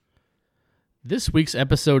This week's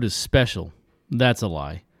episode is special. That's a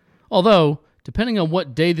lie. Although, depending on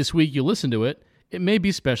what day this week you listen to it, it may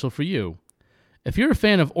be special for you. If you're a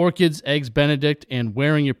fan of orchids, eggs Benedict, and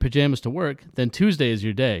wearing your pajamas to work, then Tuesday is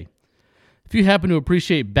your day. If you happen to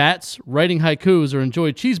appreciate bats, writing haikus, or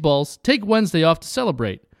enjoy cheese balls, take Wednesday off to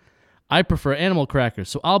celebrate. I prefer animal crackers,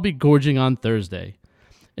 so I'll be gorging on Thursday.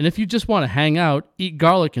 And if you just want to hang out, eat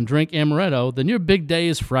garlic, and drink amaretto, then your big day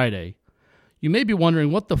is Friday. You may be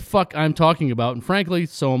wondering what the fuck I'm talking about, and frankly,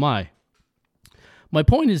 so am I. My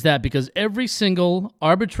point is that because every single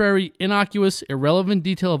arbitrary, innocuous, irrelevant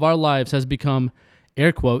detail of our lives has become,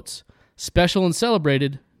 air quotes, special and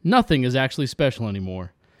celebrated, nothing is actually special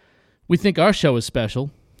anymore. We think our show is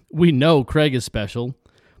special. We know Craig is special.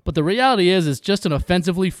 But the reality is it's just an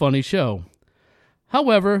offensively funny show.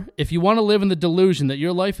 However, if you want to live in the delusion that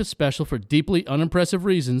your life is special for deeply unimpressive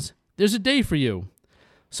reasons, there's a day for you.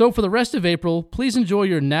 So for the rest of April, please enjoy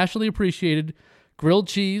your nationally appreciated grilled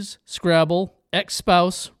cheese, Scrabble,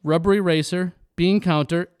 ex-spouse, rubber eraser, bean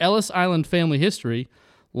counter, Ellis Island family history,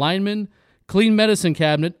 lineman, clean medicine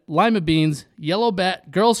cabinet, lima beans, yellow bat,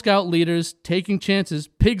 Girl Scout leaders, taking chances,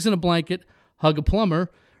 pigs in a blanket, hug a plumber,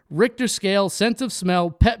 Richter scale, sense of smell,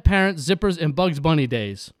 pet parents, zippers, and Bugs Bunny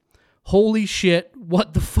days. Holy shit,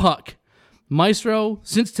 what the fuck? Maestro,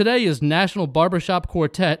 since today is National Barbershop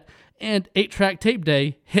Quartet and 8-track tape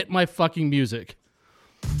day, hit my fucking music.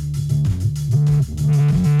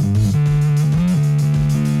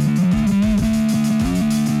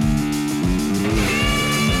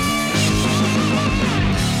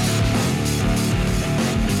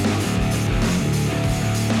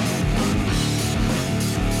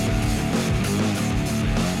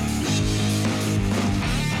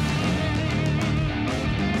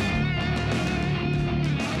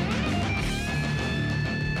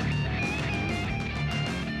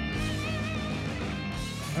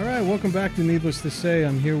 Welcome back to Needless to Say.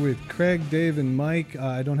 I'm here with Craig, Dave, and Mike.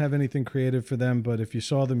 I don't have anything creative for them, but if you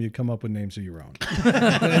saw them, you'd come up with names of your own.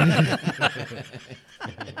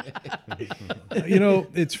 You know,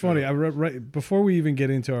 it's funny. Right before we even get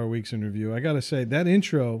into our weeks in review, I got to say that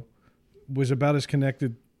intro was about as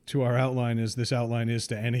connected to our outline as this outline is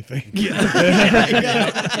to anything. Yeah,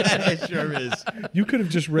 it sure is. You could have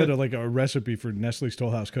just read a recipe for Nestle's Toll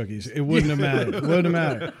House cookies. It wouldn't have mattered. It wouldn't have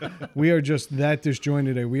mattered. We are just that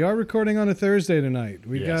disjointed today. We are recording on a Thursday tonight.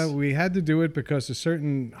 We had to do it because a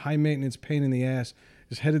certain high maintenance pain in the ass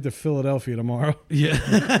is headed to Philadelphia tomorrow. Yeah,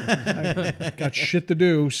 I got shit to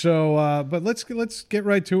do. So, but let's get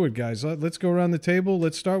right to it, guys. Let's go around the table.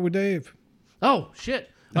 Let's start with Dave. Oh shit.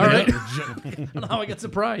 All right. Now I get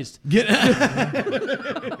surprised.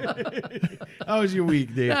 How was your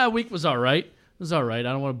week, Dave? Yeah, week was all right. It was all right.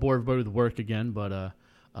 I don't want to bore everybody with work again, but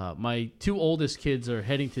my two oldest kids are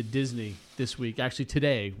heading to Disney this week, actually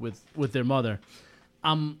today, with their mother.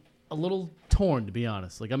 I'm a little torn, to be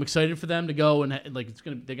honest. Like, I'm excited for them to go, and they're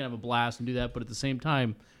gonna have a blast and do that, but at the same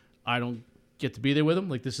time, I don't get to be there with them.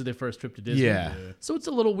 Like, this is their first trip to Disney. Yeah. So it's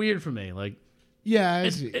a little weird for me. Like, yeah,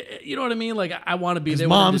 you know what I mean? Like, I want to be there.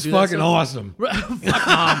 Mom's fucking awesome. Fuck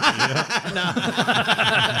mom.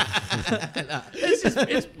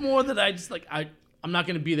 It's more that I just, like, I'm not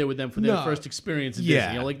going to be there with them for their first experience at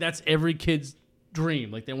Disney. You know, like, that's every kid's dream.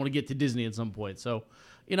 Like, they want to get to Disney at some point. So,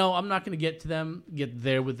 you know, I'm not going to get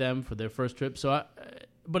there with them for their first trip. So,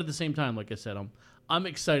 but at the same time, like I said, I'm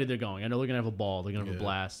excited they're going. I know they're going to have a ball. They're going to have a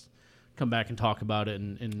blast. Come back and talk about it,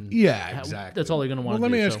 and exactly. That's all they're going to want to do.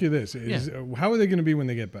 Well, let me ask you this. How are they going to be when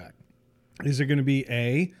they get back? Is it going to be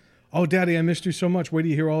A, oh, Daddy, I missed you so much. Wait till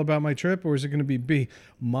you hear all about my trip? Or is it going to be B,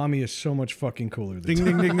 Mommy is so much fucking cooler than ding,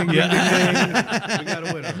 ding, ding, ding, ding, ding, ding. We got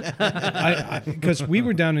a winner. Because we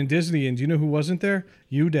were down in Disney, and do you know who wasn't there?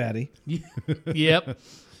 You, Daddy. Yep.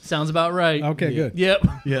 Sounds about right. Okay, good. Yep.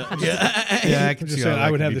 Yeah. I can just see how saying, that I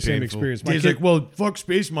would could have be the same painful. experience. Dave's like, well, fuck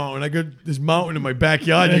Space Mountain. I got this mountain in my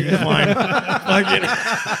backyard you can climb.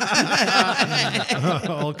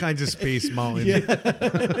 All kinds of space mountains. Yeah.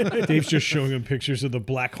 Dave's just showing him pictures of the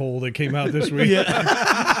black hole that came out this week. You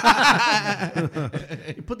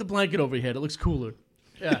put the blanket over your head. It looks cooler.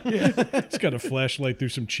 Yeah. It's got a flashlight through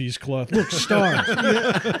some cheesecloth. Look, stars.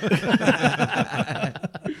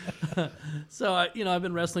 So, I've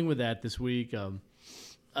been wrestling with that this week. The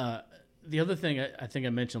other thing I think I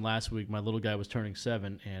mentioned last week, my little guy was turning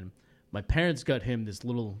 7, and my parents got him this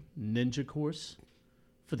little ninja course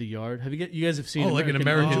for the yard. You guys have seen like an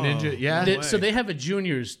American Ninja? Yeah. So they have a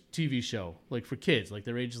juniors TV show, like for kids, like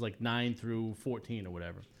their ages like 9 through 14 or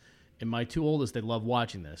whatever. And my two oldest, they love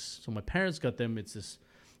watching this. So my parents got them, it's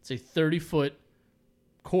a 30-foot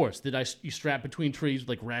course that you strap between trees with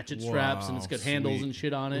like ratchet straps, and it's got handles and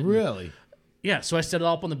shit on it. Really? Yeah, so I set it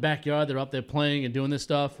up on the backyard. They're up there playing and doing this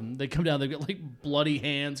stuff, and they come down. They've got like bloody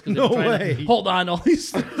hands because they're trying to hold on to all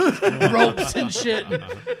these ropes and shit.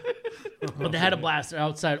 But they had a blast. They're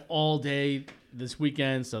outside all day this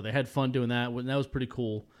weekend, so they had fun doing that. And that was pretty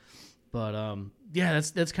cool. But yeah,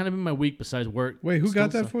 that's kind of been my week besides work. Wait, who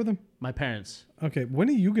got that stuff. for them? My parents. Okay, when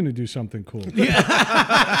are you going to do something cool?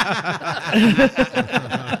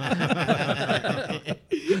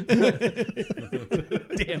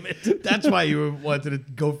 Damn it. That's why you wanted to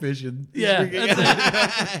go fishing. Yeah.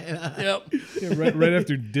 That's it. Yep. Yeah, right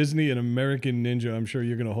after Disney and American Ninja, I'm sure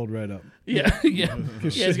you're going to hold right up. Yeah. Yeah.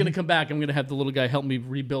 He's going to come back. I'm going to have the little guy help me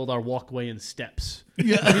rebuild our walkway and steps.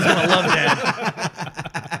 Yeah. He's going to love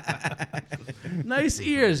that. Nice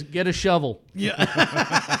ears. Get a shovel. Yeah.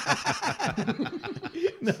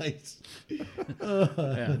 Nice.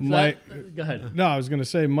 Yeah. Mike, go ahead. No, I was going to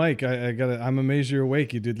say, Mike, I'm amazed you're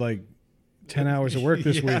awake. You did like 10 hours of work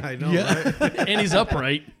this week. I know, right? And he's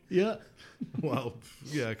upright. Yeah. Well,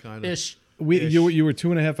 yeah, kind of. Ish. You were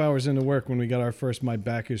 2.5 hours into work when we got our first "my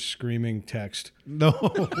back is screaming" text. No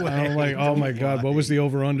way. I'm like, oh my god, what was the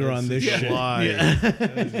over under on this That's a shit? lie.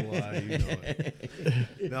 That's a lie. You know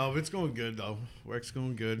it. No, it's going good though. Work's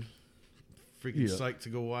going good. Freaking psyched to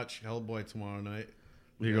go watch Hellboy tomorrow night.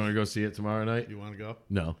 You're going to go see it tomorrow night? You want to go?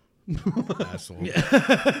 No. Asshole.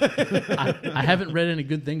 I haven't read any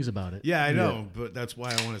good things about it. Yeah, I know, but that's why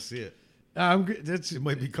I want to see it. I'm good. That's It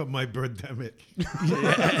might become my birdemic.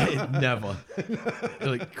 never.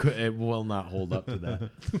 It will not hold up to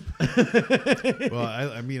that. Well,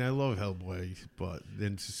 I mean, I love Hellboy, but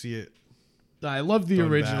then to see it I love the done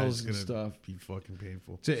bad originals is and gonna stuff. be fucking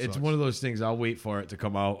painful. It's Sucks. one of those things. I'll wait for it to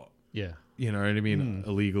come out. Yeah. You know what I mean?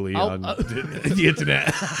 Illegally I'll- on the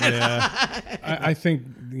internet. Yeah, I think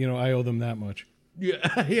I owe them that much.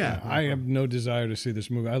 Yeah, yeah. I have no desire to see this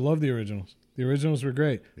movie. I love the originals. The originals were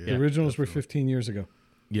great. The originals were 15 years ago.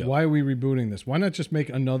 Yeah. Why are we rebooting this? Why not just make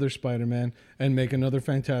another Spider-Man and make another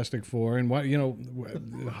Fantastic Four? And why,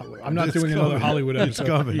 I'm not doing another Hollywood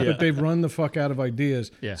episode, but they've run the fuck out of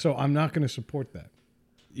ideas. Yeah. So I'm not going to support that.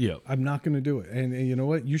 Yeah. I'm not going to do it. And you know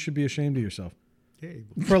what? You should be ashamed of yourself. Hey,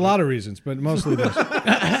 For a lot of reasons, but mostly this.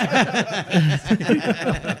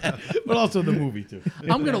 But also the movie, too.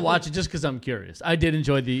 I'm going to watch it just because I'm curious. I did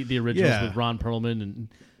enjoy the originals Yeah. with Ron Perlman and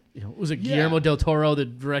was it Guillermo del Toro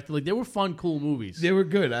that directed? Like, they were fun, cool movies. They were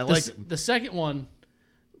good. I like The second one,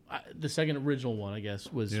 the second original one, I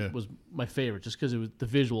guess, was my favorite just because the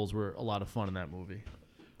visuals were a lot of fun in that movie.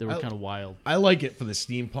 They were kind of wild. I like it for the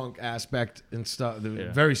steampunk aspect and stuff.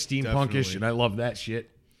 They're very steampunkish, Definitely. and I love that shit.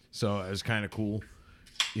 So it was kind of cool.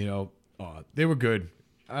 They were good.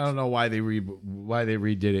 I don't know why they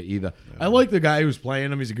redid it either. I like the guy who's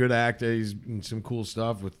playing him. He's a good actor. He's in some cool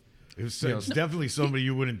stuff with. it's definitely somebody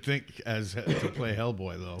you wouldn't think to play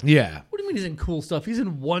Hellboy though. Yeah. What do you mean he's in cool stuff? He's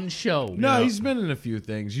in one show. No, he's been in a few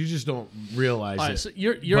things. You just don't realize All right, it. so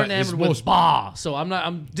you're But enamored his with most- Bah, so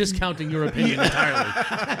I'm discounting your opinion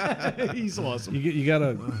entirely. He's awesome. You got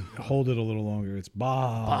to hold it a little longer. It's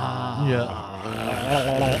bah.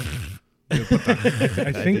 Yeah.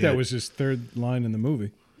 I think that was his third line in the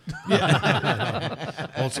movie.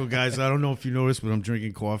 Also, guys, I don't know if you noticed, but I'm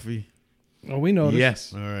drinking coffee. Oh, we know this.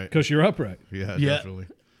 Yes. All right. Because you're upright. Yeah, Yeah. definitely.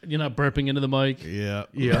 You're not burping into the mic. Yeah.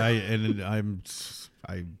 Yeah.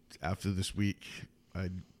 I after this week, I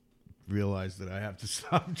realized that I have to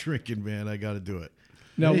stop drinking, man. I got to do it.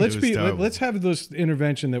 Now It was terrible. let's have this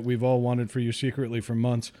intervention that we've all wanted for you secretly for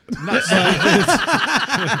months. There's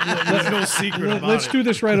no secret about Let's it. do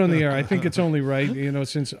this right on the air. I think it's only right,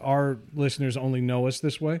 since our listeners only know us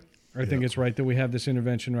this way. I think it's right that we have this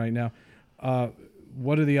intervention right now.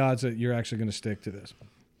 What are the odds that you're actually going to stick to this?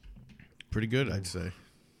 Pretty good, I'd say.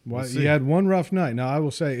 Well, see. you had one rough night. Now I will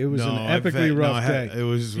say it was an epically rough day.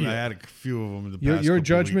 I had a few of them in the past Your couple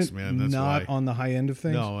judgment weeks, man. That's not why. on the high end of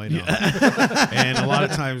things. No, I know. And a lot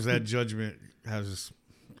of times that judgment has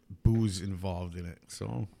booze involved in it.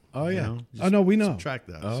 So, Oh, yeah. Oh no, we know. Track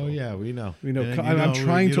that. Oh, so. yeah, we know. We know. And you I'm know-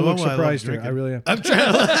 trying you to know look what? I love surprised here. I drinking. really am.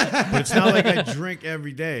 But it's not like I drink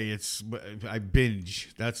every day. I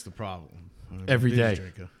binge. That's the problem. I'm a Every binge day.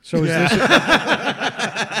 drinker. So is this?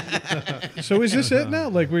 So is this it now?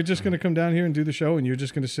 Like we're just going to come down here and do the show, and you're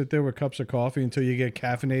just going to sit there with cups of coffee until you get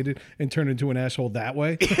caffeinated and turn into an asshole that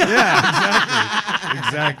way?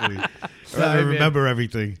 Exactly. I remember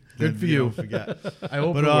everything. Good for you. Don't forget. I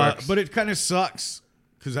hope But it works. but it kind of sucks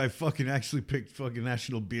because I fucking actually picked fucking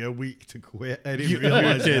National Beer Week to quit. I didn't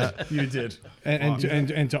realize that. You did.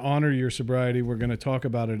 And to honor your sobriety, we're going to talk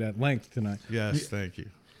about it at length tonight. Yes, thank you.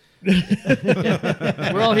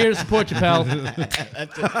 We're all here to support you, pal.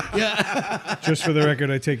 Just for the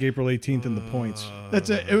record, I take April 18th in the points. That's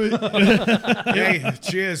it. It was, Hey,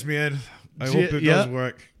 cheers, man. I hope it does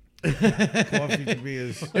work. Coffee to me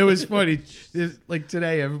is. it was funny. Like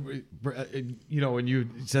today, everybody, when you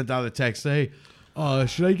sent out a text, say,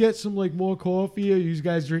 should I get some like more coffee? Or you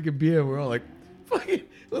guys drinking beer? We're all like, fucking,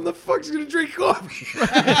 when the fuck's gonna drink coffee?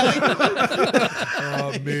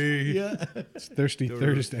 Oh, me. Yeah. It's Thirsty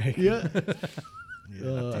Thursday. Yeah.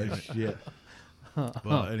 Yeah, Shit.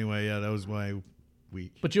 well, anyway, yeah, that was my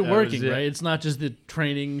week. But you're That was working, it. right? It's not just the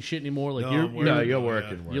training shit anymore. Like No, you're I'm you're, working. You're Yeah.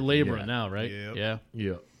 working. you're laboring Yeah. now, right? Yep. Yeah.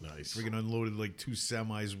 Yeah. Nice. Freaking unloaded like 2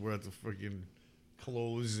 semis worth of freaking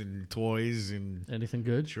clothes and toys and Anything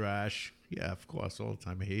good? trash. Yeah, of course, all the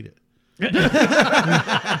time. I hate it.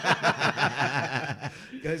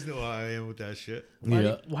 You guys know how I am with that shit.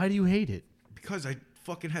 Why do you hate it? Because I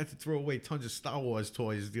fucking had to throw away tons of Star Wars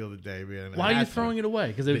toys the other day, man. Why are you throwing it away?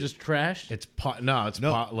 Because they were just trashed? It's part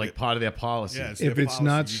of their policy. Yeah, If it's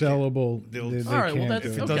not sellable, they'll- they All right, well, can't that's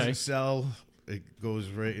do If it. it okay. doesn't sell, it goes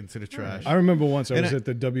right into the trash. I remember once I And was I- at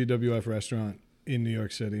the WWF restaurant in New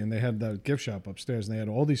York City, and they had the gift shop upstairs, and they had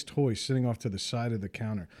all these toys sitting off to the side of the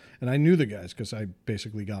counter. And I knew the guys because I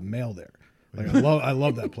basically got mail there. Like I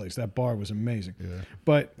love that place. That bar was amazing. Yeah.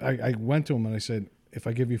 But I went to him and I said, if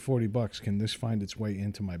I give you $40, can this find its way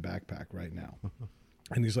into my backpack right now?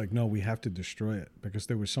 And he's like, no, we have to destroy it because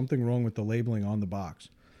there was something wrong with the labeling on the box.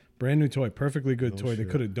 Brand new toy, perfectly good toy. They shit.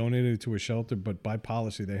 could have donated it to a shelter, but by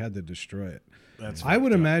policy, they had to destroy it. That's I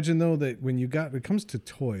would imagine though that when it comes to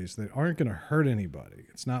toys that aren't going to hurt anybody,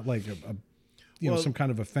 it's not like Well- some kind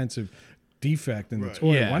of offensive defect in the Right.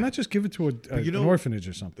 toy. Yeah. Why not just give it to an orphanage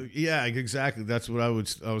or something? Yeah, exactly. That's what I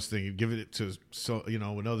was thinking. Give it to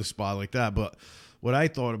another spot like that. But what I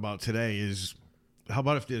thought about today is, how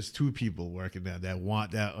about if there's 2 people working there that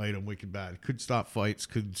want that item wicked bad? Could stop fights.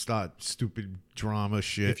 Could start stupid drama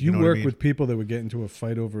shit. If you know what I work mean? with people that would get into a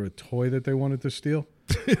fight over a toy that they wanted to steal,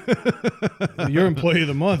 you're employee of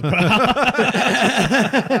the month, pal.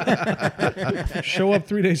 Show up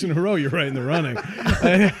 3 days in a row, you're right in the running.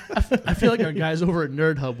 I feel like our guys over at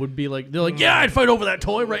Nerd Hub would be like, they're like, yeah, I'd fight over that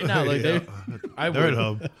toy right now. Like I Nerd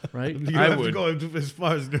Hub. right? You I have would. to go as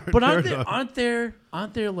far as Nerd But Nerd Hub.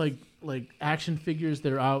 aren't there like action figures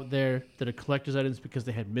that are out there that are collector's items because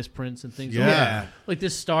they had misprints and things? Yeah. Like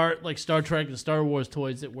this Star Trek and Star Wars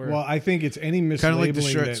toys that were. Well, I think it's any mislabeling Kinda like the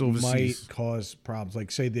shirts that overseas. might cause problems. Like,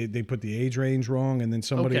 say they put the age range wrong, and then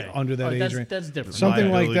somebody okay. under that All right, age range. that's different.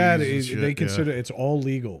 Something like that Liabilities is and they shit, consider it's all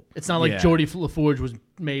legal. It's not like Yeah. Geordie LaForge was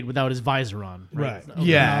made without his visor on. Right. Okay.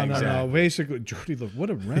 Yeah, No. exactly. Basically, Jordy, what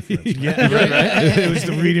a reference. It was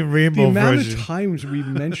the Reading The Rainbow amount version. of times we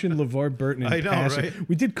mentioned LeVar Burton in I know, passing. right?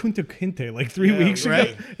 We did Kunta Kinte like 3 Yeah, weeks ago,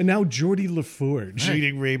 right. and now Jordy LaForge.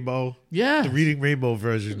 Reading Rainbow. Yeah. The Reading Rainbow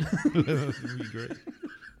version. That'd be great.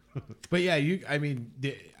 But yeah,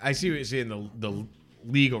 I see what you're saying. The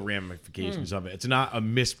legal ramifications of it. It's not a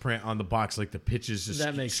misprint on the box, like the pitches just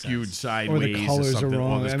That makes skewed sense. sideways, Or the colors are something,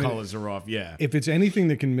 wrong. Or the I mean, colors are off. Yeah, If it's anything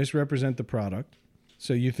that can misrepresent the product,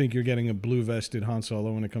 so you think you're getting a blue vested Han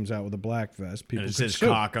Solo when it comes out with a black vest, people and it could says sue.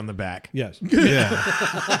 cock on the back. Yes. Yeah.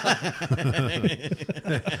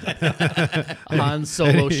 Han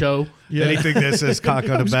Solo show. Anything that says cock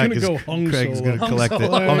on the was back gonna is go Hung Craig's Solo. going to Hung collect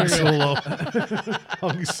Solo. it.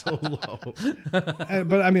 Hung Solo. Hung Solo.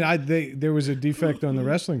 But I mean, there was a defect on the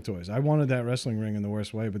wrestling toys. I wanted that wrestling ring in the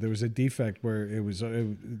worst way, but there was a defect where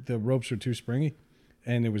the ropes were too springy,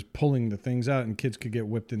 and it was pulling the things out, and kids could get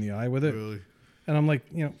whipped in the eye with it. Really? And I'm like,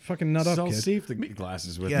 fucking nut up, Sell kid. safety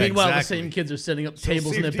glasses with Yeah, it. Meanwhile, exactly. the same kids are setting up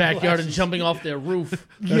tables in their safety backyard and glasses. jumping off their roof.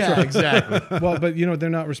 Yeah, exactly. Well, but they're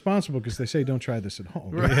not responsible because they say don't try this at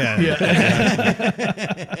home. Yeah.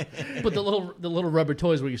 But the little rubber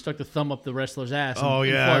toys where you stuck the thumb up the wrestler's ass. and- Oh,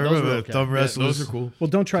 and yeah. fly, I those remember were that. okay. Thumb wrestlers. Those are cool. Well,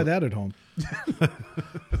 don't try that at home.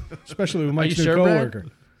 Especially with Mike's you new sure, Brad?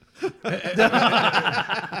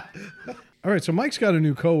 coworker. All right, so Mike's got a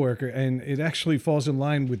new coworker, and it actually falls in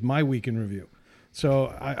line with my week in review.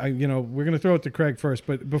 So we're going to throw it to Craig first,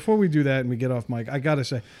 but before we do that and we get off Mike, I got to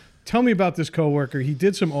say, tell me about this coworker. He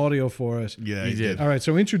did some audio for us. Yeah, He he did. did. All right,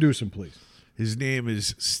 so introduce him, please. His name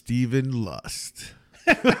is Stephen Lust.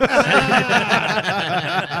 I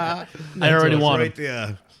already It's want right him.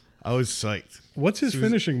 there. I was psyched. What's his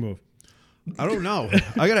finishing move? I don't know.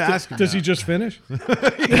 I got to ask him. Does he that. just finish?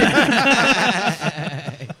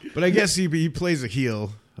 But I guess he plays a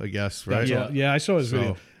heel, I guess, right? Yeah, I saw his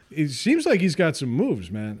video. It seems like he's got some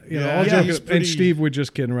moves, man. Yeah, all yeah, joking- he's and pretty- Steve, we're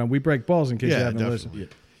just kidding around. We break balls in case you Yeah, haven't definitely.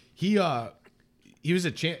 listened. He was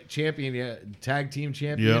a champion, tag team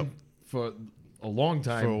champion Yep. for a long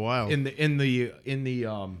time. For a while. in the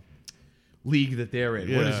league that they're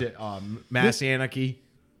in. What Yeah. is it? Mass Anarchy.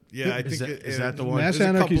 Yeah, I think is that the one? Mass There's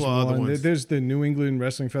a couple Anarchy's of other one. ones. There's the New England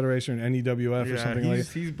Wrestling Federation, NEWF, or something like that.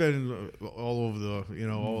 He's been all over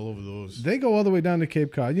all over those. They go all the way down to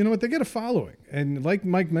Cape Cod. You know what? They get a following. And like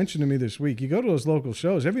Mike mentioned to me this week, you go to those local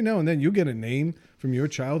shows, every now and then you get a name from your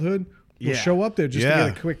childhood. Will Yeah. show up there just to Yeah.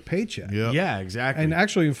 get a quick paycheck. Yeah. Yeah, exactly. And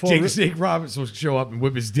actually, in Fall Jake the Snake Roberts will show up and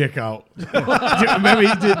whip his dick out. Remember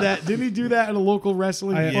he did that? Didn't he do that at a local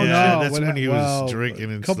wrestling? I- Yeah, no, that's when he was drinking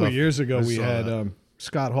and a couple stuff. of years ago, I we saw had that.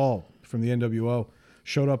 Scott Hall from the NWO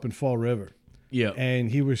showed up in Fall River. Yeah. And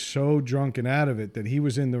he was so drunk and out of it that he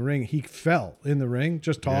was in the ring. He fell in the ring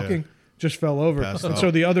just talking. Just fell over. Passed And out. so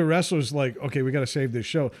the other wrestlers like, okay, we got to save this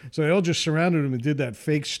show. So they all just surrounded him and did that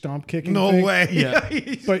fake stomp kicking No thing. way. Yeah.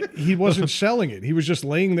 But he wasn't selling it. He was just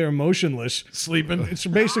laying there motionless. Sleeping. It's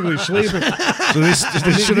basically sleeping. So they should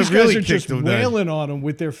These have really guys are kicked just him then. wailing on him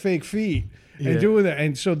with their fake feet Yeah. and doing that.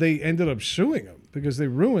 And so they ended up suing him because they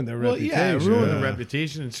ruined their Well, yeah, it reputation. ruined the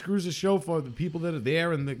reputation and screws the show for the people that are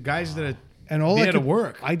there and the guys that are And all there I to could,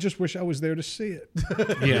 work. I just wish I was there to see it.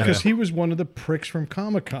 Yeah. Because he was one of the pricks from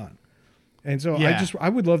Comic-Con. And so Yeah. I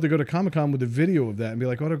would love to go to Comic-Con with a video of that and be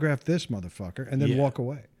like, autograph this motherfucker, and then Yeah. walk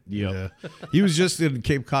away. Yeah. He was just in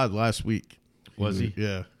Cape Cod last week. Was he?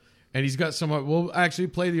 Yeah. And he's got some. We'll actually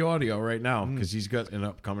play the audio right now because he's got an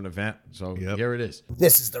upcoming event. So Yep. here it is.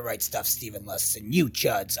 This is the right stuff, Stephen Lust, and you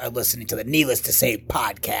chuds are listening to the Needless to Say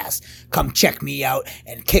podcast. Come check me out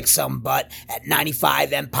and kick some butt at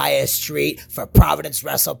 95 Empire Street for Providence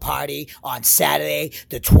Wrestle Party on Saturday,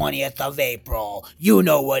 the 20th of April. You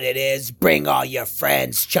know what it is. Bring all your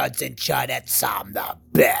friends, chuds and chudettes. I'm the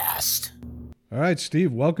best. All right,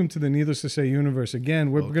 Steve, welcome to the Needless to Say universe.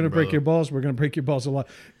 Again, we're going to break brother. your balls. We're going to break your balls a lot.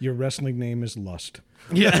 Your wrestling name is Lust.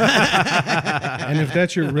 Yeah. And if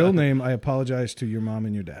that's your real name, I apologize to your mom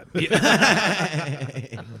and your dad.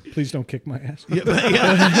 Please don't kick my ass.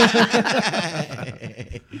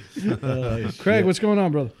 Craig, what's going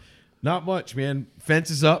on, brother? Not much, man. Fence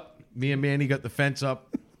is up. Me and Manny got the fence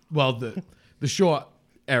up. Well, the short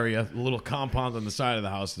area, the little compound on the side of the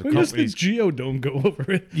house. The Why does the company's Geodome go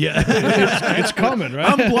over it? yeah. It's coming, right?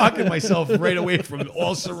 I'm blocking myself right away from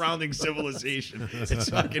all surrounding civilization. It's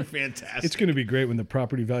fucking fantastic. It's going to be great when the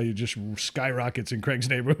property value just skyrockets in Craig's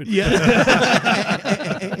neighborhood.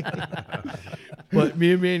 But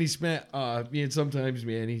me and Manny spent, sometimes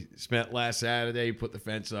Manny spent last Saturday, put the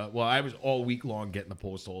fence up. Well, I was all week long getting the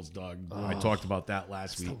post holes dug. I talked about that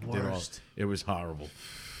last week. the worst. It was horrible.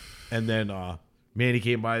 And then Manny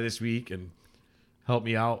came by this week and helped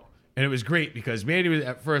me out. And it was great because Manny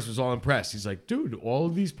at first was all impressed. He's like, dude, all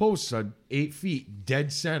of these posts are 8 feet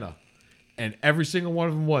dead center. And every single one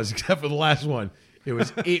of them was, except for the last one. It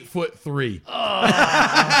was 8'3".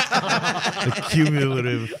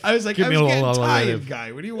 Cumulative. I was like, I was getting tired,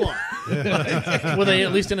 guy. What do you want? Were they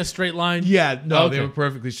at least in a straight line? Yeah, no, Okay. they were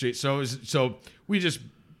perfectly straight. So we just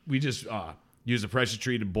used a pressure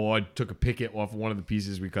treated board, took a picket off of one of the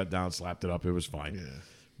pieces we cut down, slapped it up. It was fine. Yeah.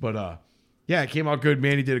 But it came out good.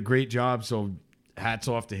 Manny did a great job. So hats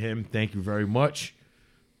off to him. Thank you very much.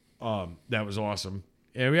 That was awesome.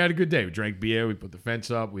 And we had a good day. We drank beer. We put the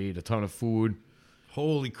fence up. We ate a ton of food.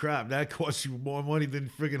 Holy crap, that cost you more money than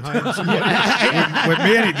friggin' hiring somebody with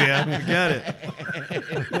Manny there. Forget it.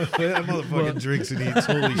 That motherfucker drinks and eats.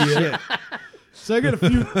 Holy shit. So I got a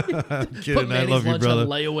few. Put Kidding, I Manny's love you, lunch brother. on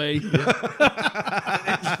layaway.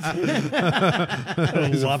 A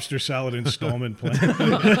lobster salad installment plan.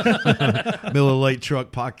 Miller Lite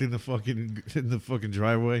truck parked in the fucking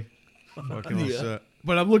driveway. Fucking all set.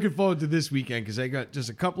 But I'm looking forward to this weekend because I got just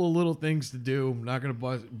a couple of little things to do. I'm not going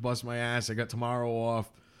to bust my ass. I got tomorrow off.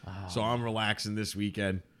 So I'm relaxing this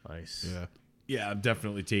weekend. Nice. Yeah. Yeah, I'm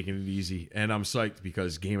definitely taking it easy. And I'm psyched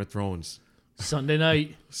because Game of Thrones, Sunday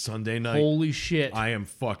night. Sunday night, Holy shit. I am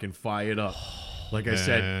fucking fired up. Like I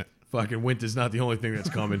said, fucking winter's not the only thing that's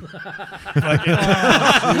coming. Oh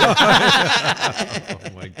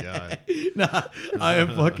my god. Nah, I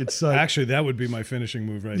am fucking psyched. Actually, that would be my finishing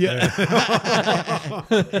move right there.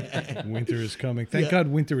 Winter is coming. Thank God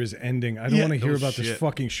winter is ending. I don't want to hear no about this shit.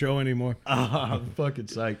 fucking show anymore. I'm fucking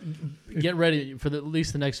psyched. Get ready for at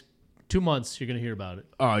least the next 2 months. You're going to hear about it.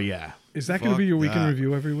 Oh, yeah. Is that going to Fuck be your weekend that.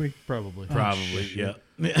 review every week? Probably. Probably, yeah.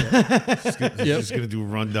 Just gonna do a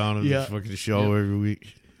rundown of the fucking show every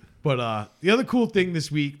week. But the other cool thing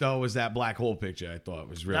this week, though, was that black hole picture. I thought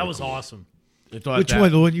was really That was cool. awesome. I thought Which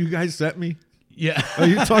one? The one you guys sent me? Yeah. Are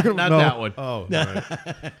you talking Not no. that one. Oh, all right.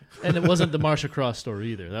 And it wasn't the Marsha Cross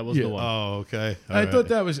story either. That was the one. Oh, okay. All I right.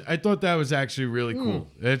 thought that was actually really cool.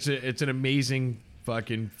 It's an amazing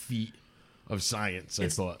fucking feat of science. I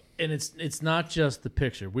thought. And it's not just the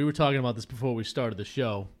picture. We were talking about this before we started the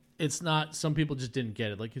show. it's not. Some people just didn't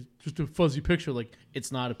get it. Like it's just a fuzzy picture. Like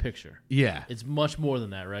it's not a picture. Yeah. It's much more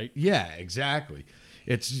than that, right? Yeah, exactly.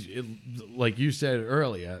 Like you said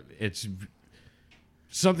earlier, it's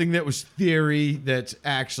something that was theory that's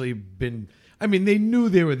actually been. I mean, they knew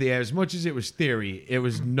they were there. As much as it was theory, it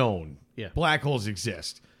was known. Yeah. Black holes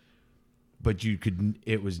exist. But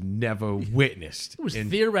it was never witnessed. It was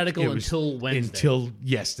theoretical until Wednesday. Until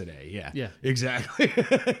yesterday, yeah. Yeah. Exactly.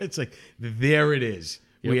 It's like, there it is.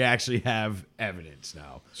 Yep. We actually have evidence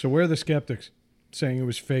now. So where are the skeptics saying it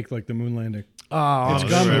was fake, like the moon landing? Oh, It's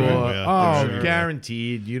coming. sure. Yeah, Oh,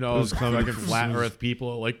 guaranteed. You know, fucking flat Earth people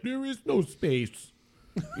are like, there is no space.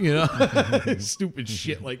 You know, stupid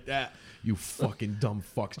shit like that. You fucking dumb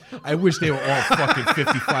fucks. I wish they were all fucking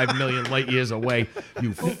 55 million light years away.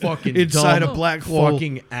 You fucking Inside dumb a black hole.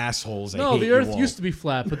 fucking assholes. I No, hate the you Earth all. used to be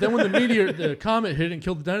flat, but then when the comet hit and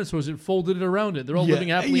killed the dinosaurs, it folded it around it. They're all living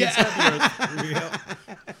happily inside the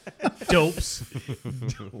Earth. Dopes.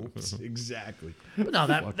 Exactly. But no,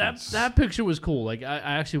 that picture was cool. Like I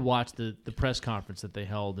actually watched the press conference that they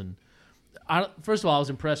held, and first of all, I was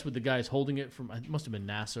impressed with the guys holding it from. It must have been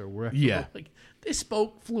NASA or wherever. Yeah. Like they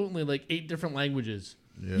spoke fluently, like 8 different languages.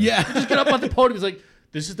 Yeah. Just get up on the podium. He's like,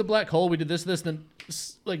 "This is the black hole. We did this, then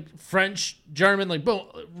like French, German, like boom."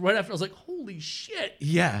 Right after, I was like, "Holy shit!"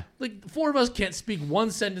 Yeah. Like 4 of us can't speak one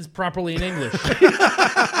sentence properly in English.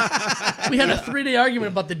 We had a 3-day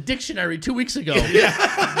argument about the dictionary 2 weeks ago.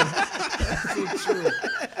 So true.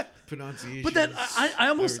 Pronunciation. But then I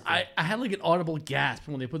almost I had like an audible gasp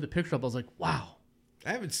when they put the picture up. I was like, wow.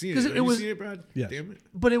 I haven't seen it. 'Cause Have it you was- seen it, Brad? Yes. Damn it.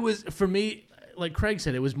 But it was, for me, like Craig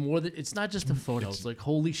said, it was more that it's not just a photo. It's like,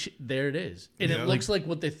 holy shit, there it is. And Yeah. it looks like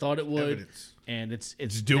what they thought it would. Evidence. And it's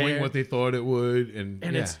It's doing there, what they thought it would, and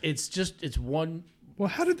yeah. it's one. Well,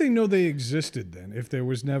 how did they know they existed then? If there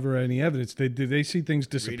was never any evidence, did they see things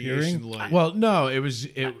Radiation disappearing? light. Well, no, it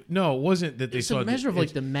wasn't that they It's saw a measure of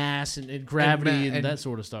like the mass and gravity and that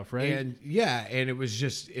sort of stuff, right? And yeah, and it was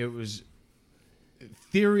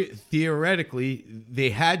theoretically they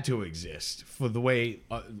had to exist for the way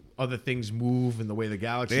other things move and the way the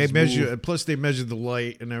galaxies they measure. move. Plus, they measured the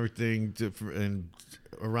light and everything, and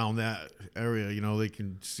around that area, you know, they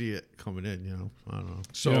can see it coming in. You know, I don't know.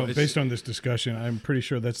 So You know, it's- based on this discussion, I'm pretty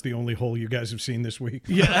sure that's the only hole you guys have seen this week.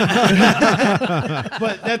 but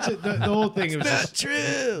that's the whole thing. It was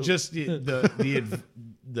just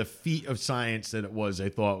the feat of science that it was. I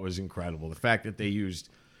thought was incredible. The fact that they used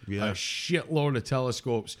a shitload of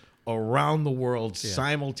telescopes around the world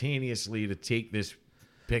simultaneously to take this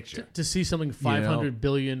picture. to see something 500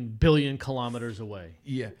 billion kilometers away.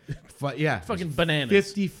 Yeah, Fucking bananas.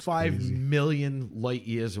 55 million light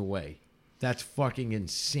years away. That's fucking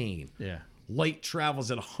insane. Yeah. Light travels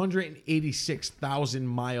at 186,000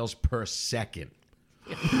 miles per second.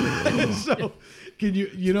 So, can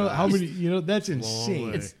you know how many? You know that's insane.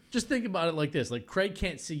 way. It's just think about it like this: like Craig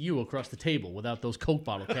can't see you across the table without those Coke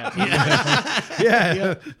bottle caps.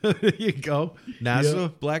 Yeah, there you go.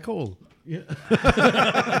 NASA black hole.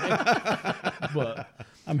 But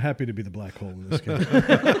I'm happy to be the black hole in this case.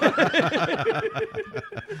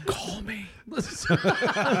 call me.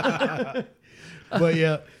 But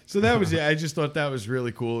yeah, so that was it. I just thought that was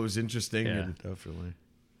really cool. It was interesting. Yeah. And Definitely.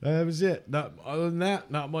 that was it. Other than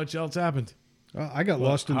that, not much else happened. I got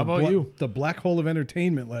lost in how about you? the black hole of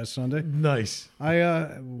entertainment last Sunday. Nice.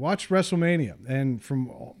 I watched WrestleMania, and from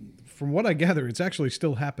what I gather, it's actually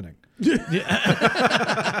still happening.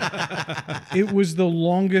 It was the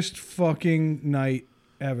longest fucking night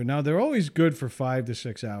ever. Now they're always good for 5 to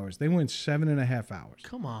 6 hours. They went 7.5 hours.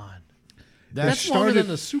 Come on. That That's longer than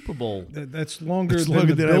started- the Super Bowl. That's longer That's than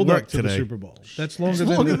longer the than I build up worked to the today. Super Bowl. That's longer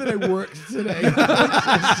Longer than than I worked today.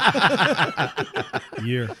 the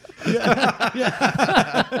year.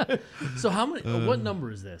 So how many? what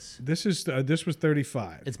number is this? This was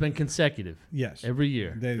 35. It's been consecutive. Yes. Every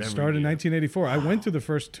year. They started in 1984. I went to the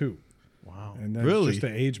first 2. Wow. And then Really? just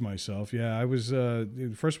to age myself, yeah, I was.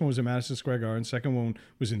 The first one was in Madison Square Garden. Second one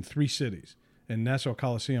was in 3 cities, and Nassau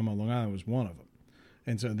Coliseum on Long Island was one of them.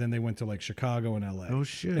 And so then they went to like Chicago and LA. Oh,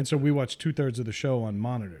 shit. And so we watched 2/3 of the show on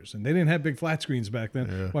monitors, and they didn't have big flat screens back then.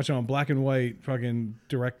 Yeah. Watching on black and white, fucking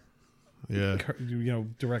direct, Yeah.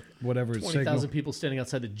 direct whatever. 20,000 signal. people standing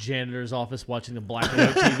outside the janitor's office watching the black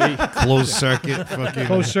and white TV. Closed circuit. Fucking.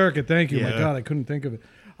 Closed circuit. Thank you. My Yeah. God, I couldn't think of it.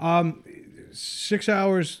 6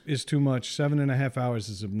 hours is too much. 7.5 hours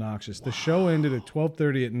is obnoxious. The show ended at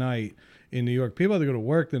 12:30 at night in New York. People had to go to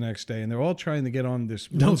work the next day, and they're all trying to get on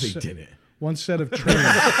this. No, one they se- didn't. one set of trains.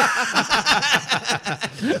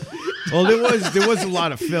 Well, there was a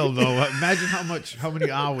lot of fill though. Imagine how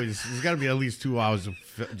many hours. There's got to be at least 2 hours of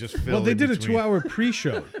just fill. Well, they in did between. a 2-hour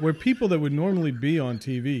pre-show where people that would normally be on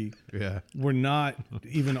TV were not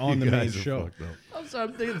even on the main guys are show. fucked up. I'm sorry,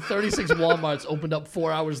 I'm thinking 36 Walmarts opened up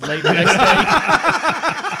 4 hours late the next day.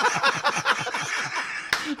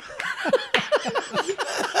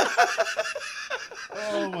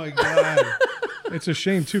 Oh my god! It's a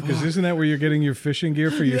shame too, because isn't that where you're getting your fishing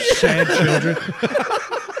gear for your sad children?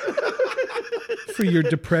 For your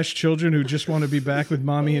depressed children who just want to be back with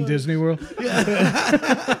mommy in Disney World?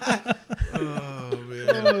 Oh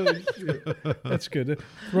man! That's good.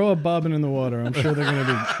 Throw a bobbin in the water. I'm sure they're going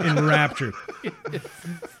to be enraptured.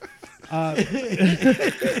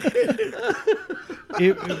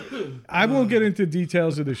 I won't get into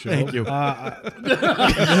details of the show. Thank you.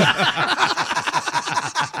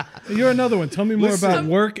 You're another one. Tell me more about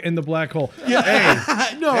work and the black hole. No,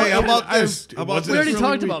 Hey, how about this? How about We already this?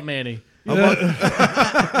 talked about Manny.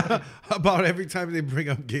 How about every time they bring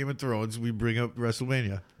up Game of Thrones, we bring up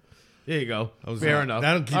WrestleMania? There you go. How's Fair that? enough.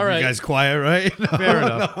 That'll keep All right. you guys quiet, right? Fair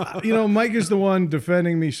enough. You know, Mike is the one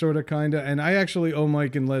defending me, sort of, kind of, and I actually owe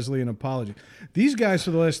Mike and Leslie an apology. These guys,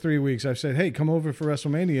 for the last 3 weeks, I've said, hey, come over for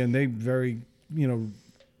WrestleMania, and they very,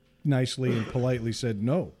 nicely and politely said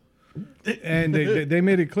no. And they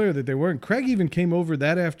made it clear that they weren't. Craig even came over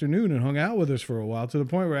that afternoon and hung out with us for a while, to the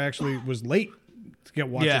point where I actually was late to get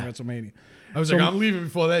watching Yeah. WrestleMania. I was like, I'm leaving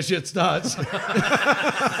before that shit starts.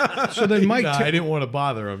 So then Mike... I didn't want to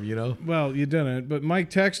bother him, Well, you didn't, but Mike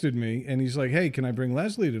texted me, and he's like, hey, can I bring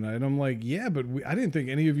Leslie tonight? And I'm like, yeah, but I didn't think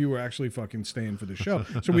any of you were actually fucking staying for the show.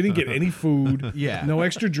 So we didn't get any food, Yeah. no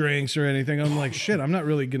extra drinks or anything. I'm like, shit, I'm not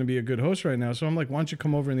really going to be a good host right now. So I'm like, why don't you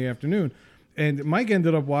come over in the afternoon? And Mike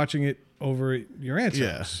ended up watching it over at your aunt's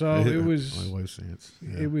house. So it was... My wife's aunt's.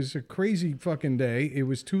 Yeah. It was a crazy fucking day. It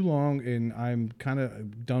was too long, and I'm kind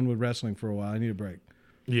of done with wrestling for a while. I need a break.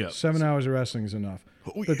 Yeah. 7 hours of wrestling is enough.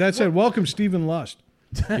 But that said, welcome Stephen Lust.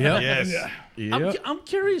 Yes. I'm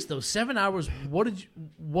curious though. 7 hours.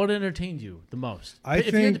 What entertained you the most? If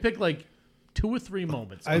you had think- to pick like 2 or 3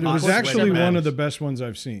 moments. It was actually one of the best ones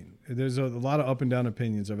I've seen. There's a lot of up and down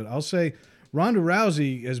opinions of it. I'll say Ronda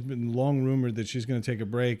Rousey has been long rumored that she's going to take a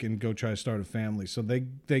break and go try to start a family. So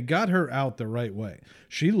they got her out the right way.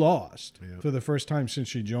 She lost for the first time since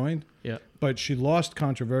she joined. Yeah. But she lost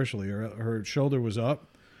controversially. Her shoulder was up.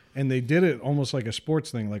 And they did it almost like a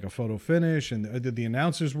sports thing, like a photo finish. And the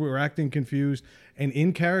announcers were acting confused. And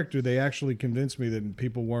in character, they actually convinced me that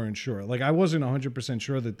people weren't sure. Like, I wasn't 100%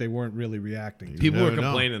 sure that they weren't really reacting. People were never know.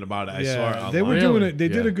 complaining about it. I saw it online. They were Really? doing it. They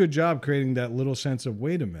did Yeah. a good job creating that little sense of,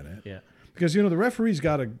 wait a minute. Yeah. Because, the referee's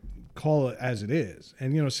got to call it as it is.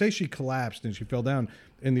 And, say she collapsed and she fell down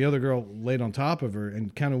and the other girl laid on top of her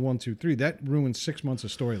and counted 1, 2, 3. That ruined 6 months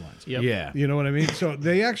of storylines. Yep. Yeah. You know what I mean? So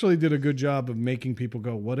they actually did a good job of making people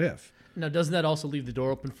go, what if? Now, doesn't that also leave the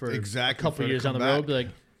door open for Exactly, a couple for her to years down the come road? back. Be like,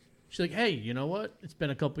 she's like, hey, you know what? It's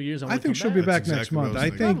been a couple years. I think she'll be back That's next exactly what month. I I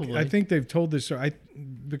was think thinking. I think they've told this.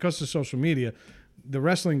 Because of social media, the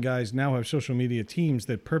wrestling guys now have social media teams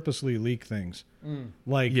that purposely leak things.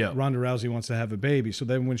 Like Yeah. Ronda Rousey wants to have a baby, so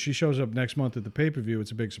then when she shows up next month at the pay-per-view,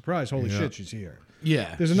 it's a big surprise. Holy shit, she's here.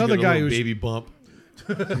 Yeah. There's She's another got a guy little who's- baby bump.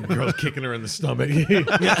 Girl's kicking her in the stomach.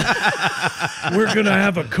 We're gonna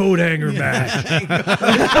have a coat hanger match.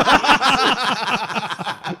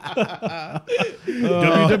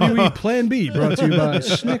 WWE Plan B, brought to you by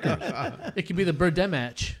Snickers. It could be the Burdett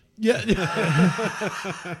match. Yeah.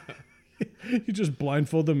 You just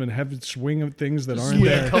blindfold them and have it swing at things that aren't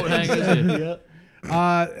there. Coat hangers.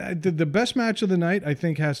 Yeah. The best match of the night, I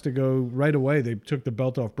think, has to go right away. They took the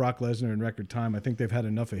belt off Brock Lesnar in record time. I think they've had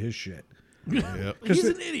enough of his shit. Yep. He's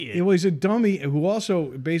an idiot. Well, he's a dummy who also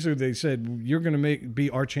basically they said you're going to be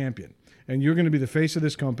our champion and you're going to be the face of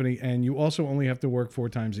this company, and you also only have to work 4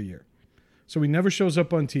 times a year. So he never shows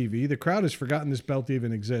up on TV. The crowd has forgotten this belt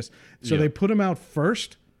even exists. So they put him out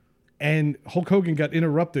first. And Hulk Hogan got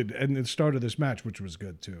interrupted at the start of this match, which was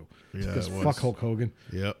good too. Yeah, Because it was. fuck Hulk Hogan.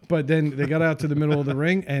 Yep. But then they got out to the middle of the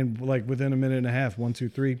ring, and like within a minute and a half, 1, 2,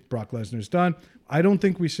 3, Brock Lesnar's done. I don't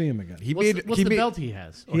think we see him again. What's the belt he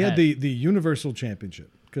has? He had the Universal Championship,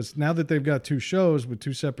 because now that they've got 2 shows with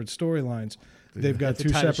 2 separate storylines, they've got Have to 2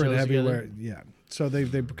 tie the separate shows heavyweight. together. Yeah. So they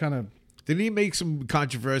kind of. Didn't he make some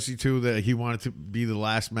controversy too that he wanted to be the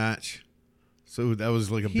last match? So that was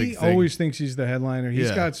like a big He thing. always thinks he's the headliner. He's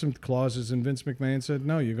Yeah. got some clauses, and Vince McMahon said,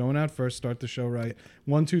 "No, you're going out first. Start the show right.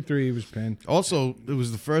 1, 2, 3. He was pinned. Also, it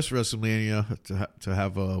was the first WrestleMania to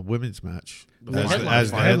have a women's match.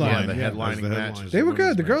 as the headline. The headlining matches. They were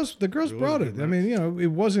good. The girls brought it. I mean, it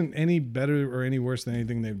wasn't any better or any worse than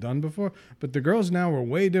anything they've done before. But the girls now are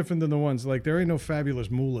way different than the ones. Like, there ain't no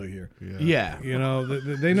fabulous moolah here. Yeah.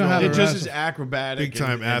 They know how to They're just wrestle. as acrobatic,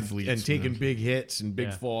 Big-time athletes, and taking big hits and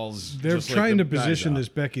big falls. They're just like trying the to guys position are. this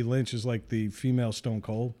Becky Lynch as like the female Stone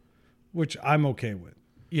Cold, which I'm okay with.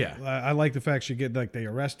 Yeah. I like the fact they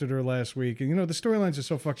arrested her last week, and the storylines are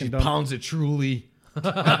so fucking dumb. Pounds it truly.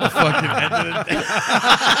 Fucking end of the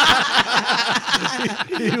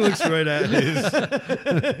day. He looks right at his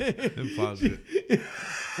and pauses it.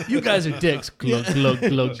 You guys are dicks. Glug, glug,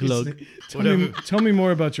 glug, glug. Tell me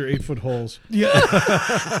more about your 8-foot holes. Yeah.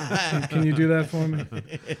 Can you do that for me?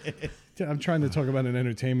 I'm trying to talk about an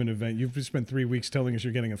entertainment event. You've just spent 3 weeks telling us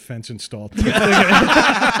you're getting a fence installed.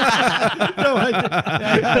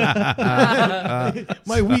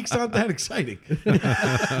 My week's not that exciting.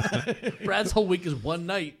 Brad's whole week is one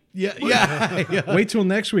night. Yeah. Wait till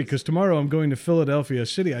next week, because tomorrow I'm going to Philadelphia, a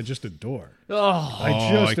city I just adore. Oh,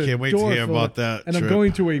 I can't wait to adore hear about that And I'm trip.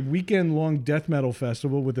 going to a weekend-long death metal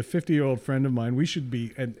festival with a 50-year-old friend of mine. We should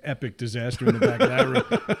be an epic disaster in the back of that room.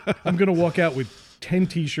 I'm going to walk out with 10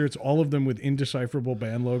 T-shirts, all of them with indecipherable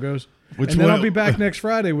band logos. Which and then one- I'll be back next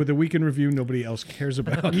Friday with a weekend review nobody else cares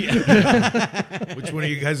about. Which one of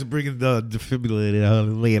you guys are bringing the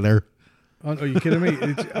defibrillator later? Oh, are you kidding me?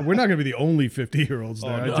 We're not going to be the only 50-year-olds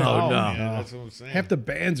there. no. That's what I'm saying. Half the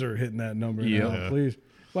bands are hitting that number Yeah. now. Please.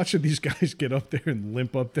 Watching these guys get up there and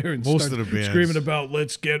limp up there and Most start of the bands. screaming about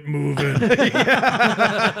 "Let's get moving."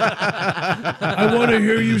 I want to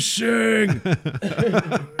hear you sing.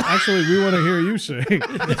 Actually, we want to hear you sing.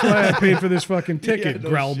 That's why I paid for this fucking ticket.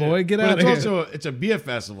 Growl boy, get out But of it's here. also a beer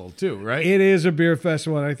festival too, right? It is a beer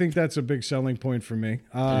festival, and I think that's a big selling point for me. It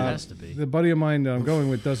has to be. The buddy of mine that I'm going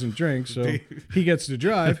with doesn't drink, so he gets to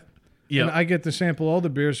drive. Yeah. And I get to sample all the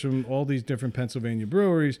beers from all these different Pennsylvania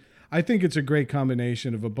breweries. I think it's a great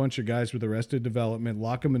combination of a bunch of guys with Arrested Development,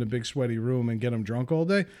 lock them in a big sweaty room and get them drunk all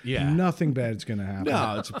day. Yeah. Nothing bad's going to happen.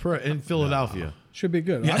 No, it's in Philadelphia. Should be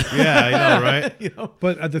good. Yeah, I know, right?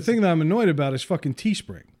 But the thing that I'm annoyed about is fucking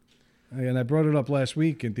Teespring. And I brought it up last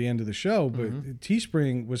week at the end of the show, but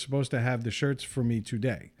Teespring was supposed to have the shirts for me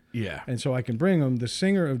today. Yeah. And so I can bring them. The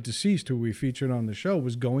singer of Deceased, who we featured on the show,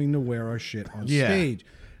 was going to wear our shit on Yeah. stage.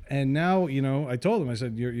 And now, I told him, I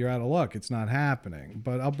said, you're out of luck. It's not happening.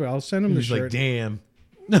 But I'll send him the He's shirt. like, damn.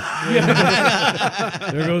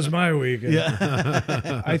 There goes my week.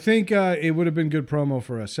 Yeah. I think it would have been good promo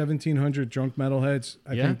for us. 1,700 drunk metalheads.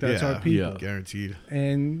 I think that's our people. Yeah. Guaranteed.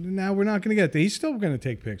 And now we're not going to get there. He's still going to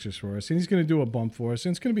take pictures for us. And he's going to do a bump for us.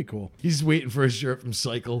 And it's going to be cool. He's waiting for his shirt from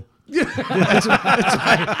Cycle. That's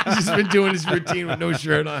why he's just been doing his routine with no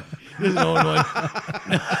shirt on. He doesn't own one.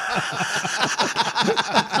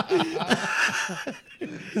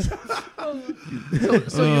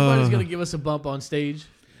 So your buddy's going to give us a bump on stage?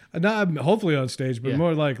 Not hopefully on stage, but Yeah.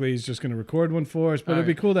 more likely he's just going to record one for us. But it'd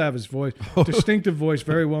be cool to have his voice, distinctive voice,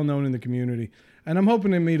 very well known in the community. And I'm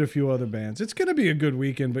hoping to meet a few other bands. It's going to be a good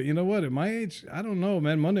weekend, but you know what? At my age, I don't know,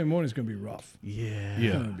 man. Monday morning's going to be rough. Yeah.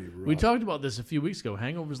 It's going to be rough. We talked about this a few weeks ago.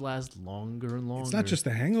 Hangovers last longer and longer. It's not just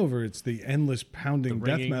the hangover; it's the endless pounding The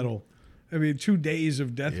death ringing. metal. I mean, 2 days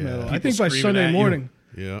of death metal. I People think by screaming Sunday at you. morning.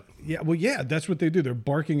 Yeah. Yeah, that's what they do. They're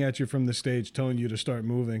barking at you from the stage, telling you to start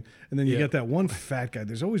moving, and then you get that one fat guy.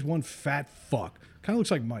 There's always one fat fuck. Kind of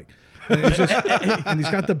looks like Mike, and, and he's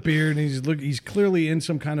got the beard, and he's clearly in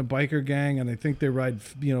some kind of biker gang, and I think they ride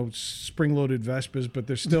spring-loaded Vespas, but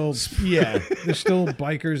they're still they're still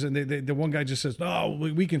bikers, and the one guy just says, "No,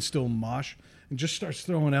 we can still mosh." And just starts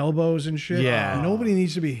throwing elbows and shit. Yeah. Nobody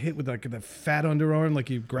needs to be hit with like that fat underarm like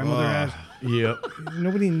your grandmother has. Yep.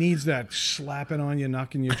 Nobody needs that slapping on you,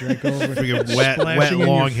 knocking your drink over. Freaking wet, Splashing in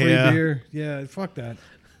long your free hair. beer. Yeah, fuck that.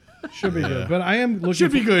 Should be good. But I am looking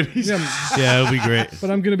Should be for- good. Yeah, Yeah, it'll be great. but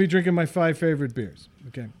I'm going to be drinking my 5 favorite beers.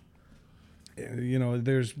 Okay.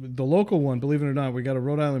 There's the local one, believe it or not. We got a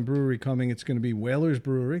Rhode Island brewery coming. It's going to be Whalers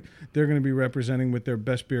Brewery. They're going to be representing with their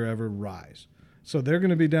best beer ever, Rise. So they're going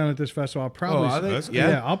to be down at this festival. I'll probably are they? That's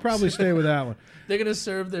Yeah. I'll probably stay with that one. They're going to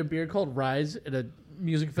serve their beer called Rise at a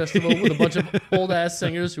music festival with a bunch of old-ass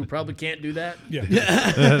singers who probably can't do that. Yeah.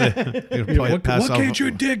 It'll probably What pass off- can't your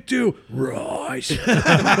dick do? Rise.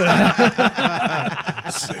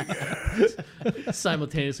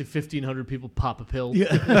 Simultaneously, 1,500 people pop a pill. The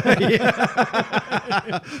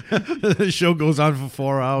show goes on for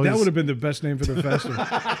 4 hours. That would have been the best name for the festival.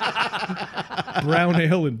 Brown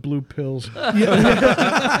ale and blue pills.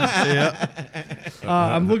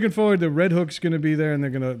 I'm looking forward to Red Hook's going to be there, and they're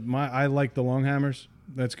going to. I like the Longhammers.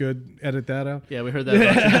 That's good. Edit that out. Yeah, we heard that.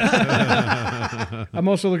 About I'm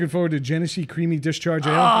also looking forward to Genesee Creamy Discharge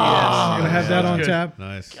Ale. Oh, I'm going to have that on good. tap.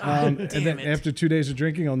 Nice. And then after 2 days of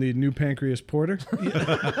drinking, I'll need New Pancreas Porter.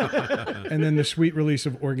 And then the sweet release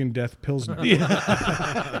of Organ Death Pilsner.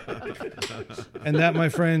 And that, my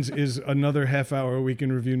friends, is another half hour we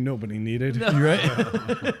can review nobody needed. You're right.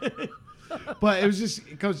 But it was just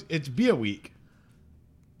because it's beer week.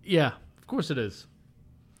 Yeah, of course it is.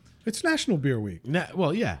 It's National Beer Week.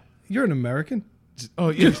 Well, yeah. You're an American. Oh,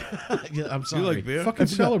 yeah. Yeah, I'm sorry. You like beer? Fucking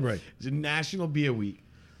celebrate. It's a National Beer Week,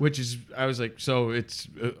 which is, I was like, so it's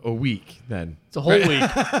a week then. It's a whole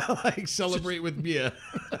week. Like, celebrate with beer.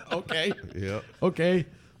 Okay. Yeah. Okay.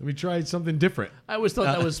 Let me try something different. I always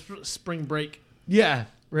thought that was spring break. Yeah.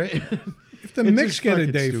 Right? If the It's Mix just get a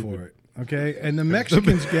fucking day stupid. for it, okay, and the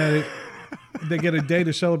Mexicans get it, they get a day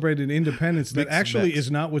to celebrate an independence that actually is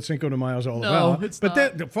not what Cinco de Mayo is all No, about. it's but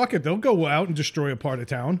not. fuck it, they'll go out and destroy a part of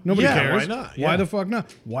town. Nobody Yeah, cares. why not? Why Yeah. the fuck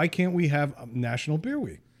not? Why can't we have National Beer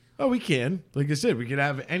Week? Oh, we can. Like I said, we could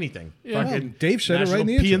have anything. Yeah. Well, Dave said it National right in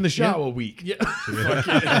the pee intro. in the shower week. Yeah.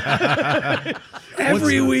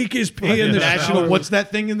 Every week is pee in the National shower. what's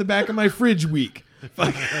that thing in the back of my fridge week.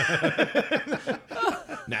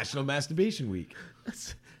 National masturbation week.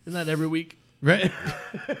 Isn't that every week? Right?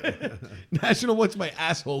 National what's my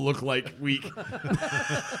asshole look like week.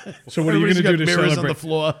 So what are you going to do to mirrors celebrate? on the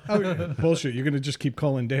floor? Oh, bullshit. You're going to just keep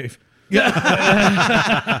calling Dave. Why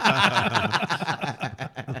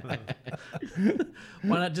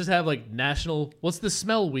not just have like national? What's the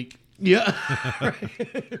smell week? Yeah.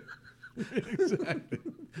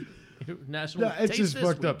 National. No, it's Taste just this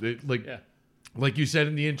fucked week. up. Like, Yeah. like you said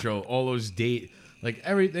in the intro, all those like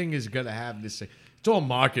everything is gonna have this. It's all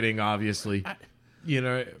marketing, obviously. You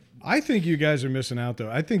know, I think you guys are missing out,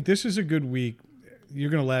 though. I think this is a good week. You're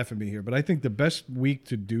going to laugh at me here, but I think the best week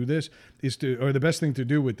to do this is or the best thing to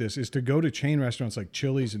do with this is to go to chain restaurants like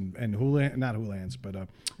Chili's and not Houlihan's, but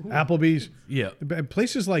Applebee's. Yeah.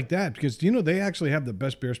 Places like that, because, they actually have the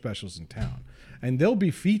best beer specials in town. And they'll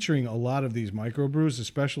be featuring a lot of these microbrews,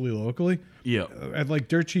 especially locally, Yeah. at like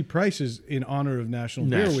dirt cheap prices in honor of National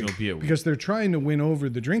Beer Week. Because they're trying to win over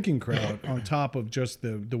the drinking crowd on top of just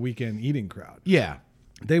the weekend eating crowd. Yeah.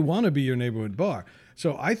 They want to be your neighborhood bar.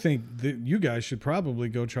 So I think that you guys should probably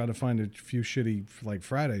go try to find a few shitty like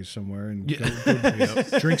Fridays somewhere and go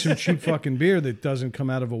drink some cheap fucking beer that doesn't come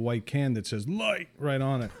out of a white can that says light right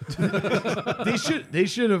on it. They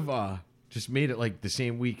should have just made it like the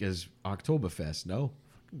same week as Oktoberfest. No.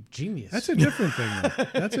 Genius. That's a different thing, though.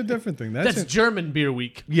 That's a different thing. That's German beer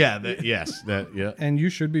week. Yeah. Yeah. And you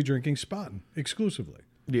should be drinking Spaten exclusively.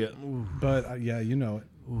 Yeah. But yeah, you know it.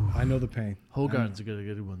 I know the pain. Hogarden's a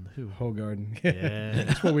good one too. Hogarden. Yeah.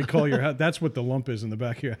 That's what we call your house. That's what the lump is in the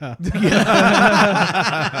back of your house.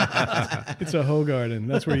 It's a Hogarden.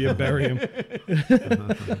 That's where you bury him.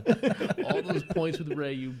 All those points with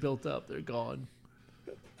Ray you built up, they're gone.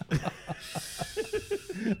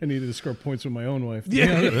 I needed to score points with my own wife.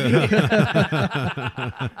 Yeah.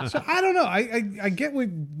 So I don't know. I get what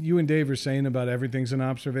you and Dave are saying about everything's an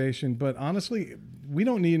observation, but honestly, we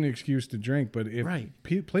don't need an excuse to drink. But if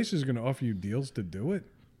places are going to offer you deals to do it,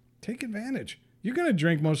 take advantage. You're going to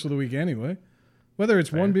drink most of the week anyway. Whether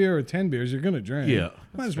it's one beer or 10 beers, you're going to drink. Yeah.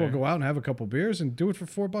 Might as well go out and have a couple beers and do it for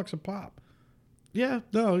 $4 a pop. Yeah.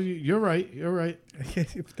 No, you're right. You're right.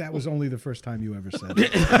 If that was only the first time you ever said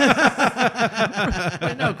it.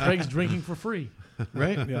 Right now, Craig's drinking for free.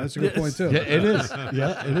 Right? Yeah, that's a good point, too. Yeah, it is.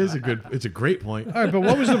 Yeah, it is it's a great point. All right, but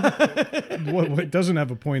what was what doesn't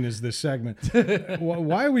have a point is this segment.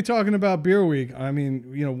 Why are we talking about Beer Week? I mean,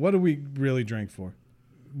 what do we really drink for?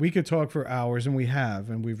 We could talk for hours, and we have,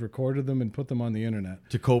 and we've recorded them and put them on the internet.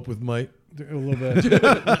 To cope with Mike. A little bit.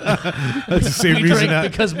 That's the same We reason.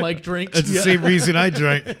 drink because Mike drinks. That's the same reason I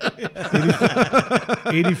drank.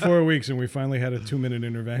 84 weeks, and we finally had a 2-minute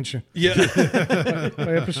intervention. Yeah.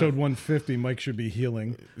 By episode 150, Mike should be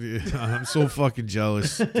healing. Yeah, I'm so fucking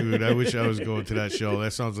jealous, dude. I wish I was going to that show.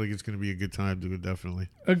 That sounds like it's going to be a good time, dude. Definitely.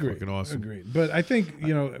 Agreed. Fucking awesome. Agreed. But I think,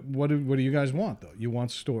 what do you guys want, though? You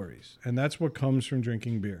want stories. And that's what comes from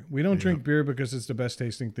drinking beer. We don't drink beer because it's the best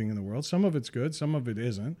tasting thing in the world. Some of it's good, some of it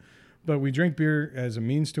isn't. But we drink beer as a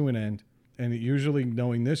means to an end. And it usually,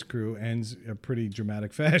 knowing this crew, ends a pretty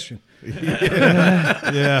dramatic fashion.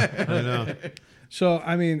 Yeah, I know. So,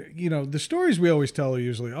 I mean, the stories we always tell are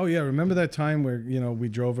usually, oh, yeah, remember that time where, we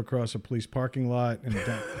drove across a police parking lot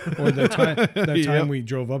or that time we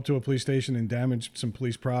drove up to a police station and damaged some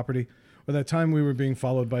police property? or that time we were being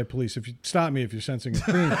followed by police. If you stop me if you're sensing a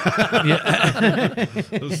theme.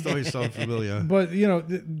 Those stories sound familiar. But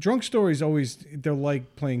the drunk stories they're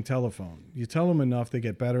like playing telephone. You tell them enough, they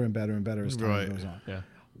get better and better and better as time goes on. Yeah.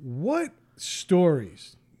 What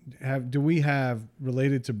stories do we have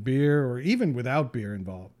related to beer, or even without beer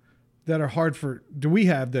involved, that are hard for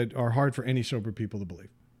any sober people to believe?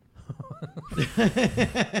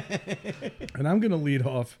 And I'm going to lead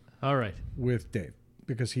off. All right. With Dave,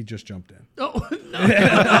 because he just jumped in. Oh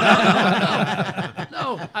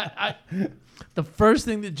no! The first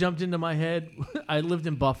thing that jumped into my head, I lived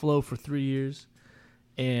in Buffalo for 3 years,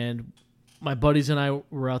 and my buddies and I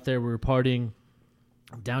were out there. We were partying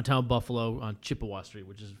downtown Buffalo on Chippewa Street,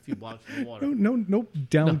 which is a few blocks from the water. No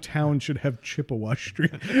downtown should have Chippewa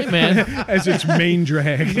Street Hey, man. as its main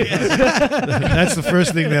drag. That's the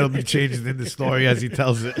first thing that'll be changed in the story as he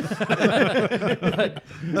tells it.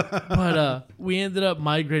 But we ended up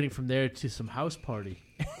migrating from there to some house party,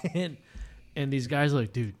 and these guys are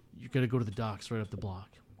like, dude, you got to go to the docks right up the block.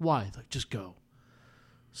 Why? Like, just go.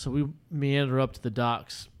 So we meander up to the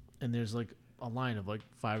docks, and there's like a line of like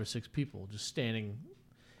 5 or 6 people just standing.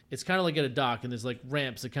 It's kind of like at a dock, and there's like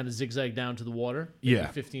ramps that kind of zigzag down to the water, maybe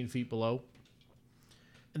 15 feet below.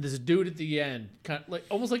 And there's a dude at the end, kind of like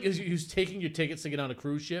almost like he was taking your tickets to get on a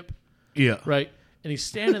cruise ship. Yeah. Right? And he's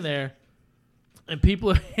standing there, and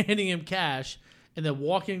people are handing him cash, and then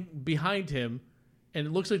walking behind him, and it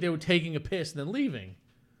looks like they were taking a piss and then leaving.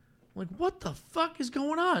 I'm like, what the fuck is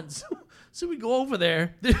going on? So we go over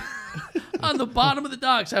there. On the bottom of the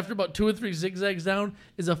docks, after about 2 or 3 zigzags down,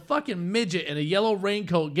 is a fucking midget in a yellow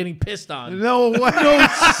raincoat getting pissed on. No way.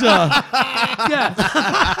 Yeah.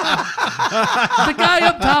 The guy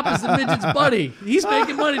up top is the midget's buddy. He's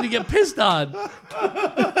making money to get pissed on.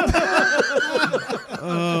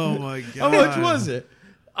 Oh my god. How much was it?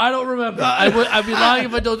 I don't remember. I'd be lying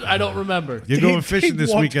if I don't. I don't remember. You're going fishing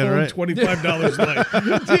this weekend, right? $25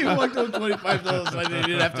 late. Dave walked home $25 so I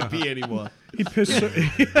didn't have to pee anymore. He pissed.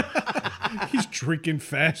 He's drinking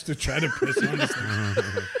fast to try to piss on this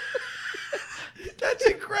thing. That's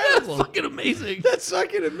incredible. That's fucking amazing. That's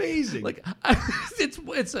fucking amazing. Like,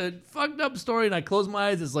 it's a fucked up story, and I close my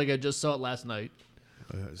eyes. It's like I just saw it last night.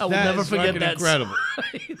 I will That never is forget fucking that. incredible.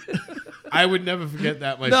 I would never forget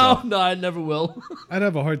that myself. No, I never will. I'd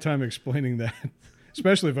have a hard time explaining that,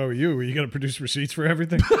 especially if I were you, where you got to produce receipts for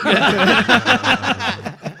everything.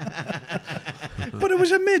 But it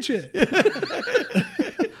was a midget.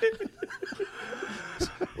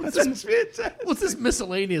 What's this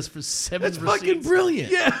miscellaneous for 7 That's receipts? fucking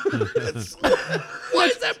brilliant. Yeah. Why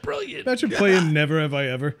is that brilliant? Imagine playing Never Have I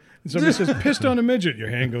Ever. And somebody says, pissed on a midget. Your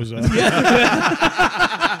hand goes up.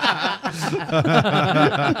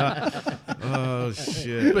 Oh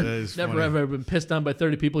shit! That is Never funny. ever been pissed on by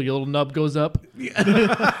 30 people. Your little nub goes up.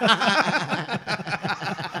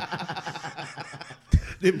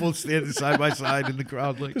 They both standing side by side in the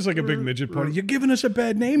crowd, like It's like a big midget party. You're giving us a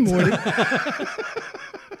bad name, Morty.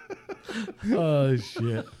 Oh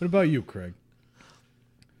shit. What about you, Craig?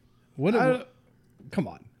 Come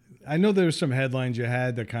on. I know there were some headlines you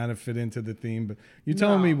had that kind of fit into the theme, but you're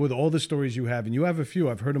telling me with all the stories you have, and you have a few,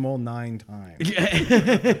 I've heard them all 9 times.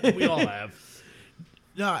 We all have.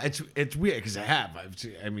 No, it's weird because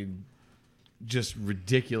I mean, just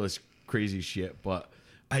ridiculous, crazy shit. But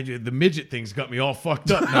the midget thing's got me all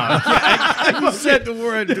fucked up now. I said the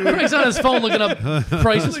word, dude. Craig's on his phone looking up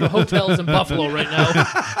prices for hotels in Buffalo right now.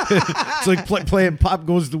 It's like playing Pop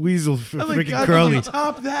Goes the Weasel for freaking Curly.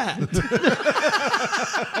 Top that.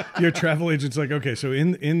 Your travel agent's like, okay, so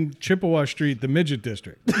in Chippewa Street, the midget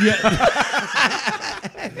district.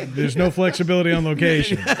 There's no flexibility on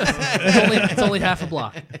location. It's only half a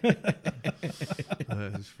block.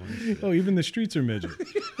 That is funny. Oh, even the streets are midget.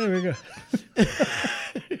 There we go.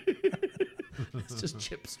 It's just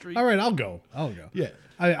Chip Street. All right, I'll go. Yeah.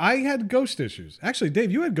 I had ghost issues. Actually,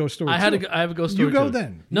 Dave, you had ghost stories. I have a ghost story. You go too.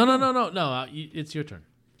 then. No. It's your turn.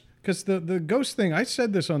 Because the ghost thing, I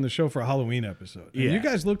said this on the show for a Halloween episode. And Yeah. you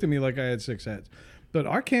guys looked at me like I had 6 heads. But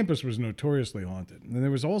our campus was notoriously haunted. And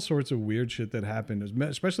there was all sorts of weird shit that happened,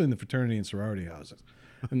 especially in the fraternity and sorority houses.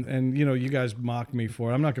 And you guys mocked me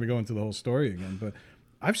for it. I'm not going to go into the whole story again. But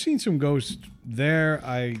I've seen some ghosts there.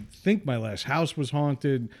 I think my last house was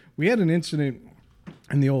haunted. We had an incident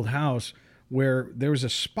in the old house where there was a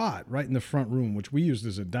spot right in the front room, which we used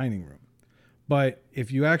as a dining room. But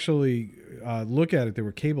if you actually look at it, there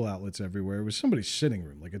were cable outlets everywhere. It was somebody's sitting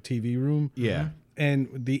room, like a TV room. Yeah. And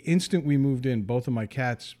the instant we moved in, both of my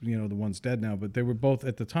cats, the one's dead now, but they were both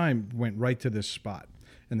at the time went right to this spot.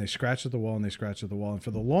 And they scratched at the wall and they scratched at the wall. And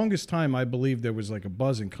for the longest time, I believed there was like a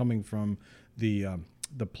buzzing coming from the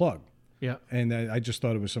plug. Yeah. And I just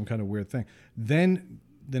thought it was some kind of weird thing. Then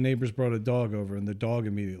the neighbors brought a dog over, and the dog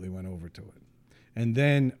immediately went over to it. And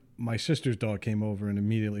then my sister's dog came over and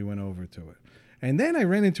immediately went over to it. And then I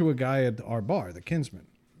ran into a guy at our bar, the Kinsman.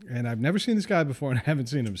 And I've never seen this guy before, and I haven't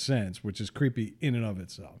seen him since, which is creepy in and of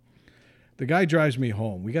itself. The guy drives me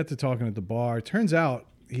home. We got to talking at the bar. Turns out,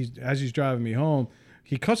 as he's driving me home,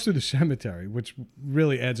 he cuts through the cemetery, which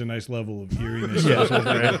really adds a nice level of eeriness.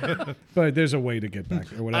 But there's a way to get back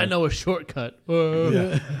there. I know a shortcut.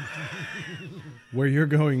 Yeah. Where you're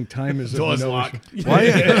going, time is Doors no locked.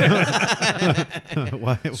 Why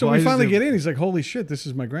So why we is finally there- get in. He's like, holy shit, this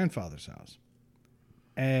is my grandfather's house.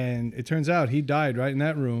 And it turns out he died right in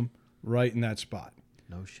that room, right in that spot.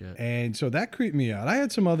 No shit. And so that creeped me out. I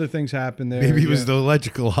had some other things happen there. Maybe it was Yeah. the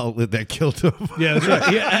electrical outlet that killed him. Yeah, that's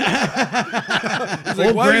right. Yeah. It's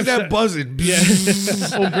like, why is that buzzing? Yeah.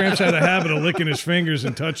 Old Gramps had a habit of licking his fingers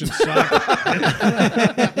and touching sockets.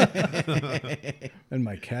 And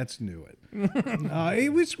my cats knew it.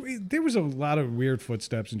 There was a lot of weird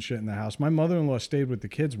footsteps and shit in the house. My mother-in-law stayed with the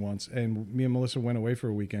kids once, and me and Melissa went away for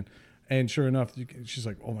a weekend. And sure enough, she's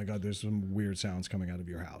like, oh my God, there's some weird sounds coming out of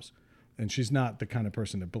your house. And she's not the kind of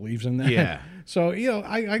person that believes in that. Yeah. So,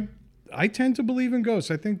 I tend to believe in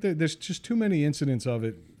ghosts. I think that there's just too many incidents of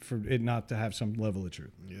it for it not to have some level of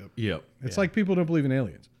truth. Yep. It's like people don't believe in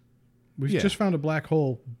aliens. We've just found a black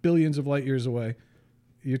hole billions of light years away.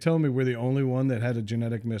 You're telling me we're the only one that had a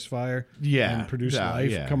genetic misfire and produced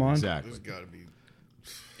life? Yeah, Come on. Exactly. There's got to be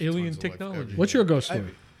Alien tons of life technology. everywhere. What's your ghost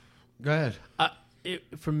story? Go ahead.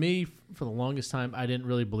 For me, for the longest time, I didn't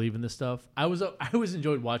really believe in this stuff. I always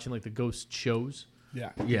enjoyed watching like the ghost shows,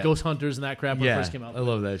 Yeah. Yeah. Ghost Hunters, and that crap when it first came out. I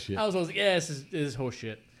love that shit. I was always like, yeah, this is horse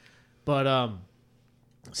shit. But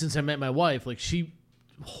since I met my wife, like she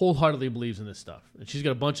wholeheartedly believes in this stuff, and she's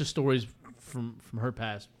got a bunch of stories from her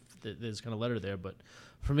past that's kind of led her there. But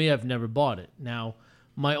for me, I've never bought it. Now,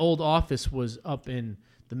 my old office was up in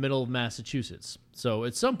the middle of Massachusetts, so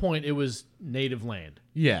at some point it was native land,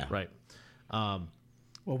 Yeah. right? Well,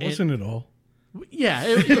 wasn't it all? Yeah,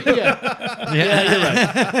 yeah, you're right.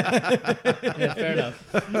 Yeah, fair enough.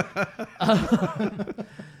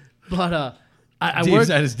 But I Steve's worked.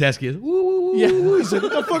 at his desk. He's, woo, woo, woo, Yeah. woo. He's like,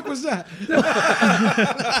 what the fuck was that?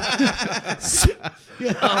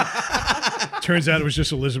 Turns out it was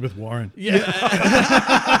just Elizabeth Warren. Yeah.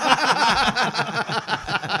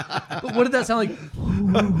 But what did that sound like?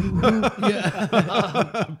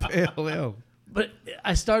 Pale ale. But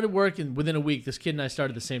I started working within a week. This kid and I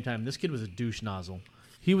started at the same time. This kid was a douche nozzle.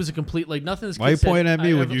 He was a complete nothing. This kid Why you said pointing at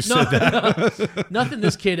me I when ever- you said that? Nothing.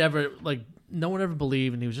 This kid ever no one ever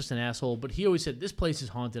believed, and he was just an asshole. But he always said, "This place is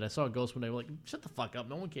haunted." I saw a ghost one day. We're like, "Shut the fuck up!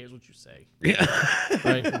 No one cares what you say." Yeah.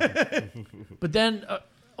 Right. But then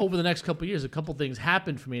over the next couple of years, a couple things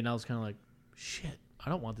happened for me, and I was kind of like, "Shit, I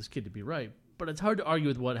don't want this kid to be right." But it's hard to argue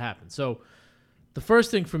with what happened. So the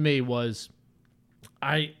first thing for me was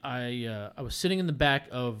I was sitting in the back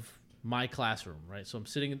of my classroom, right? So I'm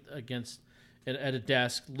sitting at a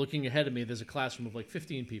desk looking ahead of me. There's a classroom of like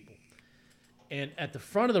 15 people. And at the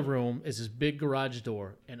front of the room is this big garage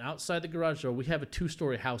door. And outside the garage door, we have a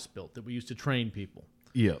 2-story house built that we used to train people.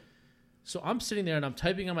 Yep. So I'm sitting there and I'm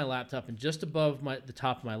typing on my laptop, and just above the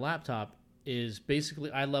top of my laptop is basically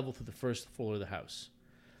eye level to the first floor of the house.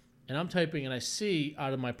 And I'm typing, and I see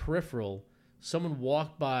out of my peripheral someone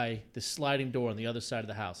walk by the sliding door on the other side of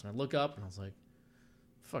the house. And I look up, and I was like,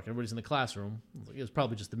 fuck, everybody's in the classroom. I was like, it was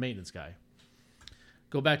probably just the maintenance guy.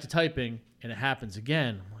 Go back to typing, and it happens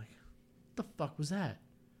again. I'm like, what the fuck was that?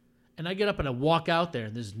 And I get up, and I walk out there,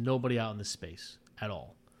 and there's nobody out in this space at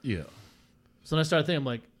all. Yeah. So then I started thinking, I'm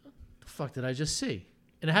like, the fuck did I just see?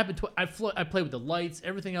 And it happened. I played with the lights,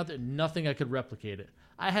 everything out there, nothing I could replicate it.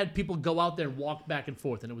 I had people go out there and walk back and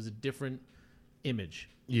forth, and it was a different image.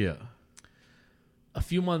 Yeah. A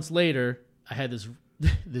few months later, I had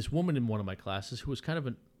this woman in one of my classes who was kind of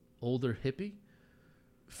an older hippie,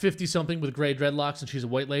 50-something with gray dreadlocks, and she's a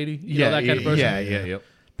white lady. You know, that kind of person. Yep.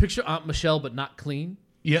 Picture Aunt Michelle, but not clean.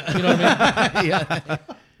 Yeah. You know what I mean? Yeah.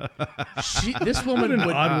 This woman What an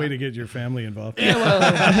would odd way to get your family involved. Yeah,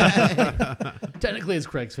 well, technically it's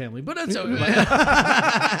Craig's family, but it's okay.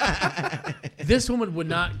 This woman would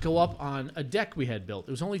not go up on a deck we had built.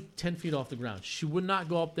 It was only 10 feet off the ground. She would not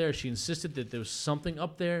go up there. She insisted that there was something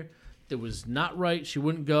up there that was not right. She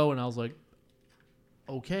wouldn't go, and I was like,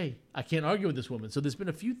 okay, I can't argue with this woman. So there's been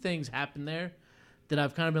a few things happen there that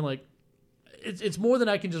I've kind of been like, it's more than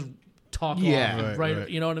I can just talk off, right?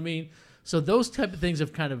 You know what I mean? So those type of things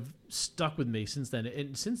have kind of stuck with me since then.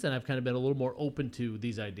 And since then, I've kind of been a little more open to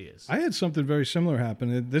these ideas. I had something very similar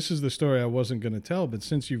happen. This is the story I wasn't going to tell, but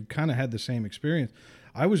since you've kind of had the same experience,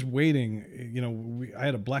 I was waiting. You know, I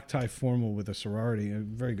had a black tie formal with a sorority, a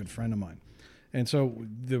very good friend of mine, and so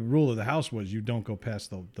the rule of the house was you don't go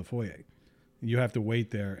past the foyer. You have to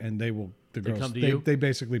wait there, and they will. The girls, come to you? They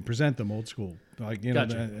basically present them old school, like you know.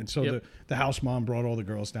 Gotcha. And so Yep. the house mom brought all the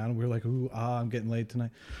girls down, and we were like, "Ooh, I'm getting late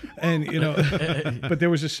tonight," and you know. But there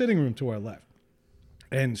was a sitting room to our left,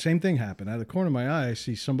 and same thing happened. Out of the corner of my eye, I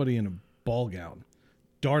see somebody in a ball gown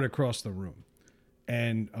dart across the room,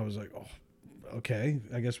 and I was like, "Oh, okay."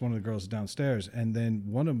 I guess one of the girls is downstairs, and then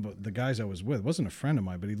one of the guys I was with wasn't a friend of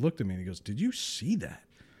mine, but he looked at me and he goes, "Did you see that?"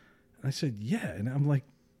 And I said, "Yeah," and I'm like,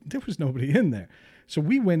 there was nobody in there. So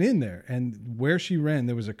we went in there, and where she ran,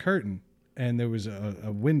 there was a curtain, and there was a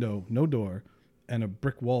window, no door, and a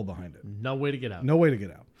brick wall behind it. No way to get out. No way to get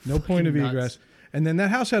out. No point of nuts. egress. And then that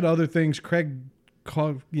house had other things. Craig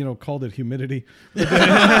called it humidity. But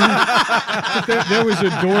there was a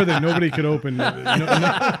door that nobody could open.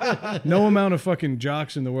 No amount of fucking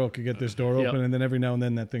jocks in the world could get this door open. Yep. And then every now and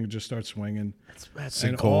then that thing would just start swinging. That's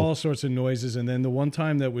And all sorts of noises. And then the one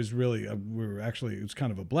time that was really, it was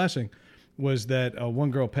kind of a blessing, was that one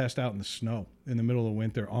girl passed out in the snow in the middle of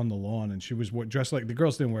winter on the lawn, and she was dressed like the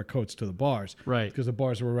girls didn't wear coats to the bars, Right. Because the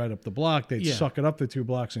bars were right up the block. They'd Yeah. suck it up the 2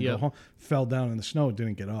 blocks and Yeah. go home. Fell down in the snow,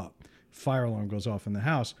 didn't get up. Fire alarm goes off in the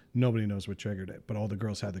house. Nobody knows what triggered it, but all the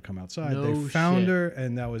girls had to come outside. No they found shit. her,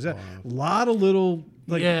 and that was it. A lot of little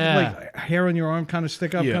like hair on your arm kind of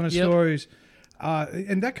stick up kind of Yep. stories.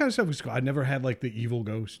 And that kind of stuff was cool. I never had like the evil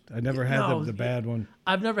ghost. I never had No, the bad one.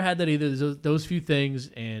 I've never had that either. There's those few things,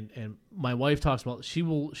 and my wife talks about. She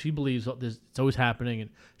believes it's always happening, and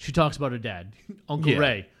she talks about her dad, Uncle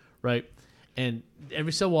Ray, right? And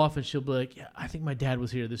every so often she'll be like, "Yeah, I think my dad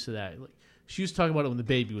was here, this or that." Like, she used to talk about it when the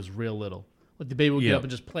baby was real little. Like the baby would get up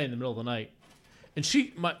and just play in the middle of the night, and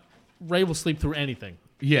Ray will sleep through anything,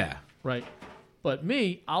 Yeah. right? But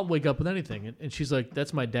me, I'll wake up with anything, and she's like,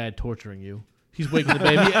 "That's my dad torturing you." He's waking the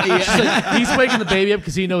baby. She's like, he's waking the baby up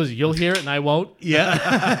because he knows you'll hear it and I won't. Yeah.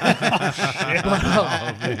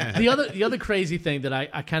 But, the other crazy thing that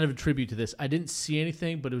I kind of attribute to this, I didn't see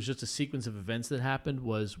anything, but it was just a sequence of events that happened.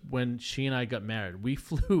 Was when she and I got married. We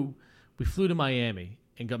flew to Miami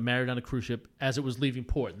and got married on a cruise ship as it was leaving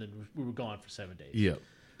port, and then we were gone for 7 days. Yeah.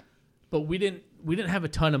 But we didn't have a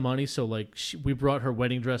ton of money, so like we brought her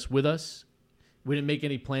wedding dress with us. We didn't make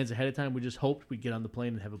any plans ahead of time. We just hoped we'd get on the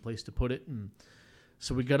plane and have a place to put it. And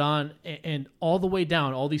so we got on, and all the way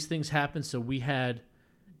down, all these things happened. So we had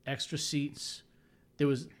extra seats. There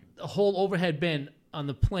was a whole overhead bin on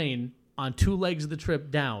the plane on 2 legs of the trip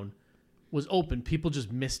down was open. People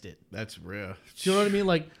just missed it. That's rare. Do you know what I mean?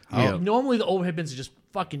 Like, normally the overhead bins are just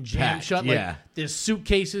fucking jammed Packed, shut. yeah. Like, there's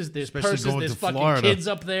suitcases, there's Especially purses, going there's to fucking Florida. kids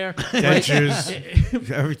up there.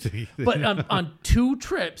 Dentures, everything. But on 2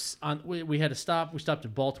 trips, we had to stop. We stopped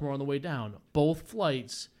in Baltimore on the way down. Both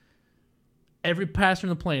flights, every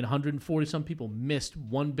passenger on the plane, 140 some people, missed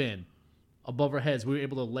 1 bin above our heads. We were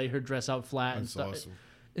able to lay her dress out flat and That's stuff. awesome.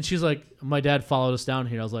 And she's like, my dad followed us down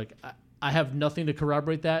here. I was like, I have nothing to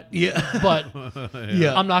corroborate that. Yeah. But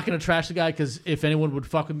Yeah. I'm not going to trash the guy because if anyone would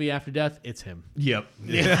fuck with me after death, it's him. Yep.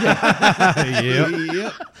 Yep.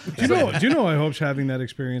 Do you know I hope's having that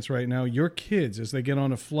experience right now? Your kids, as they get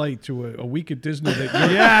on a flight to a week at Disney, that you're,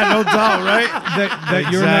 No doubt, right?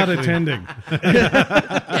 that you're not Exactly. attending.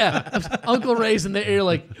 Yeah. Uncle Ray's in the ear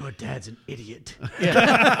like, your dad's an idiot.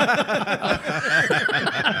 Yeah.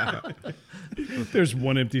 There's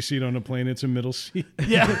 1 empty seat on a plane. It's a middle seat.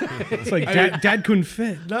 Yeah. It's like dad couldn't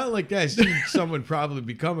fit. Not like that. I seen someone probably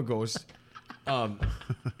become a ghost.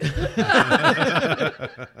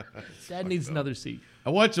 Dad needs another seat. I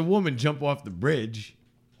watched a woman jump off the bridge.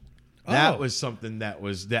 That Oh. was something that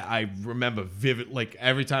I remember vivid. Like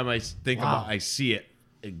every time I think about, I see it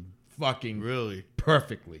fucking Really?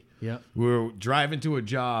 perfectly. Yeah. We were driving to a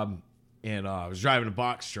job, and I was driving a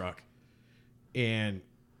box truck, and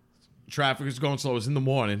traffic was going slow. It was in the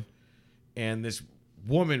morning, and this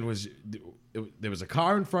woman was. There was a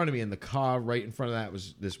car in front of me, and the car right in front of that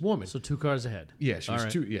was this woman. So 2 cars ahead. Yeah, she was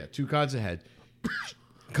All right. 2 cars ahead.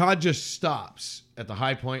 Car just stops at the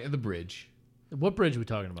high point of the bridge. What bridge are we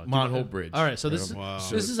talking about? Mount Hope Bridge. All right, so this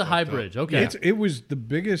is a high bridge. Okay. It was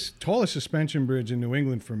the tallest suspension bridge in New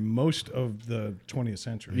England for most of the 20th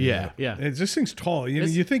century. Yeah. Yeah. This thing's tall.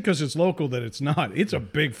 It's- You think because it's local that it's not. It's a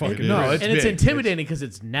big fucking No, bridge. it's and it's big. intimidating because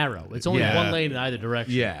it's narrow. It's only Yeah. 1 lane in either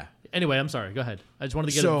direction. Yeah. Anyway, I'm sorry. Go ahead. I just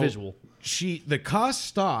wanted to get a visual. The car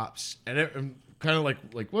stops, and kind of like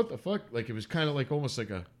what the fuck? Like it was kind of like almost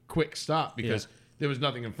like a quick stop because there was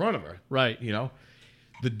nothing in front of her. Right. You know?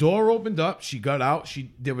 The door opened up. She got out.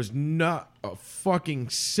 There was not a fucking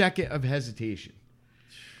second of hesitation.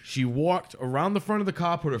 She walked around the front of the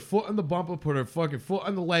car, put her foot on the bumper, put her fucking foot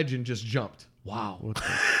on the ledge, and just jumped. Wow. What the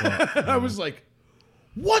fuck? I was like,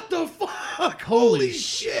 what the fuck? Holy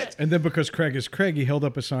shit. And then because Craig is Craig, he held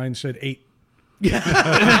up a sign said 8.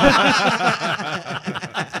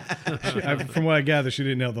 From what I gather, she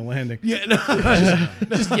didn't nail the landing. Yeah, no.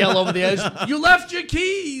 Just yell over the edge. You left your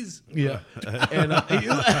keys. Yeah. And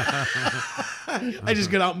I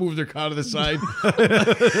just got out, moved her car to the side.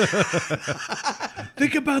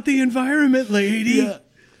 Think about the environment, lady. Yeah.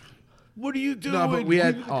 What are you doing? No, but we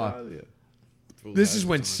had. This is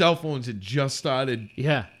when cell phones had just started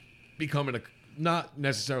Yeah. becoming not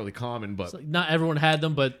necessarily common, but Like, not everyone had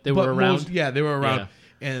them, but they were around. they were around. Yeah.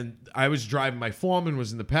 And I was driving. My foreman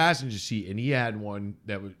was in the passenger seat, and he had one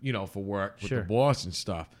that was, for work with Sure. the boss and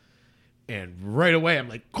stuff. And right away, I'm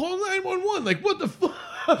like, call 911. Like, what the fuck?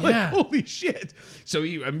 Like, Yeah. holy shit. So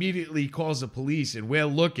he immediately calls the police, and we're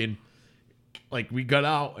looking. Like, we got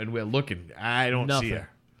out, and we're looking. I don't see Nothing. her.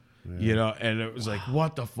 And it was like,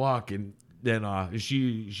 what the fuck? And then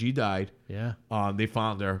she died. Yeah. They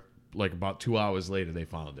found her. Like about 2 hours later, they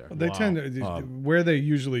found her. They tend to where they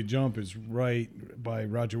usually jump is right by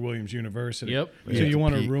Roger Williams University. Yep. So Yeah, you the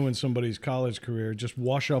want to peak. ruin somebody's college career, just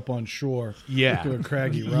wash up on shore. Yeah. To a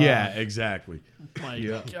craggy rock. Yeah, exactly. My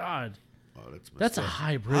God. Oh, that's That's a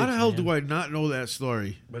high bridge. How the hell man. do I not know that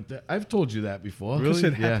story? But I've told you that before. Because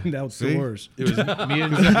it Yeah. happened outdoors. It was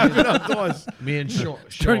me and Sean,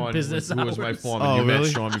 During business who was my hours. foreman. Oh, you met really?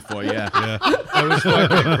 Sean before, yeah. That was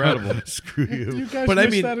fucking incredible. Screw you. You guys But I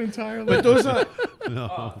missed mean- that entirely. But those are,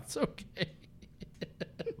 It's okay.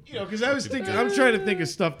 because I was thinking, I'm trying to think of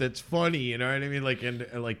stuff that's funny, you know what I mean? Like, and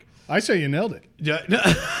like, I say you nailed it. yeah,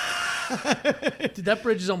 Dude, that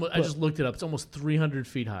bridge is almost. I just looked it up. It's almost 300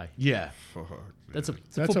 feet high. yeah. It's a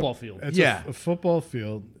That's football field. That's Yeah. a football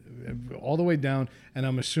field, all the way down, and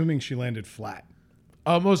I'm assuming she landed flat.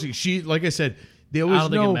 Mostly, she, like I said, there was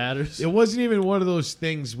don't think it matters. It wasn't even one of those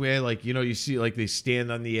things where, like, you see, like, they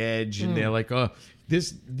stand on the edge and they're like,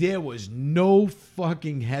 there was no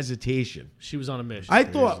fucking hesitation. She was on a mission. I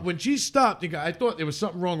thought when she stopped, I thought there was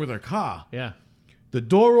something wrong with her car. yeah. The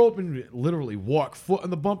door opened, literally walk, foot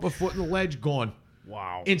on the bumper, foot on the ledge, gone.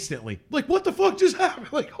 Wow. Instantly. Like, what the fuck just happened?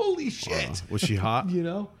 Like, holy shit. Was she hot? You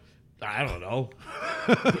know? I don't know.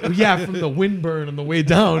 Yeah, from the windburn on the way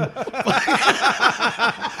down. It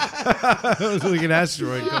was like an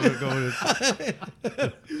asteroid going.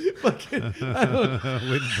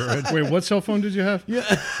 Windburn. Wait, what cell phone did you have? Yeah.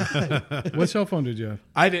 What cell phone did you have?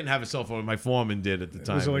 I didn't have a cell phone. My foreman did at the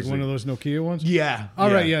time. Was it like one of those Nokia ones? Yeah.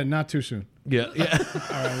 All right, yeah, not too soon. Yeah. Yeah.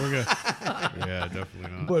 All right, we're good. Yeah,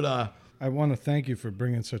 definitely not. But, I want to thank you for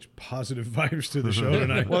bringing such positive vibes to the show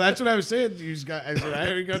tonight. well, that's what I was saying to you guys. I said, I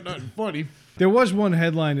ain't got nothing funny. There was one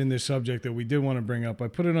headline in this subject that we did want to bring up. I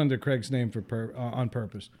put it under Craig's name on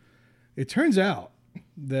purpose. It turns out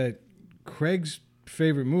that Craig's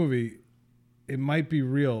favorite movie, it might be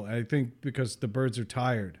real. I think because the birds are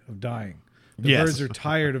tired of dying. The Yes. birds are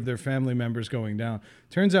tired of their family members going down.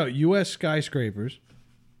 Turns out U.S. skyscrapers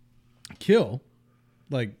kill,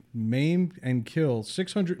 like maim and kill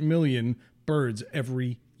 600 million birds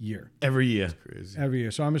every year. Every year. Every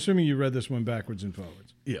year. So I'm assuming you read this one backwards and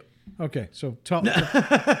forwards. Yep. Okay, so tell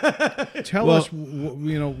us,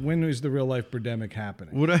 when is the real life birdemic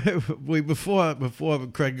happening? Wait, before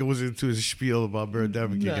Craig goes into his spiel about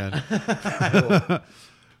birdemic again,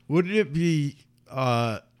 wouldn't it be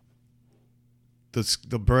the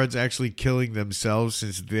birds actually killing themselves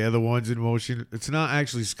since they're the ones in motion? It's not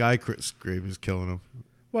actually skyscrapers killing them.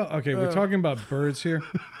 Well, okay, we're talking about birds here.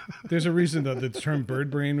 There's a reason that the term bird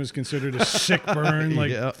brain was considered a sick burn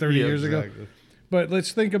like 30 years ago. But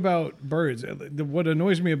let's think about birds. What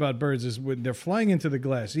annoys me about birds is when they're flying into the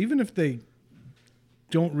glass, even if they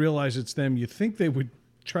don't realize it's them, you think they would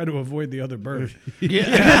try to avoid the other bird.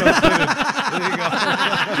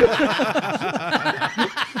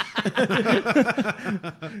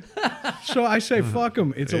 So I say, fuck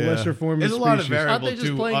them. It's a lesser form There's of a lot of species. Aren't they variables just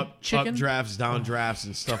too. playing Up chicken? drafts, down drafts,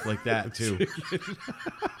 and stuff like that too.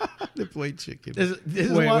 They play chicken. There's a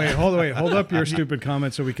Wait, lot- hold up your stupid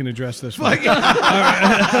comment so we can address this one.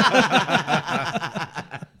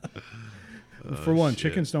 For one,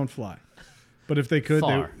 chickens don't fly. But if they could,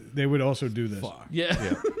 Far. they would also do this.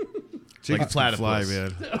 Yeah. Chickens Like can fly,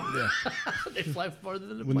 platypus. man. They fly farther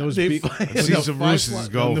than the When planet. those, I've seen some roosters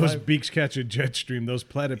when go. those beaks catch a jet stream, those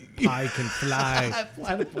platypi can fly.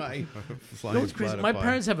 Flying You know what's crazy? My platypi.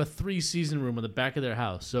 parents have a 3-season room on the back of their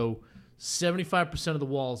house, so 75% of the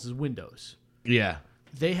walls is windows. Yeah.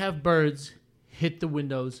 They have birds hit the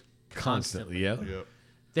windows constantly. Constantly,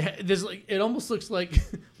 yeah. There's like it almost looks like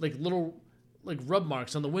like little like rub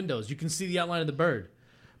marks on the windows. You can see the outline of the bird,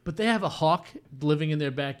 But they have a hawk living in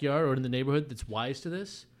their backyard or in the neighborhood that's wise to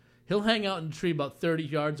this. He'll hang out in a tree about 30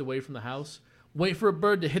 yards away from the house, wait for a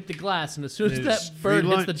bird to hit the glass, and as soon as It's that bird free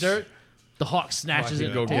hits the lunch. dirt, the hawk snatches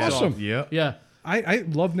it. Go and get takes Awesome. off. Yeah. Yeah. I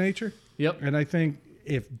love nature. Yep. And I think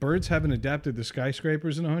if birds haven't adapted to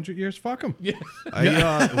skyscrapers in 100 years, fuck them. Yeah.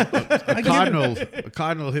 A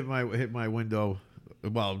cardinal hit my window.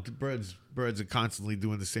 Well, birds are constantly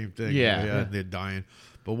doing the same thing. Yeah. And they're dying.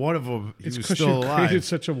 But one of them, he It's was because still you created alive.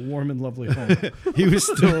 such a warm and lovely home. He was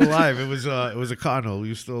still alive. It was a cardinal. He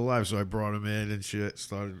was still alive, so I brought him in and shit.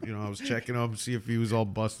 Started, I was checking him, see if he was all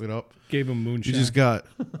busted up. Gave him He moonshine. just got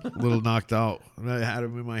a little knocked out, and I had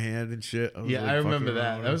him in my hand and shit. was, Yeah, like, I remember fucking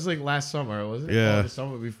that. around. That was like last summer, wasn't it? Yeah. Or the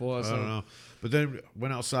summer before. I don't know. But then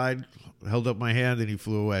went outside, held up my hand, and he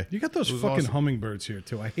flew away. You got those It was fucking awesome. hummingbirds here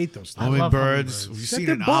too. I hate those things. love Hummingbirds. hummingbirds. We've They're seen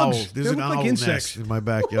an bugs. owl. There's They an look like owl insects. nest in my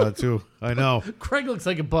backyard too. I know. Craig looks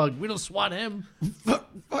like a bug. We don't swat him. Fuck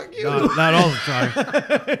you. Not all the time.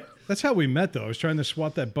 That's how we met, though. I was trying to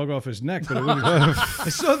swat that bug off his neck, but it wouldn't. I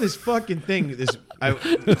saw this fucking thing. You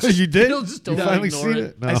did? He'll just You totally finally ignore seen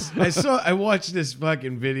it. it? No. I watched this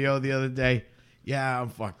fucking video the other day. Yeah, I'm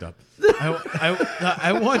fucked up.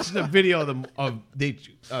 I watched a video of they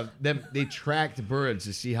tracked birds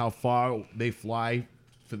to see how far they fly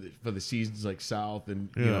for the seasons like south and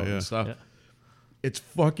Yeah. and stuff. Yeah. It's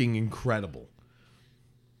fucking incredible.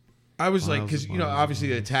 I was like, because obviously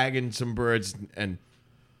they're tagging some birds, and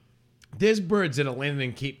there's birds that are landing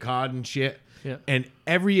in Cape Cod and shit. Yeah. And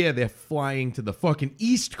every year they're flying to the fucking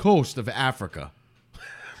east coast of Africa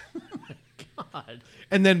God.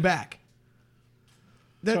 and then back.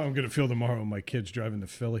 That's how I'm going to feel tomorrow when my kid's driving to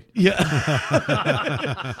Philly. Yeah.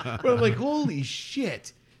 But I'm like, holy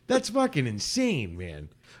shit. That's fucking insane, man.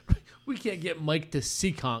 We can't get Mike to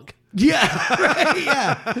Seekonk. Yeah. Right?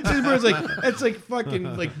 Yeah. This bird's like, it's like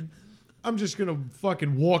fucking, like, I'm just going to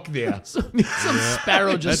fucking walk there. Some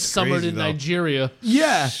sparrow just That's summered crazy, in though. Nigeria.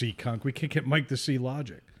 Yeah. See, conk. We can't get Mike to see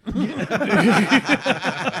logic.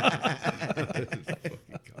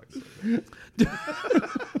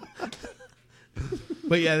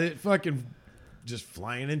 But yeah, they fucking just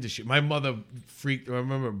flying into shit. My mother freaked. I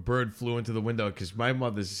remember a bird flew into the window because my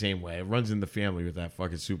mother's the same way. It runs in the family with that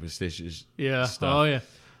fucking superstitious Yeah. stuff. Oh, yeah.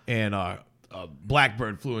 And a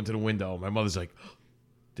blackbird flew into the window. My mother's like,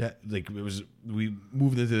 we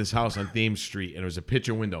moved into this house on Thames Street, and it was a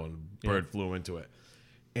picture window, and a bird flew into it.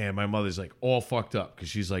 And my mother's like all fucked up because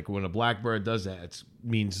she's like, when a blackbird does that, it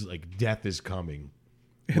means like death is coming.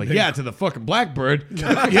 Like, yeah, to the fucking blackbird. And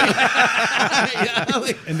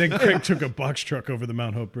then Craig took a box truck over the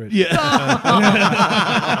Mount Hope Bridge.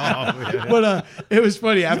 But it was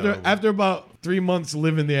funny. After about 3 months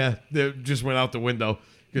living there, they just went out the window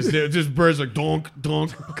because they're just birds like donk,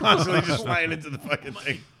 donk, constantly just flying into the fucking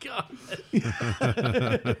thing. God.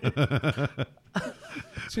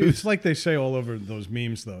 See, it's like they say all over those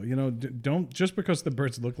memes, though. Don't just because the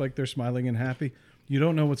birds look like they're smiling and happy, you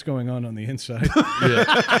don't know what's going on the inside.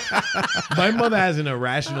 My mother has an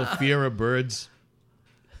irrational fear of birds.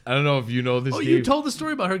 I don't know if you know this. Oh, Dave. you told the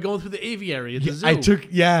story about her going through the aviary at the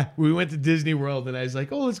zoo. We went to Disney World, and I was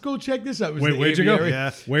like, oh, let's go check this out. It was Wait, the where'd you go? aviary.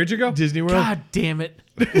 Yeah. Where'd you go? Disney World. God damn it.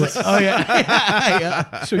 Oh, yeah.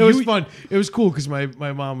 Yeah. So it was you- fun. It was cool because my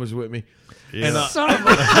mom was with me. Yeah. And, Son of a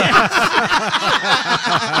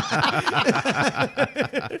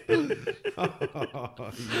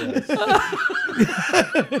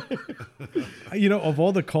Of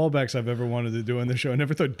all the callbacks I've ever wanted to do on the show, I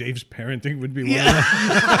never thought Dave's parenting would be one of them.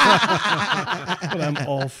 But I'm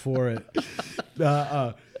all for it.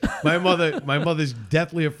 My mother's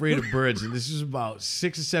deathly afraid of birds, and this is about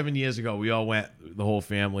 6 or 7 years ago. We all went, the whole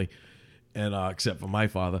family, and except for my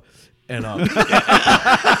father, and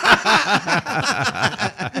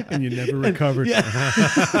And you never recovered. and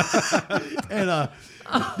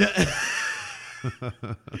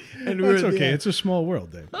and we That's were okay. there. It's a small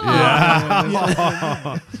world, Dave.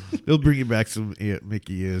 They'll bring you back some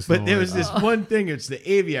Mickey ears. But don't there worry. was this one thing. It's the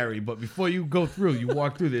aviary. But before you go through, you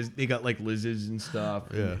walk through. They got like lizards and stuff.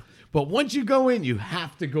 Yeah. But once you go in, you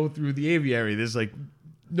have to go through the aviary. There's like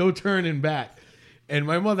no turning back. And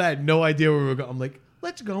my mother had no idea where we were going. I'm like,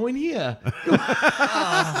 let's go in here.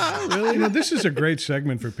 Really? This is a great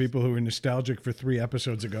segment for people who are nostalgic for 3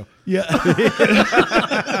 episodes ago. Yeah.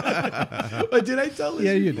 But did I tell this?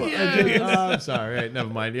 Yeah, you before? did. I did. I'm sorry. Right, never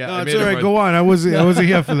mind. Yeah, No, I it's made all it right. run. Go on. I wasn't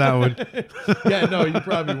here for that one. Yeah, no, you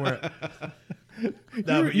probably weren't.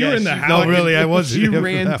 No, You were in the she- house. No, really, I wasn't. She here for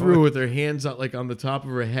ran that through one. with her hands up, like on the top of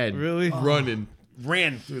her head. Really? Running.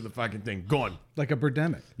 Ran through the fucking thing. Gone. Like a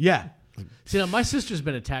birdemic. Yeah. See, now my sister's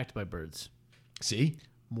been attacked by birds See?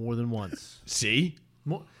 more than once. See?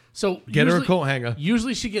 So Get her a usually- coat hanger.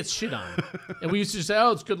 Usually she gets shit on. And we used to just say,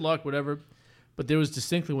 oh, it's good luck, whatever. But there was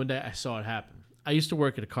distinctly one day I saw it happen. I used to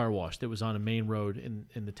work at a car wash that was on a main road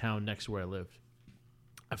in the town next to where I lived.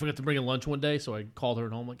 I forgot to bring a lunch one day, so I called her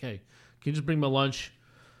at home like, hey, can you just bring my lunch?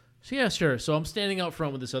 She said, yeah, sure. So I'm standing out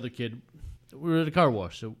front with this other kid. We were at a car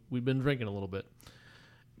wash, so we've been drinking a little bit.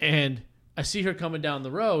 And I see her coming down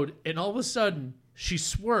the road, and all of a sudden, she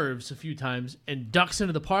swerves a few times and ducks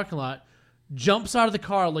into the parking lot, jumps out of the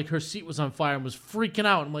car like her seat was on fire and was freaking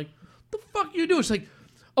out. I'm like, what the fuck are you doing? She's like,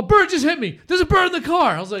 a bird just hit me. There's a bird in the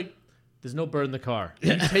car. I was like, there's no bird in the car.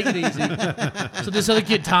 You take it easy. So this other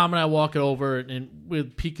kid, Tom, and I walk it over, and we're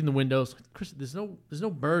peeking the windows. Like, Chris, there's no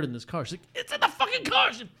bird in this car. She's like, it's in the fucking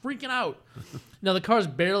car. She's freaking out. Now the car's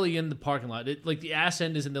barely in the parking lot. Like the ass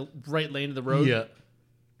end is in the right lane of the road. Yeah.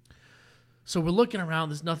 So we're looking around.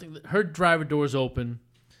 There's nothing. Her driver door's open.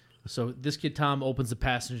 So this kid, Tom, opens the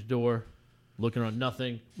passenger door, looking around,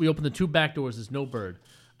 nothing. We open the two back doors. There's no bird.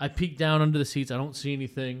 I peek down under the seats. I don't see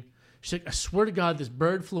anything. She's like, I swear to God, this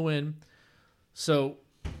bird flew in. So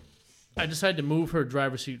I decided to move her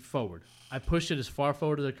driver's seat forward. I pushed it as far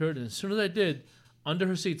forward as I could, and as soon as I did, under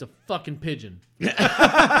her seat's a fucking pigeon.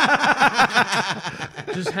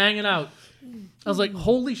 Just hanging out. I was like,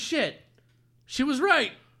 holy shit. She was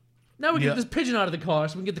right. Now we get this pigeon out of the car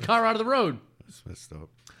so we can get the car out of the road. That's messed up.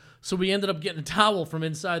 So we ended up getting a towel from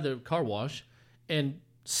inside the car wash and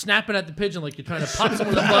snapping at the pigeon like you're trying to pop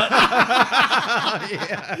someone in the butt.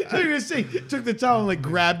 You're gonna say took the towel and like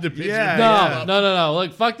grabbed the pigeon. Yeah. No.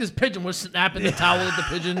 Like, fuck this pigeon. We're snapping the towel at the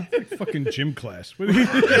pigeon. Fucking gym class. And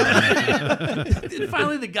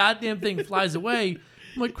finally, the goddamn thing flies away.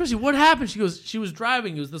 I'm like, Chrissy, what happened? She goes, she was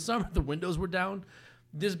driving. It was the summer. The windows were down.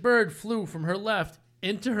 This bird flew from her left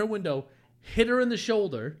into her window, hit her in the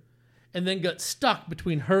shoulder, and then got stuck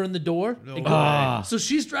between her and the door. So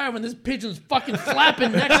she's driving. This pigeon's fucking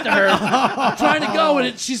flapping next to her, trying to go,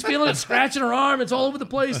 and she's feeling it scratching her arm. It's all over the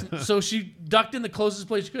place. So she ducked in the closest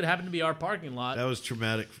place she could. It happened to be our parking lot. That was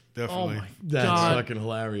traumatic. Oh Definitely. my That's God. fucking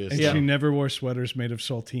hilarious. And Yeah. she never wore sweaters made of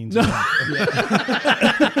saltines.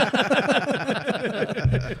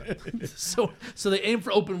 So they aim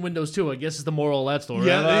for open windows too. I guess is the moral of that story.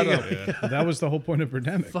 Yeah, I there don't you know. go. That was the whole point of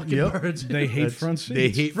pandemic. Fucking birds. They hate front seats. They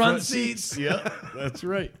hate Front seats. Yeah, that's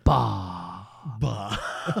right. Bah. Bah.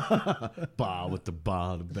 Bah with the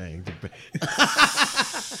bah, the bang, the bang.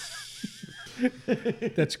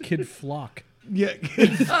 That's Kid Flock. Yeah.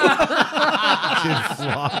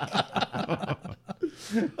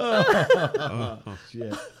 Oh,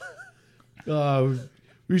 shit.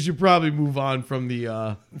 We should probably move on from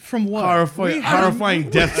the From what? horrifying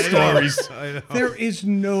death stories. There is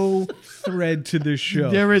no thread to this show.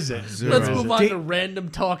 There isn't. Let's move on to random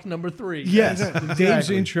talk number 3. Yes. Dave's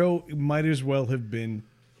exactly. intro might as well have been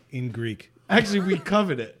in Greek. Actually, we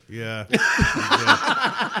covered it. Yeah.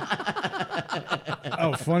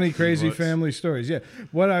 Oh, funny, crazy What? family stories. Yeah.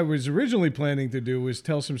 What I was originally planning to do was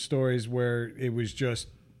tell some stories where it was just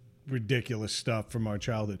ridiculous stuff from our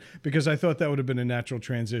childhood, because I thought that would have been a natural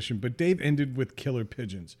transition. But Dave ended with killer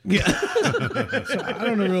pigeons. Yeah. So I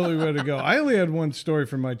don't know really where to go. I only had one story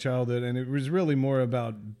from my childhood, and it was really more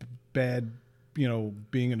about bad,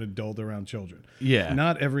 being an adult around children. Yeah.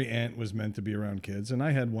 Not every aunt was meant to be around kids. And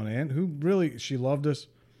I had one aunt who really, she loved us.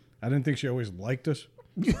 I didn't think she always liked us.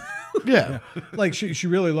 Yeah. Like she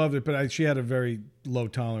really loved it, but she had a very low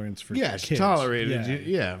tolerance for Yeah, kids. she tolerated Yeah. you.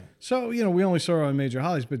 Yeah. So, we only saw her on major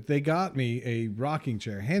holidays, but they got me a rocking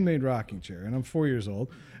chair, handmade rocking chair, and I'm 4 years old.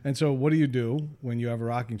 And so what do when you have a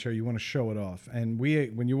rocking chair? You want to show it off. And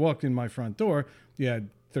when you walked in my front door, you had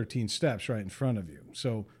 13 steps right in front of you.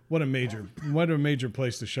 So what a major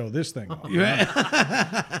place to show this thing off. Right?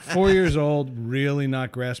 4 years old, really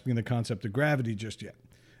not grasping the concept of gravity just yet.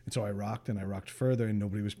 And so I rocked and I rocked further, and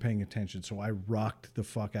nobody was paying attention. So I rocked the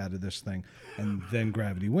fuck out of this thing, and then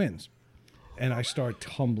gravity wins. And I start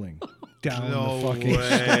tumbling down the fucking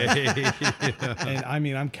steps. And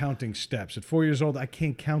I'm counting steps. At 4 years old, I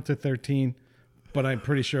can't count to 13, but I'm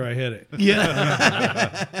pretty sure I hit it.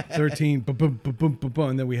 Yeah. 13, boom, boom, boom, boom, boom, boom.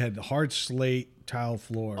 And then we had hard slate tile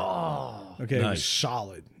floor. Okay, it was nice.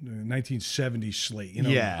 solid. 1970s slate,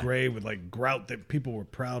 Yeah. gray with like grout that people were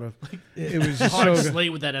proud of. It was just Hard so good.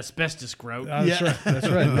 slate with that asbestos grout. That's right. That's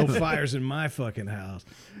right. No fires in my fucking house.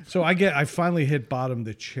 So I finally hit bottom.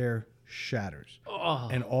 The chair shatters.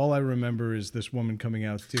 And all I remember is this woman coming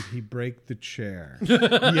out. Did he break the chair?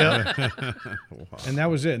 Yeah. And that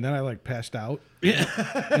was it. And then I passed out.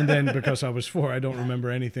 And then because I was 4, I don't remember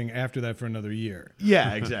anything after that for another year.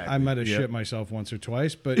 Yeah, exactly. I might have Yep. shit myself once or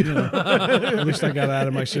twice, but at least I got out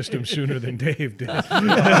of my system sooner than Dave did.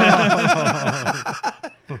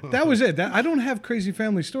 That was it. I don't have crazy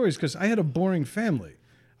family stories because I had a boring family.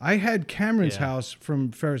 I had Cameron's house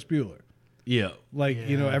from Ferris Bueller. Yeah. Like,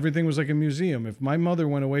 everything was like a museum. If my mother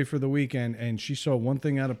went away for the weekend and she saw one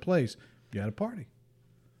thing out of place, you had a party.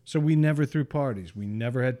 So we never threw parties. We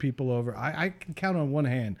never had people over. I can count on one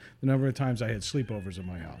hand the number of times I had sleepovers at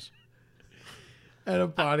my house. I had a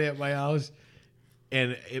party at my house,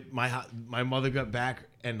 and my mother got back,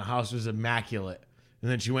 and the house was immaculate. And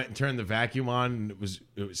then she went and turned the vacuum on, and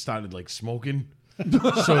it started like smoking.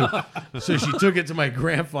 So she took it to my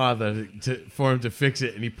grandfather for him to fix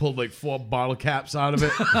it, and he pulled like 4 bottle caps out of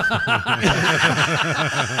it.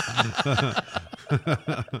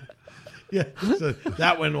 Yeah, so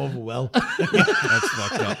that went over well. That's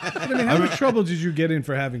fucked up. I mean, how much trouble did you get in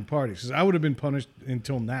for having parties? Because I would have been punished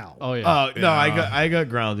until now. Oh yeah. No, I got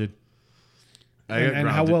grounded. And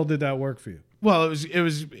how well did that work for you? Well,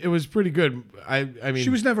 it was pretty good. I mean, She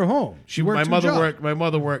was never home. She worked My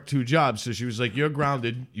mother worked 2 jobs, so she was like, "You're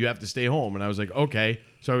grounded. You have to stay home." And I was like, "Okay."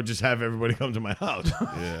 So I would just have everybody come to my house.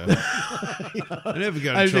 Yeah. I never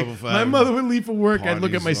got in trouble for my having mother would leave for work. I'd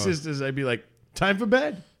look at parties my or- sisters. I'd be like, "Time for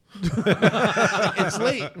bed." It's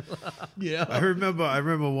late. Yeah. I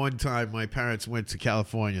remember one time my parents went to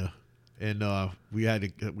California, and we had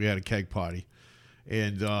a keg party,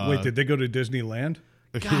 and Wait, did they go to Disneyland?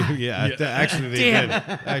 actually they did.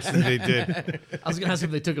 Actually they did. I was gonna ask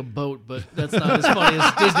if they took a boat, but that's not as funny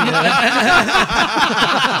as Disneyland.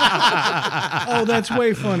 Oh, that's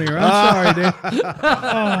way funnier. I'm sorry, Dave.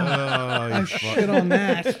 Oh, Shit on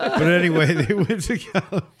that. but anyway, they went to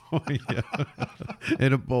California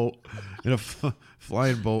in a boat, in a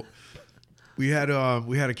flying boat. We had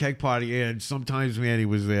a keg party, and sometimes Manny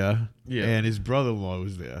was there, and his brother-in-law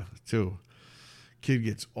was there too. Kid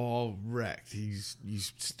gets all wrecked. He's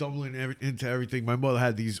stumbling into everything. My mother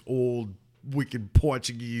had these old, wicked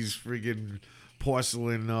Portuguese friggin'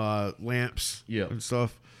 porcelain lamps and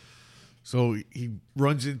stuff. So he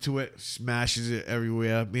runs into it, smashes it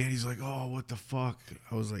everywhere. Man, he's like, "Oh, what the fuck?"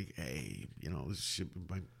 I was like, "Hey, this shit,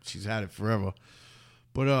 she's had it forever."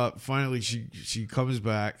 But finally, she comes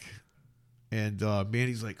back, and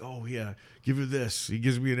Manny's like, "Oh yeah, give her this." He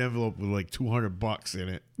gives me an envelope with like $200 in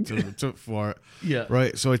it for it. Yeah.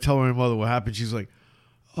 Right. So I tell my mother what happened. She's like,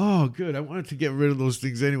 "Oh, good. I wanted to get rid of those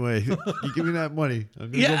things anyway. You give me that money.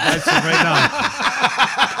 I'm gonna go buy some right now."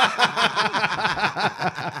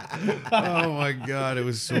 Oh my God, it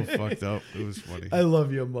was so fucked up. It was funny. I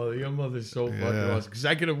love your mother. Your mother's so fucking Yeah. awesome. Because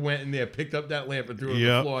I could have went in there, picked up that lamp, and threw it on the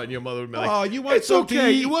Yep. floor, and your mother would be like, Oh, you want "It's something to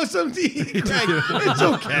okay. eat?" You want something to eat, Craig? It's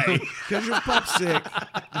okay." Because your pup's sick.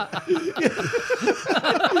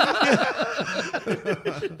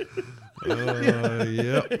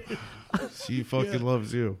 Yep. She fucking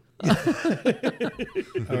loves you.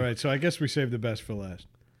 All right, so I guess we saved the best for last.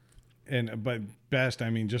 And by best, I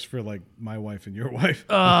mean just for like my wife and your wife.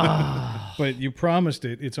 But you promised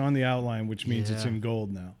it. It's on the outline, which means it's in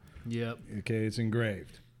gold now. Yep. Okay, it's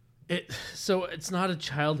engraved. So it's not a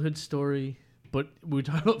childhood story, but we were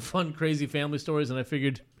talking about fun, crazy family stories, and I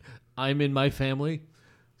figured I'm in my family,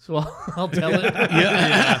 so I'll tell it. You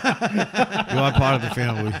are part of the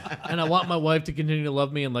family. And I want my wife to continue to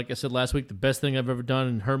love me. And like I said last week, the best thing I've ever done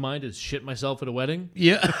in her mind is shit myself at a wedding.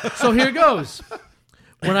 Yeah. So here goes.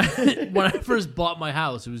 When I first bought my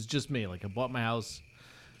house, it was just me. Like I bought my house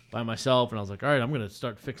by myself, and I was like, all right, I'm gonna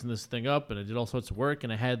start fixing this thing up. And I did all sorts of work,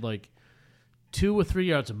 and I had like 2 or 3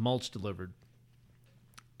 yards of mulch delivered,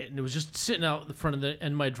 and it was just sitting out the front of the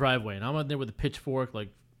end of my driveway. And I'm out there with a pitchfork,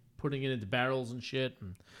 like putting it into barrels and shit.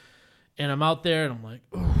 And I'm out there, and I'm like,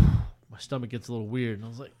 oh, my stomach gets a little weird. And I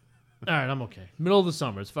was like, all right, I'm okay. Middle of the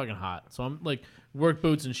summer, it's fucking hot, so I'm like work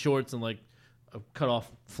boots and shorts and like a cut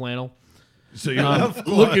off flannel. So you're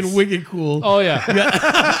looking wicked cool. Oh, yeah.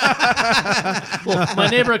 Well, my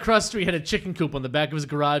neighbor across the street had a chicken coop on the back of his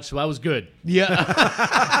garage, so I was good. Yeah.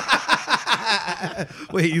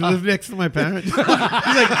 Wait, you live next to my parents? He's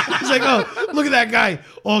like, "Oh, look at that guy,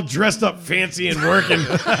 all dressed up fancy and working."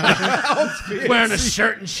 Wearing a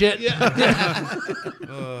shirt and shit.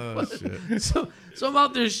 Oh, shit. So I'm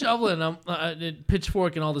out there shoveling. I'm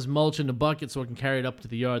pitchfork and all this mulch in the bucket so I can carry it up to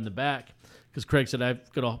the yard in the back. Because Craig said I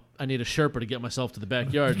need a Sherpa to get myself to the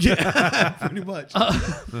backyard. Yeah, pretty much.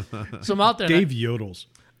 So I'm out there. Dave yodels.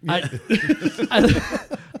 I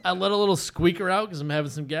let a little squeaker out because I'm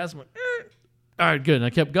having some gas. I'm like, all right, good. And I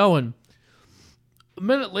kept going. A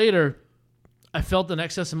minute later, I felt an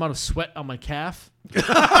excess amount of sweat on my calf.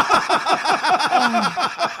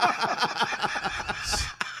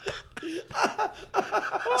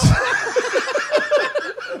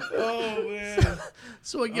 Oh, man.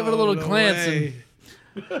 So I give it a little glance, and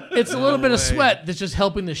It's a little bit of sweat that's just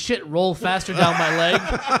helping the shit roll faster down my leg.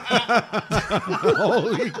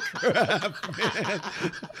 Holy crap, man!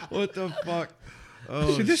 What the fuck?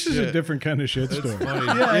 Oh, See, this is a different kind of shit story.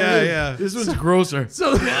 Yeah. This one's grosser.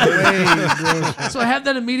 So I have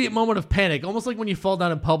that immediate moment of panic, almost like when you fall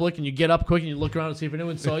down in public and you get up quick and you look around to see if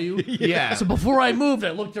anyone saw you. Yeah. So before I moved,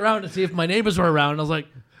 I looked around to see if my neighbors were around, and I was like,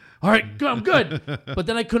 all right, good, I'm good. But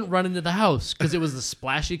then I couldn't run into the house because it was the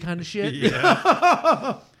splashy kind of shit.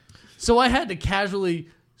 Yeah. So I had to casually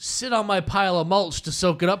sit on my pile of mulch to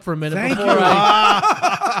soak it up for a minute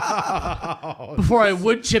before I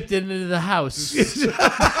wood chipped it into the house. He's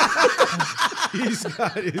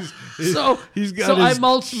got his So I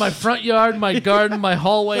mulched my front yard, my garden, my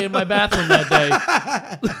hallway, and my bathroom that day.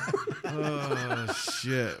 Oh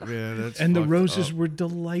shit, man! That's And the fucked roses up. were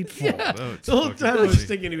delightful. Oh, it's The whole fucking time I was crazy.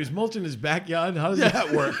 thinking he was mulching his backyard. How does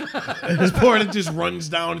that work? His board it just runs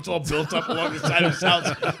down. It's all built up along the side of his house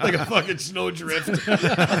like a fucking snowdrift. If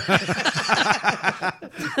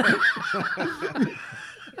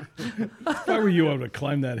I were you, I would have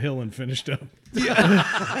climbed that hill and finished up.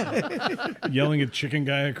 Yelling at chicken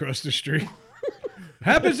guy across the street.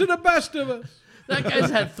 Happens to the best of us. That guy's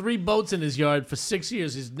had 3 boats in his yard for 6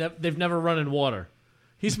 years. They've never run in water.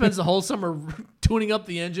 He spends the whole summer tuning up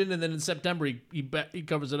the engine, and then in September he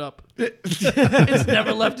covers it up. It's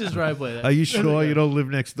never left his driveway. Are you sure you don't live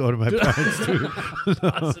next door to my parents, too?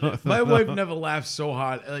 My wife never laughs so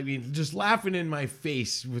hard. I mean, just laughing in my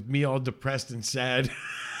face with me all depressed and sad.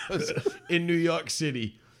 In New York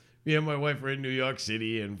City, me and my wife were in New York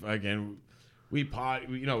City, and again, we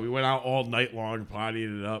went out all night long,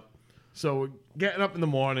 partying it up. So we're getting up in the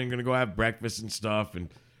morning, gonna go have breakfast and stuff, and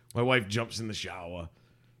my wife jumps in the shower.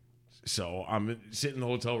 So I'm sitting in the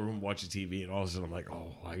hotel room watching TV, and all of a sudden I'm like,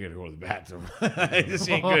 oh, I gotta go to the bathroom. This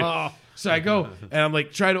ain't good. So I go, and I'm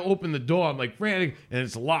like, try to open the door. I'm like frantic, and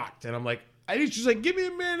it's locked. And I'm like, she's like, give me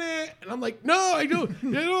a minute. And I'm like, no, I don't. You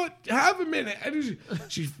know what? Have a minute.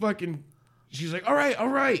 She's like, all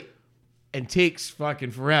right. And takes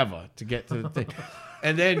fucking forever to get to the thing.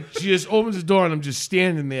 And then she just opens the door, and I'm just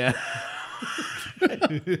standing there.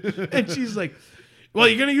 And she's like, well,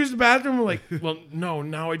 you're going to use the bathroom? I'm like, well, no,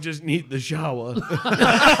 now I just need the shower.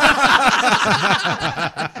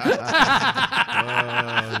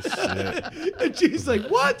 Oh shit! And she's like,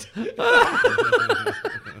 what? And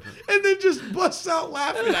then just busts out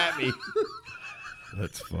laughing at me.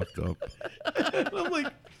 That's fucked up. And I'm like,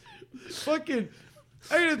 fucking,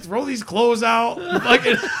 I gotta throw these clothes out.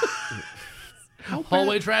 Fucking,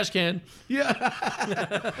 Hallway trash can. yeah.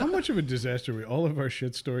 How much of a disaster were all of our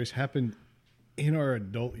shit stories happened in our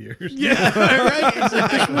adult years? Yeah, right.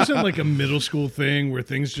 Exactly. This wasn't like a middle school thing where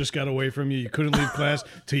things just got away from you. You couldn't leave class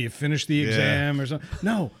till you finished the exam or something.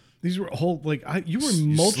 No, these were whole you were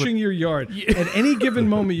mulching your yard. At any given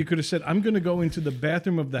moment, you could have said, "I'm going to go into the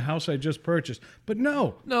bathroom of the house I just purchased," but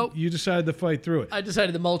no, you decided to fight through it. I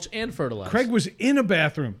decided to mulch and fertilize. Craig was in a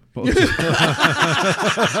bathroom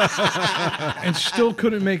and still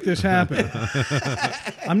couldn't make this happen.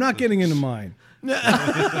 I'm not getting into mine.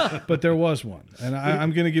 But there was one. And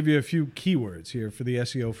I'm going to give you a few keywords here for the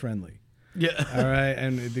SEO friendly. Yeah. All right.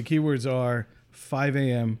 And the keywords are 5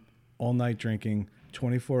 a.m., all night drinking,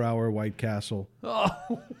 24-hour White Castle,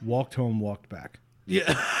 walked home, walked back.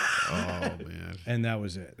 Yeah. Oh man. And that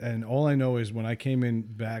was it. And all I know is when I came in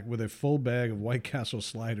back with a full bag of White Castle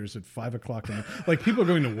sliders at 5 o'clock, like people are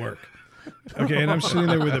going to work. Okay, and I'm sitting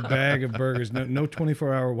there with a bag of burgers. No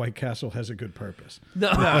 24-hour White Castle has a good purpose.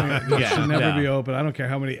 No. It should never be open. I don't care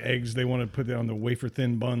how many eggs they want to put on the wafer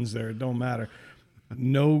thin buns there. It don't matter.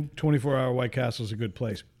 No 24-hour White Castle is a good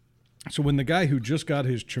place. So when the guy who just got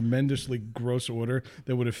his tremendously gross order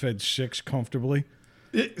that would have fed 6 comfortably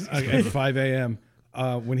at 5 a.m.,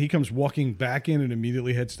 when he comes walking back in and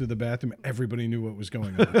immediately heads to the bathroom, everybody knew what was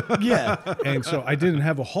going on. Yeah. And so I didn't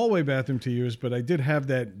have a hallway bathroom to use, but I did have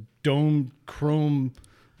that domed chrome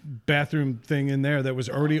bathroom thing in there that was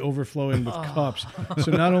already overflowing with cups.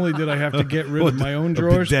 So not only did I have to get rid of my own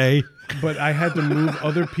drawers, but I had to move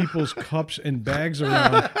other people's cups and bags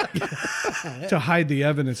around to hide the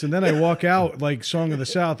evidence. And then I walk out like Song of the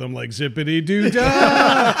South. I'm like, zippity doo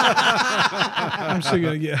dah. I'm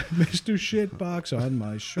singing, Mr. Shitbox on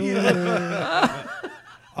my shoulder.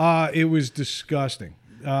 It was disgusting.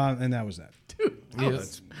 And that was that.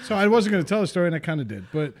 So I wasn't going to tell a story, and I kind of did,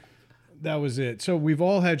 but that was it. So we've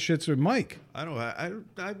all had shits with Mike. I don't.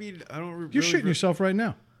 You're shitting yourself right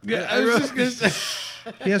now. Yeah. I was just going to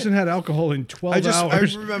say. He hasn't had alcohol in 12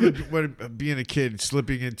 hours. I remember when being a kid,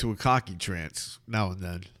 slipping into a cocky trance now and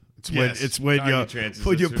then. It's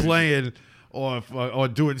when you're playing or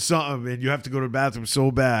doing something and you have to go to the bathroom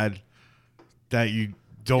so bad that you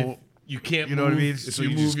don't. You can't. You know what I move. mean? If So you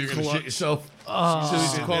you move, just you're gonna clutch. shit yourself. Oh. So you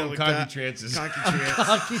just Sit call there them like cocky that. trances. Cocky trance.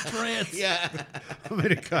 Cocky trance. Yeah, I'm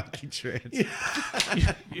in a cocky trance.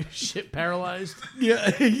 You shit paralyzed.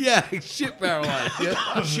 yeah, yeah. Shit paralyzed.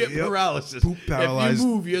 Yeah, shit Yep. paralysis. Poop paralyzed. If you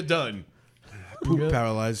move, you're done. Poop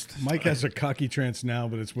paralyzed. Mike has a cocky trance now,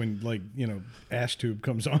 but it's when ash tube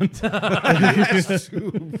comes on.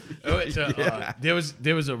 Oh, wait, so, there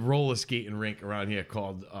was a roller skating rink around here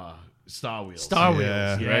called Star Wheels. Star Wheels.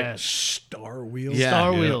 Yeah. Yes. Star Wheels. Yeah.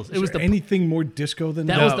 Star Wheels. It Is was there the anything more disco than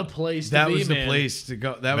that that? was the place to That be, was the man. place to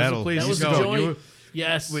go. That Metal. was the place That to was the go. joint. You were-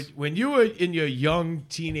 Yes. when you were in your young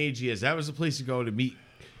teenage years, that was the place to go to meet.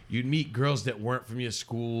 You'd meet girls that weren't from your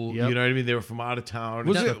school. Yep. You know what I mean? They were from out of town.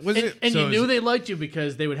 Was and it? stuff. Was it? And So you is knew it- they liked you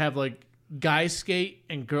because they would have like guys skate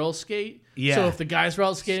and girls skate. Yeah. So if the guys were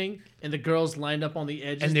out skating and the girls lined up on the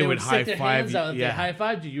edges, And they would stick their high-five hands you. out and Yeah. they high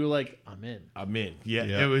fived you. You were like, I'm in. I'm in. Yeah,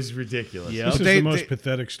 Yeah. it was ridiculous. Yeah. This is They- the most they-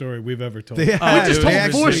 pathetic story we've ever told. They We had- just they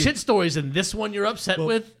told four actually- shit stories, and this one you're upset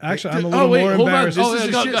with. Actually, I'm a Oh, little wait, more hold on. embarrassed. This Oh, is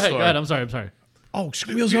a go shit ahead. story. Go ahead. I'm sorry. Oh,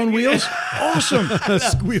 Squeals on Wheels? Awesome.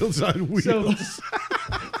 Squeals on wheels.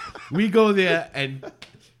 We go there and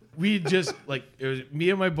we just like it was me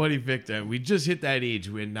and my buddy Victor. And we just hit that age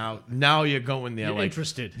where now you're going there You're like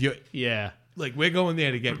interested. You're Yeah. like we're going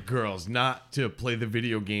there to get girls, not to play the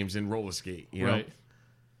video games and roller skate. You know. Right.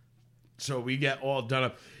 So we get all done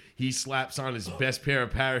up. He slaps on his best pair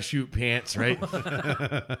of parachute pants, right?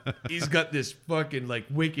 He's got this fucking like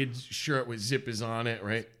wicked shirt with zippers on it,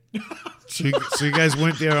 right? So you guys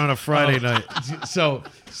went there on a Friday night. So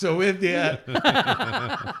we're there.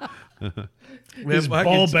 His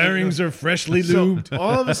ball bearings are freshly lubed.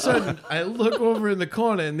 All of a sudden, I look over in the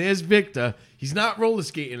corner and there's Victor. He's not roller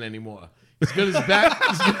skating anymore. He's got his back.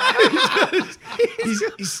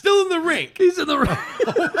 He's still in the rink. He's in the ring.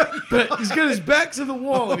 But he's got his back to the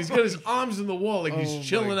wall and he's got his arms in the wall like Oh he's my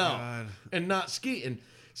chilling out God. and not skating.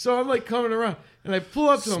 So I'm like coming around and I pull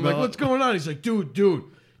up to him like, Smell "What's going on?" He's like, "Dude,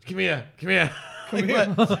 come here."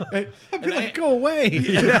 Like, go away.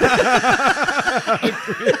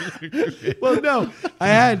 Well, no,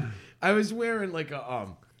 I was wearing like I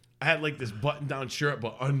had like this button-down shirt,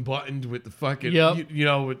 but unbuttoned with the fucking, Yep.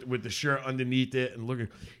 with the shirt underneath it and looking.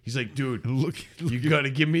 He's like, "Dude, Look, you gotta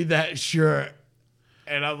give me that shirt."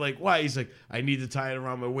 And I'm like, "Why?" He's like, "I need to tie it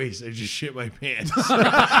around my waist. I just shit my pants."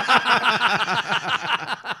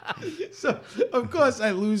 So of course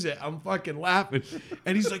I lose it. I'm fucking laughing,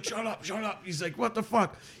 and he's like, "Shut up, shut up." He's like, "What the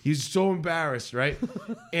fuck?" He's so embarrassed, right?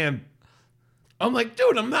 And I'm like,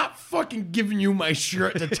 "Dude, I'm not fucking giving you my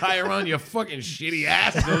shirt to tie around your fucking shitty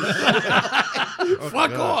ass.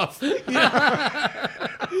 Fuck off."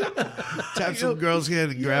 tap some girl's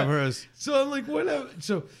hand and grab hers. So I'm like, whatever.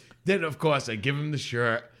 So then, of course, I give him the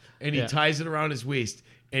shirt, and he Yeah. ties it around his waist,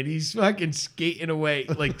 and he's fucking skating away,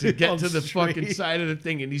 like to get to the fucking side of the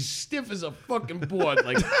thing, and he's stiff as a fucking board,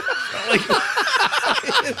 like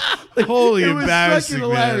Holy it was embarrassing,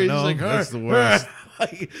 fucking man. hilarious. No, He's like, that's "Her, the worst. her."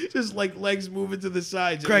 Like, just like legs moving to the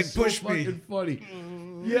sides. Craig, it was so push me. fucking funny.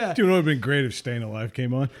 Yeah. Dude, it would have been great if Staying Alive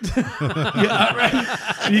came on.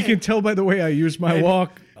 You can tell by the way I use my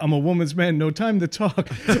walk. I'm a woman's man. No time to talk.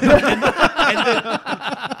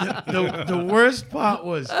 The worst part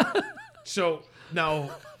was, so now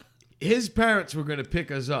his parents were going to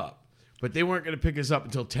pick us up, but they weren't going to pick us up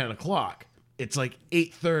until 10 o'clock. It's like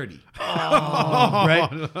 8:30.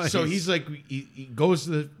 Right? nice. So he's like, he goes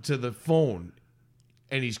to the phone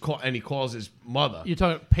and he calls his mother. You're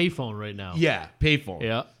talking payphone right now. Yeah, payphone.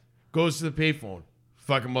 Yeah. Goes to the payphone.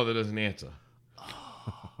 Fucking mother doesn't answer.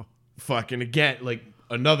 Fucking again, like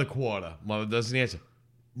another quarter. Mother doesn't answer.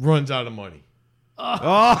 Runs out of money.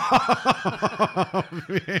 Oh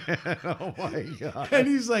my god. And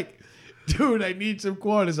he's like, "Dude, I need some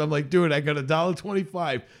quarters." I'm like, "Dude, I got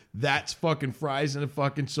 $1.25. That's fucking fries and a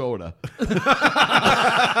fucking soda." That's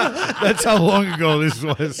how long ago this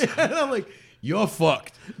was. And I'm like, "You're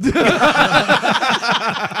fucked."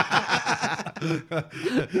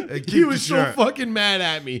 He was so fucking mad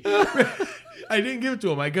at me. I didn't give it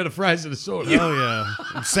to him. I got a fries and a soda. Oh yeah,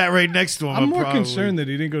 I sat right next to him. I'm more probably- concerned that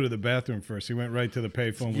he didn't go to the bathroom first. He went right to the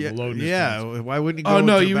payphone with Yeah, the load in his yeah. pants. Why wouldn't he go? Oh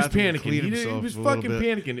no, to the he was bathroom and panicking. clean He himself was a little fucking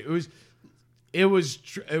bit? panicking. It was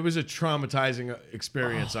a traumatizing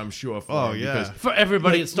experience, I'm sure. For Oh, him yeah. because For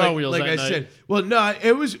everybody at Star Wheels like that I night. said. Well, no,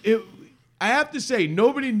 it. I have to say,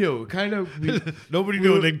 nobody knew. Kind of. Nobody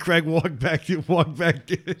knew. And then Craig walked back in.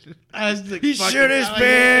 He shit his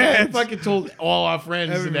pants. I fucking told all our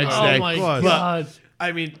friends the next Oh day. my course. god.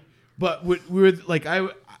 I mean, but we were like,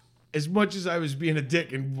 as much as I was being a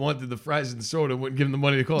dick and wanted the fries and the soda, wouldn't give him the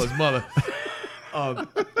money to call his mother.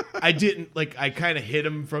 I didn't like. I kind of hit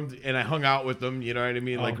him and I hung out with them. You know what I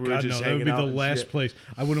mean? Like we were just that hanging would be out the and last shit. place.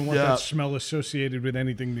 I wouldn't want Yeah. that smell associated with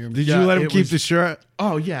anything near me. Did Yeah, you let him it keep was- the shirt?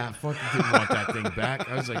 Oh yeah, I fucking didn't want that thing back.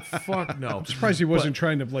 I was like, fuck no. I'm surprised he wasn't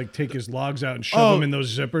trying to like take his logs out and shove Oh. them in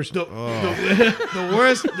those zippers. The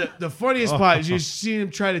worst, the funniest part is you see him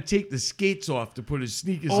try to take the skates off to put his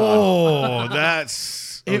sneakers on. Oh,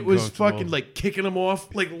 that's It was uncomfortable. fucking like kicking him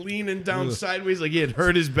off, like leaning down sideways, like he had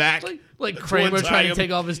hurt his back. Like Kramer Towards trying to him.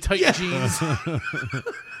 take off his tight jeans.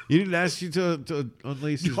 You didn't ask you to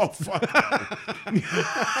unlace his. Oh fuck!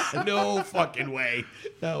 No fucking way.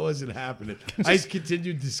 That wasn't happening. I just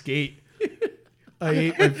continued to skate. I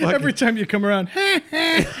ate my fucking. Every time you come around,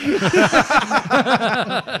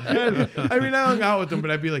 I mean, I hung out with them,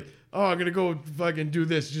 but I'd be like, "Oh, I'm gonna go fucking do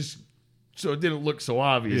this," just so it didn't look so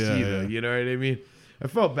obvious Yeah, either. yeah. You know what I mean? I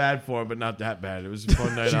felt bad for him, but not that bad. It was a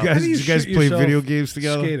fun night out. Did you guys shoot play yourself video games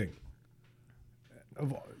together? Skating.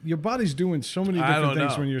 Your body's doing so many I different don't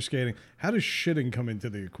things know. when you're skating. How does shitting come into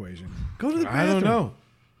the equation? Go to the bathroom. I don't know.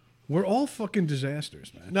 We're all fucking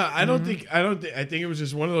disasters, man. No, I don't think. I think it was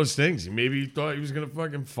just one of those things. Maybe he thought he was gonna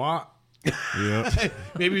fucking fart. Yeah.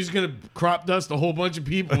 Maybe he's gonna crop dust a whole bunch of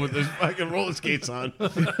people with his fucking roller skates on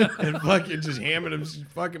and fucking just hammer them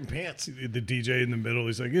fucking pants. The DJ in the middle,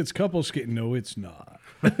 he's like, "It's couple skating." No, it's not.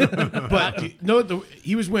 But no,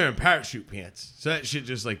 he was wearing parachute pants, so that shit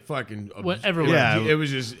just like fucking Went everywhere. Yeah. It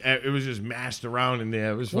was just mashed around in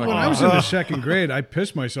there. It was fucking. When I was in the second grade, I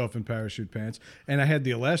pissed myself in parachute pants, and I had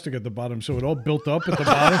the elastic at the bottom, so it all built up at the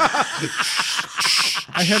bottom.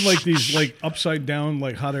 I had like these like upside down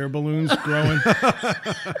like hot air balloons growing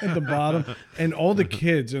at the bottom, and all the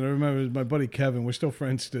kids. And I remember my buddy Kevin. We're still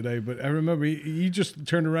friends today, but I remember he just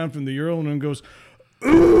turned around from the urinal and goes,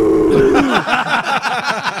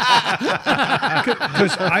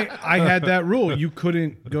 because I had that rule. You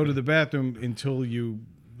couldn't go to the bathroom until you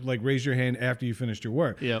like raise your hand after you finished your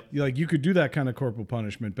work. Yep. You could do that kind of corporal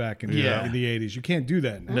punishment back in, in the 80s. You can't do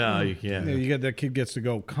that now. No, you can't. You get that kid gets to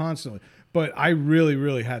go constantly. But I really,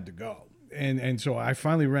 really had to go. And so I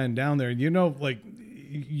finally ran down there. And like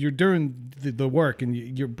you're doing the work and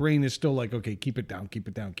your brain is still like, okay, keep it down, keep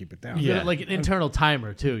it down, keep it down. You got, like an internal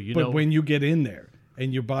timer too. You But know. when you get in there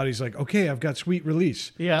and your body's like, okay, I've got sweet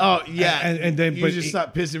release. Yeah. Oh yeah, And then you but just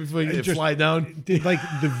stop pissing before you just- fly down. Like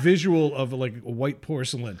the visual of like white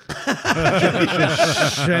porcelain,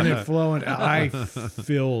 just sent it flowing. I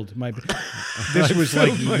filled my. This was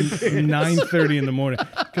like 9:30 in the morning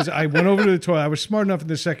because I went over to the toilet. I was smart enough in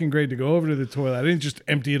the second grade to go over to the toilet. I didn't just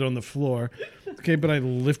empty it on the floor. Okay, but I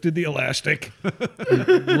lifted the elastic,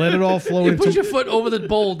 let it all flow you into. put your foot over the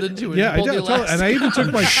bowl, didn't you? And Yeah, I pulled did. the Totally. And I elastic. even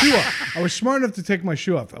took my shoe off. I was smart enough to take my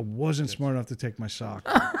shoe off. I wasn't smart enough to take my sock.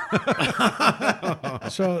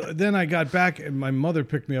 So then I got back, and my mother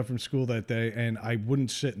picked me up from school that day, and I wouldn't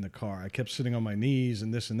sit in the car. I kept sitting on my knees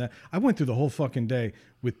and this and that. I went through the whole fucking day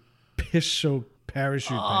with piss-soaked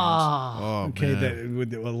parachute pants. Oh, Okay, man. that with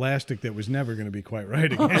the elastic that was never going to be quite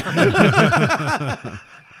right again.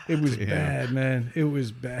 It was bad, man. It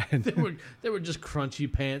was bad. They were just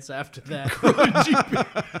crunchy pants after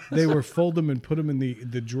that. They were fold them and put them in the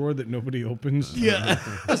drawer that nobody opens. Yeah.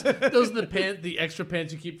 Those are the extra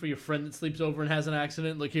pants you keep for your friend that sleeps over and has an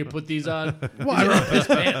accident. Like, here, put these on. Well, These are piss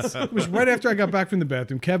pants. It was right after I got back from the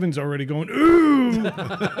bathroom. Kevin's already going, ooh.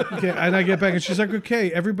 Okay, and I get back, and she's like,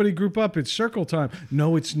 okay, everybody group up. It's circle time.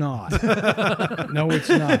 No, it's not. No, it's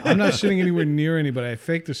not. I'm not sitting anywhere near anybody. I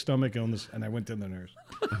faked a stomach illness, and I went to the nurse.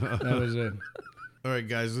 That was it. All right,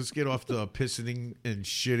 guys, let's get off the pissing and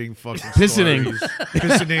shitting fucking Pissening. stories.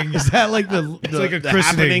 Pissening. Is that like the It's like a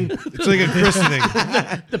christening. It's like a christening.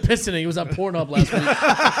 The pissening was on Pornhub last week.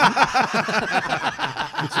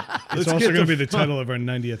 It's also going to be the title of our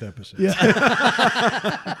 90th episode. Yeah.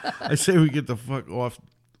 I say we get the fuck off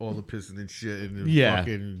all the pissing and shit and Yeah.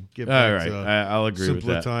 fucking get All back right, to I'll agree with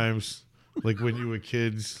simpler that. times, like when you were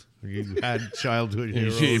kids. You had childhood You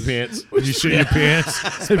heroes. shit your pants. You shit your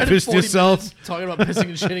pants and pissed 40 yourself. minutes talking about pissing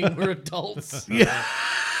and shitting when we're adults.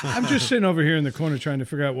 I'm just sitting over here in the corner trying to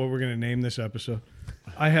figure out what we're going to name this episode.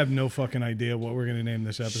 I have no fucking idea what we're going to name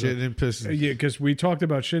this episode. Shitting and pissing. Yeah, because we talked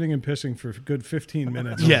about shitting and pissing for a good 15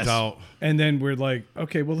 minutes. Yes. Doubt. And then we're like,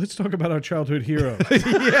 okay, well, let's talk about our childhood heroes.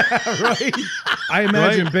 Right. I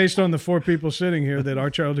imagine, based on the four people sitting here, that our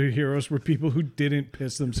childhood heroes were people who didn't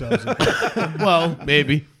piss themselves. Well,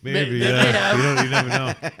 maybe. Maybe, They yeah. have. You never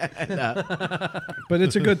know. But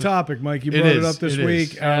it's a good topic, Mike. You It brought it is, up this it is.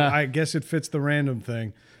 week. I guess it fits the random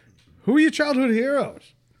thing. Who are your childhood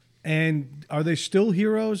heroes? And are they still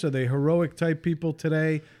heroes? Are they heroic type people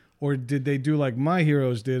today? Or did they do like my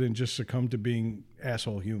heroes did and just succumb to being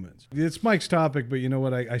asshole humans? It's Mike's topic, but you know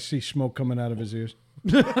what? I see smoke coming out of his ears.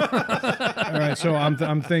 All right, so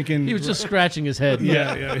I'm thinking. He was just scratching his head.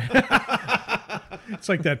 yeah. It's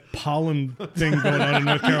like that pollen thing going on in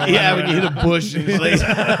North Carolina. Yeah, when you hit a bush. And it's like,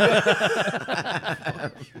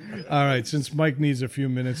 All right, since Mike needs a few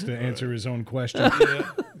minutes to answer his own question,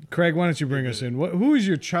 Craig, why don't you bring us in? Who is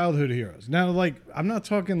your childhood heroes? Now, like, I'm not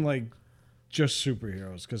talking like just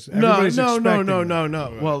superheroes because no.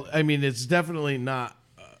 Well, I mean, it's definitely not.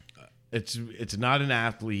 It's not an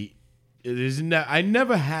athlete. It isn't. I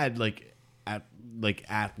never had like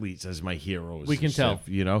athletes as my heroes. We can tell.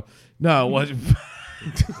 You know. No, it wasn't.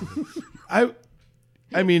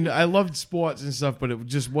 I mean, I loved sports and stuff, but it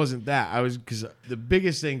just wasn't that. Because the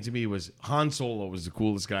biggest thing to me was Han Solo was the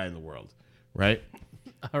coolest guy in the world, right?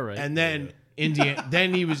 All right. And then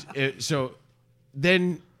then he was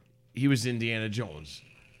then he was Indiana Jones.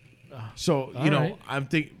 So you know, right. I'm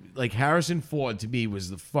thinking like Harrison Ford to me was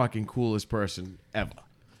the fucking coolest person ever.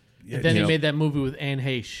 And then you he know. made that movie with Anne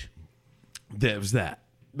Heche. That was that.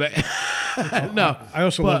 But no, I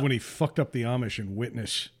also love when he fucked up the Amish in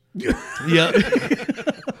Witness. yeah.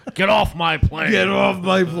 Get off my plane. Get off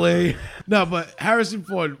my plane. No, but Harrison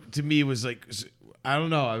Ford to me was like, I don't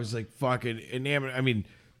know. I was like fucking enamored. I mean,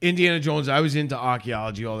 Indiana Jones, I was into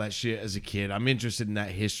archaeology, all that shit as a kid. I'm interested in that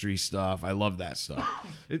history stuff. I love that stuff.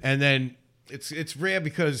 And then It's rare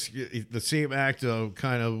because the same actor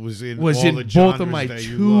kind of was in was all in the both genres of my that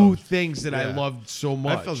you two loved. things that I Yeah. loved so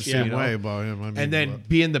much. I felt the same you know? way about him. I mean, And then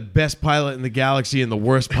being the best pilot in the galaxy and the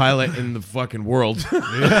worst pilot in the fucking world.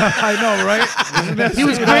 I know, right? He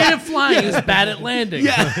was great at flying. He was bad at landing.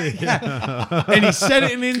 Yeah. And he said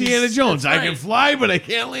it in Indiana Jones. I can fly, but I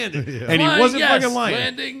can't land it. And he Flying, wasn't yes. fucking lying.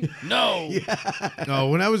 Landing, no. no,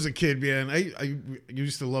 when I was a kid, man, I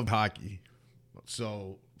used to love hockey.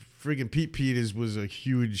 So friggin' Pete Peters was a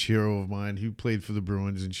huge hero of mine. He played for the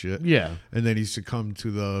Bruins and shit. Yeah. And then he succumbed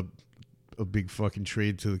to a big fucking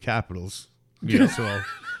trade to the Capitals. Yeah. So,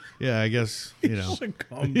 yeah, I guess, you know.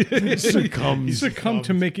 He succumbed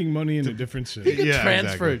to making money in a different city. Yeah,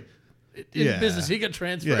 Transferred. In Yeah. business, he got Yeah,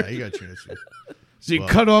 transferred. he got transferred. So you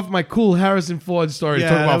cut off my cool Harrison Ford story Yeah, to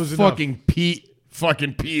talk that about was enough. fucking Pete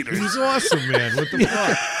fucking Peters. He's awesome, man. What the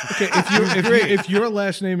fuck? Okay, if your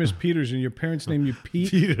last name is Peters and your parents name you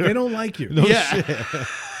Pete, they don't like you. Yeah.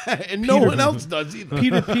 And no one else does either.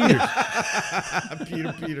 Peter Peters.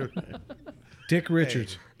 Peter. Dick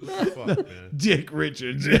Richards. Fuck, man. Dick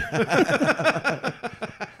Richards.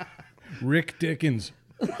 Rick Dickens.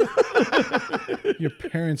 Your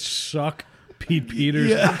parents suck. Pete Peters.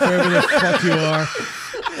 Wherever the fuck you are.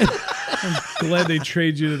 I'm glad they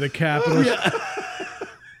trade you to the Capitals.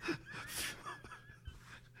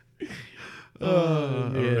 All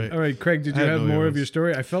All right, Craig, did you I had have no more of heroes. your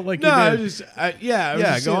story? I felt like you No, I did. was just, I was Yeah,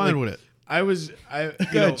 just go saying, on like, with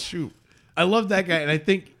it. you know, Shoot. I love that guy, and I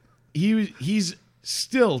think he's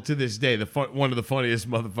still to this day one of the funniest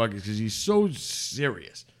motherfuckers because he's so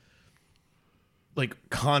serious, like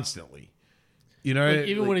constantly. You know, Like,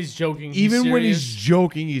 even when he's joking, even when he's serious.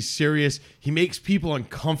 joking, he's serious. He makes people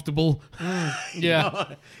uncomfortable.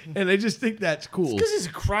 Yeah. And I just think that's cool. Because he's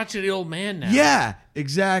a crotchety old man now. Yeah,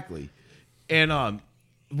 exactly. And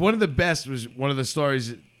one of the stories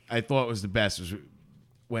that I thought was the best was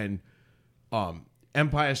when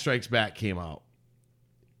Empire Strikes Back came out,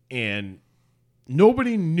 and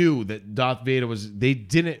nobody knew that Darth Vader was. They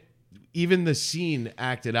didn't even the scene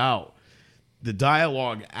acted out. The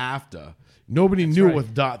dialogue after nobody knew right.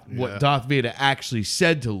 what Darth Vader actually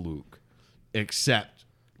said to Luke, except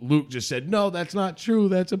Luke just said, "No, that's not true.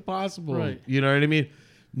 That's impossible." Right. You know what I mean?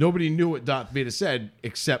 Nobody knew what Darth Vader said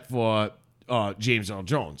except for James Earl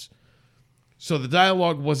Jones. So the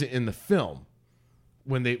dialogue wasn't in the film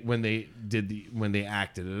when they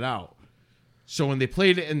acted it out. So when they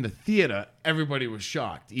played it in the theater, everybody was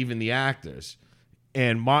shocked, even the actors.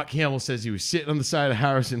 And Mark Hamill says he was sitting on the side of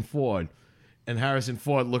Harrison Ford, and Harrison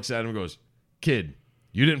Ford looks at him and goes, "Kid,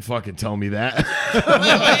 you didn't fucking tell me that."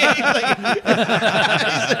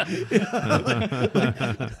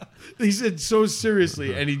 He said so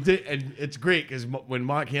seriously, and he did, and it's great because when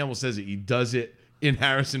Mark Hamill says it, he does it in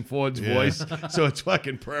Harrison Ford's voice, so it's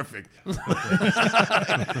fucking perfect.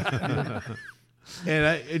 And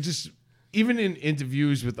it just, even in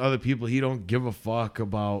interviews with other people, he don't give a fuck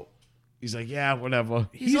about. He's like, yeah, whatever.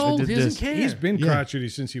 He's old. He doesn't care. He's been crotchety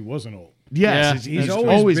since he wasn't old. Yes, Yeah. He's it's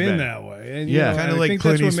always been that way. And, Yeah. Kinda I like think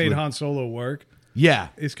Clint that's what made Eastwood. Han Solo work. Yeah,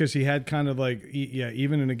 It's because he had kind of like,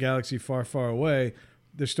 even in a galaxy far, far away,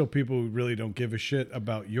 there's still people who really don't give a shit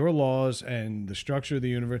about your laws and the structure of the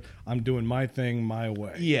universe. I'm doing my thing my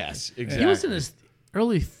way. yes, exactly. He was in his.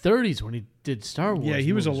 early 30s when he did Star Wars. Yeah,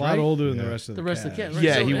 he was a movies, lot right? older than the rest of the rest of the cast. cast.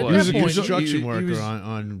 Yeah, So he at was. that He was a point- construction he worker was-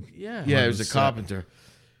 on Yeah. Yeah, he was a set. carpenter.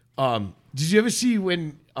 Did you ever see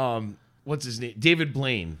when what's his name? David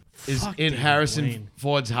Blaine is Fuck in David Harrison Blaine.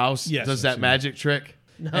 Ford's house, Yes, does I've that seen magic trick.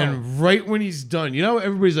 No. And right when he's done,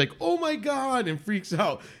 everybody's like, "Oh my god!" and freaks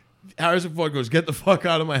out. Harrison Ford goes, "Get the fuck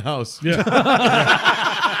out of my house." Yeah.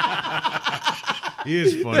 He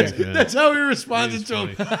is funny, man. That's how he He responded is to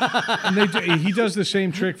him. funny. And he does the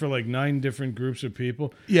same trick for like 9 different groups of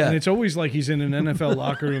people. Yeah. And it's always like he's in an NFL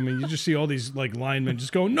locker room and you just see all these like linemen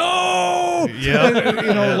just go, no!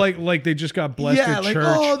 Yeah. like they just got blessed Yeah, at like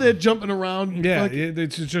church. they're jumping around. Yeah, Like,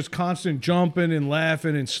 it's just constant jumping and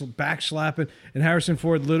laughing and back slapping. And Harrison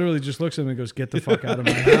Ford literally just looks at him and goes, "Get the fuck out of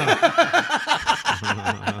my house."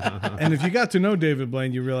 And if you got to know David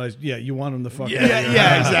Blaine, you realize, yeah, you want him the fuck out of your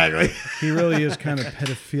yeah, house. exactly. He really is kind of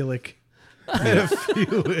pedophilic.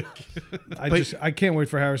 I can't wait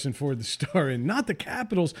for Harrison Ford to star in not the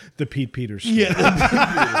Capitals, the Pete Peters. Yeah,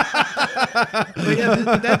 but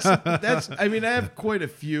yeah, that's. I mean, I have quite a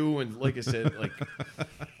few, and like I said,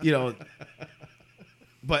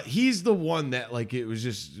 but he's the one that it was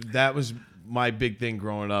just that was my big thing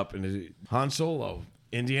growing up, and Han Solo,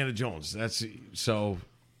 Indiana Jones. That's so.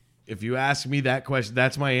 If you ask me that question,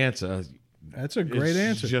 that's my answer. That's a great It's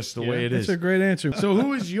answer. just the way it That's is. a great answer. So, who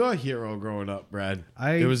was your hero growing up, Brad?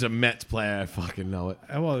 It was a Mets player. I fucking know it.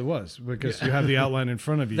 Well, it was because you have the outline in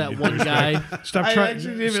front of you. That You one douchebag. guy. Stop I trying.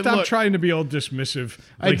 actually didn't even Stop look. trying to be all dismissive.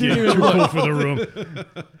 I Like didn't you're even too look. cool for the room.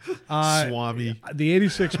 Swami. The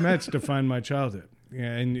 '86 Mets defined my childhood. Yeah,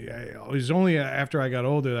 and it was only after I got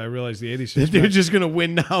older that I realized the '86 They're Mets. just gonna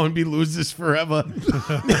win now and be losers forever.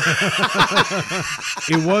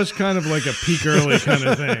 It was kind of like a peak early kind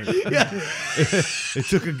of thing. It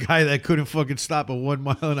took a guy that couldn't fucking stop a 1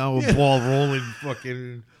 mile an hour ball rolling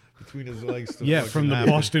fucking between his legs. To Yeah, fucking from the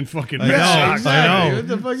happen. Boston fucking I Red know, Sox. exactly. I know. What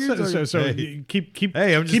the fuck are you talking So Hey. keep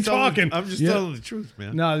Hey, I'm just keep telling, talking. I'm just Yeah. telling the truth,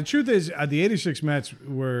 man. No, the truth is, the '86 Mets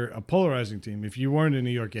were a polarizing team. If you weren't in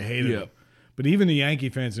New York, you hated Yeah. them. But even the Yankee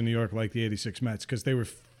fans in New York liked the '86 Mets because they were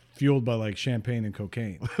fueled by like champagne and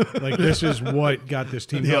cocaine. Like this is what got this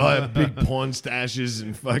team They all going. have big porn stashes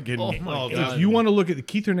and fucking. Oh my If God. you want to look at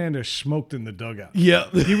Keith Hernandez smoked in the dugout. Yeah.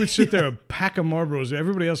 He would sit there, a pack of Marlboros.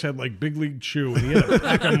 Everybody else had like Big League Chew, and he had a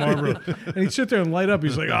pack of Marlboros. And he'd sit there and light up.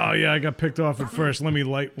 He's like, "Oh yeah, I got picked off at first. Let me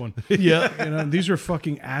light one." Yeah. These are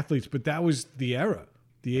fucking athletes, but that was the era.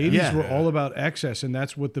 The '80s Yeah. were all about excess, and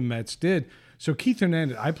that's what the Mets did. So Keith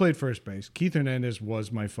Hernandez, I played first base. Keith Hernandez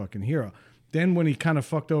was my fucking hero. Then when he kind of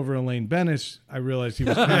fucked over Elaine Bennis, I realized he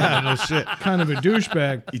was kind of a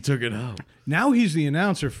douchebag. He took it out. Now he's the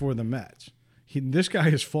announcer for the Mets. This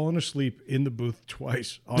guy has fallen asleep in the booth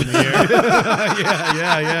twice on the air.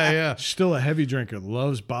 Yeah. Still a heavy drinker,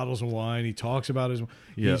 loves bottles of wine. He talks about his.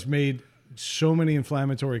 Yeah. He's made so many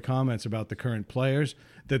inflammatory comments about the current players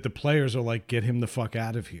that the players are like, "Get him the fuck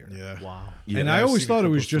out of here." Yeah. Wow. And Yeah, I I've always seen a thought it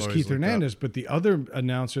couple was just stories Keith like that. Hernandez, but the other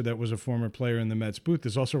announcer that was a former player in the Mets booth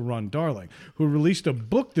is also Ron Darling, who released a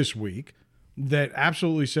book this week that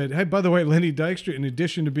absolutely said, "Hey, by the way, Lenny Dykstra, in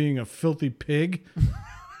addition to being a filthy pig,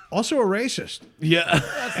 also a racist." Yeah.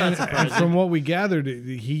 And from what we gathered,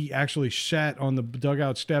 he actually sat on the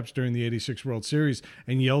dugout steps during the '86 World Series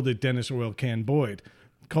and yelled at Dennis Oil Can Boyd,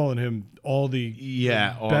 calling him all the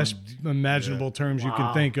best imaginable terms you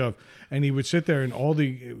can think of. And he would sit there, and all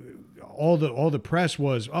the press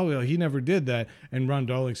was, "Oh, well, he never did that." And Ron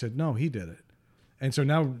Darling said, "No, he did it." And so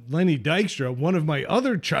now Lenny Dykstra, one of my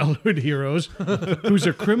other childhood heroes, who's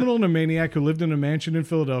a criminal and a maniac who lived in a mansion in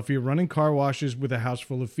Philadelphia, running car washes with a house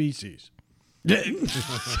full of feces. And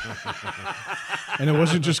it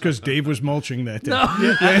wasn't just because Dave was mulching that day.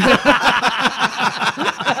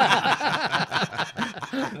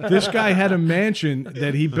 This guy had a mansion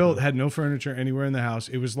that he built, had no furniture anywhere in the house.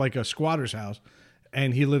 It was like a squatter's house,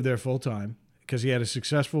 and he lived there full time because he had a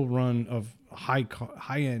successful run of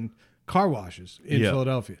high-end car washes in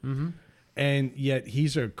Philadelphia. And yet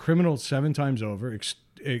he's a criminal 7 times over.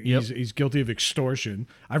 He's guilty of extortion.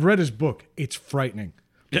 I've read his book. It's frightening.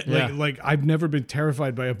 Like I've never been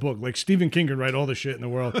terrified by a book. Like Stephen King could write all the shit in the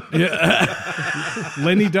world.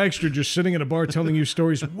 Lenny Dykstra just sitting at a bar telling you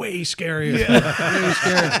stories way scarier. Way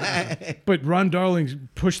scarier. But Ron Darling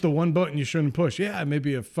pushed the one button you shouldn't push. Yeah, I may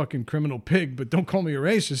be a fucking criminal pig, but don't call me a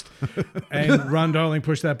racist. And Ron Darling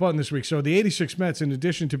pushed that button this week. So the '86 Mets, in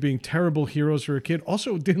addition to being terrible heroes for a kid,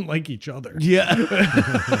 also didn't like each other. Yeah.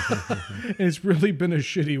 And it's really been a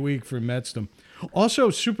shitty week for Metsdom. Also,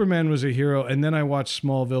 Superman was a hero, and then I watched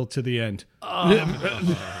Smallville to the end.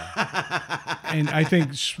 And I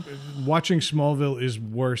think watching Smallville is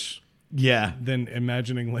worse Yeah. than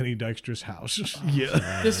imagining Lenny Dykstra's house.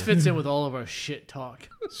 Yeah. This fits in with all of our shit talk.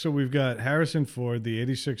 So we've got Harrison Ford, the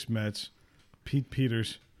 86 Mets, Pete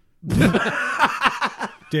Peters.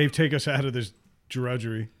 Dave, take us out of this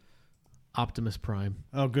drudgery. Optimus Prime.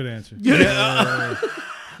 Oh, good answer.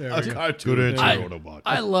 There A we go. cartoon. Good answer, I- Autobot.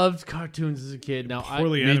 I loved cartoons as a kid. Now,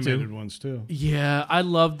 Poorly me animated too. ones, too. Yeah, I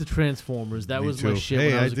loved the Transformers. That Me was too. my shit Hey,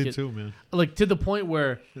 when I I was a did kid. too, man. Like to the point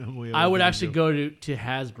where We I all would did actually too. go to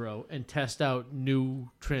Hasbro and test out new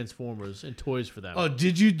Transformers and toys for them. Oh,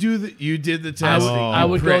 did you do the? You did the I test. would, I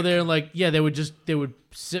would go Prick. there and they would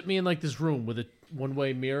sit me in like this room with a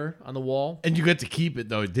one-way mirror on the wall. And you got to keep it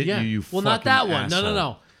though, didn't Yeah. you? You well, not fucking that one. asshole.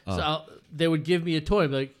 No. So they would give me a toy,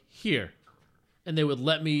 be like, here, and they would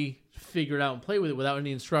let me figure it out and play with it without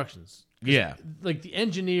any instructions. Yeah. Like the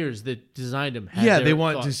engineers that designed them, had Yeah, their they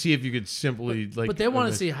wanted to thoughts. see if you could simply like. But they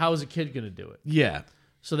wanted to see how is a kid going to do it. Yeah.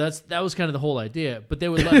 So that was kind of the whole idea. But they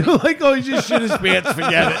would let me. Like, oh, he just shit his pants.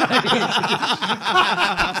 Forget it.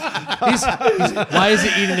 Why is he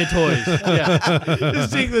eating the toys? Yeah.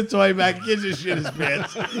 Just take the toy back. Kid just shit his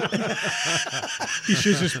pants. He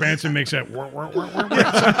shits his pants and makes that.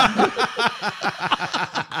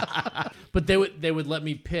 But they would let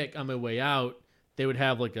me pick on my way out. They would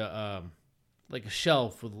have like a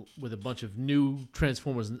shelf with a bunch of new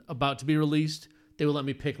Transformers about to be released. They would let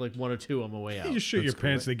me pick like one or two on my way out. You shit your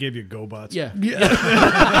pants. They gave you GoBots. Yeah.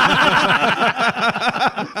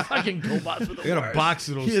 Fucking GoBots with the I got a worst. box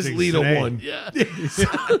of those Here's things Lita today. 1. Yeah.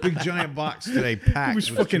 Big giant box today, packed. It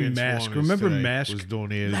was with fucking Mask. Transformers Remember today. Mask? Was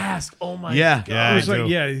donated. Mask. Oh my Yeah. god. Yeah, It was I like,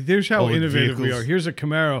 do. yeah, there's how All the innovative we vehicles. are. Here's a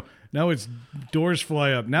Camaro. Now it's doors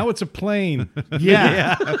fly up. Now it's a plane.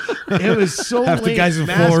 Yeah. It was so Half the lame. guys in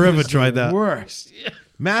Mask Fall River was the tried that. Worst.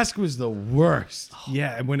 Mask was the worst.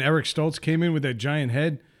 Yeah, and when Eric Stoltz came in with that giant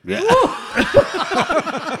head,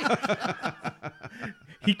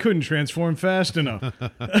 he couldn't transform fast enough.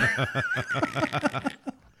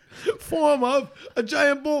 Form of a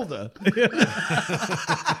giant boulder.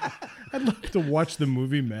 I'd love to watch the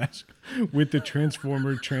movie Mask with the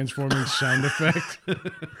transforming sound effect.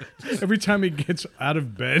 Every time he gets out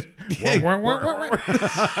of bed.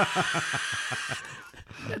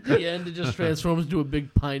 At the end, it just transforms into a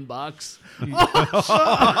big pine box.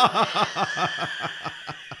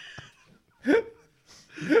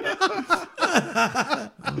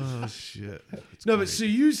 Oh shit! No, but so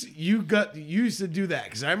you used to do that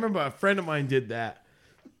because I remember a friend of mine did that.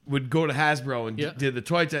 Would go to Hasbro and Yeah. did the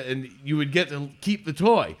toy test, and you would get to keep the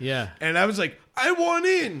toy. Yeah. And I was like, I want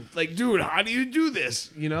in. Like, dude, how do you do this?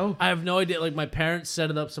 You know? I have no idea. Like my parents set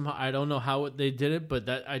it up somehow. I don't know how they did it, but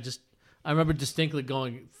I remember distinctly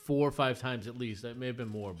going 4 or 5 times at least. That may have been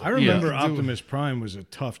more. But I remember Yeah. Optimus Prime was a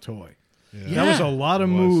tough toy. Yeah. That was a lot of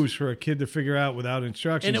moves for a kid to figure out without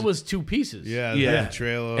instructions. and it was 2 pieces. Yeah, Yeah. the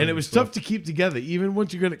trailer, And it was stuff. tough to keep together. Even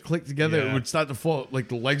once you got it clicked together, it Yeah. would start to fall. Like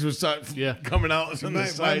the legs would start coming out from the My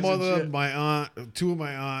sides. and mother, shit. my aunt, 2 of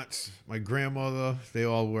my aunts, my grandmother, they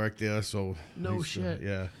all worked there. So No they used to- shit.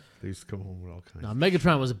 yeah, they used to come home with all kinds. No,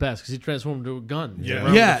 Megatron was the best because he transformed into a gun. Yeah. Around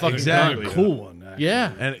with Yeah, a fucking exactly. gun. cool one. Actually.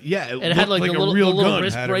 Yeah. And yeah, And it had like, looked the little, a real the little gun.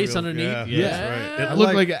 wrist Had a brace real- underneath. yeah, Yeah. that's right. It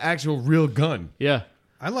looked like an actual real gun. Yeah.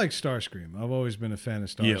 I like Starscream. I've always been a fan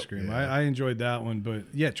of Yeah. Starscream. Yeah. I enjoyed that one, but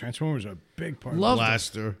yeah, Transformers are a big part. Love them.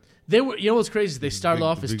 Blaster. They were. You know what's crazy? They started big-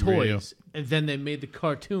 off as big radio. toys, and then they made the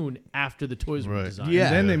cartoon after the toys were Right. designed. Yeah.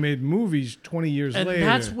 And then they made movies 20 years And later.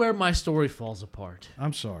 that's where my story falls apart.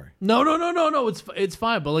 I'm sorry. No. It's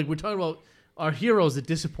fine. But like we're talking about our heroes that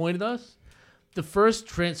disappointed us. The first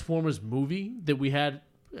Transformers movie that we had,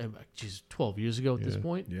 12 years ago at this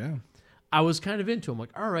point. Yeah. I was kind of into. I'm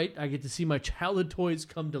like, all right, I get to see my childhood toys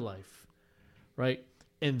come to life, right?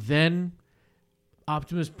 And then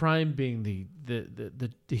Optimus Prime being the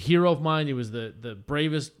hero of mine, he was the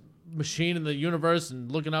bravest machine in the universe and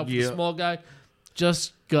looking out for the small guy,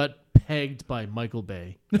 just got pegged by Michael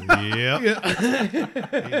Bay. Yeah.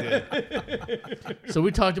 So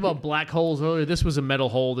we talked about black holes earlier. This was a metal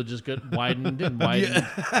hole that just got widened and widened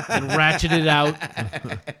and ratcheted out.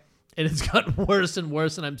 And it's gotten worse and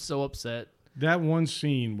worse, and I'm so upset. That one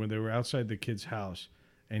scene where they were outside the kid's house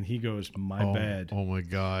and he goes, "My bad." Oh my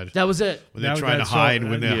god. That was it. When they're That- trying to that's all- hide,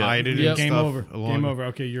 when they're yeah. hiding Yep. and Game stuff. over. along Game the- over.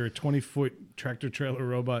 Okay, you're a 20-foot tractor trailer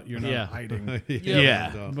robot. You're not Yeah. hiding.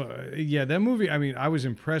 Yeah. But yeah, that movie. I mean, I was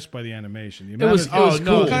impressed by the animation. The was- amount of- it was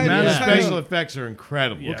cool. The Kind amount of of special special- effects are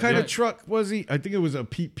incredible. Yeah. What kind of truck was he? I think it was a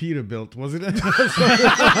Peter built, wasn't it?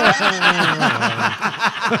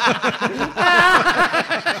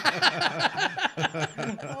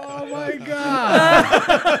 Oh my god!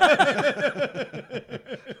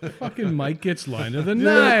 Fucking Mike gets line of the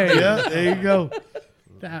night. yeah, there you go.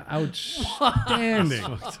 Outstanding.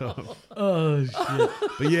 Oh shit!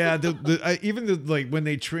 But yeah, even like when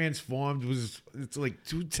they transformed it's like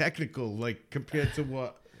too technical, like compared to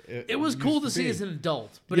what It was used cool to see be. as an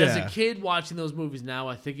adult, but as a Yeah. kid watching those movies now,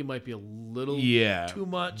 I think it might be a little too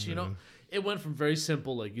much. You know, it went from very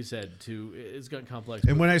simple, like you said, to it's gotten complex.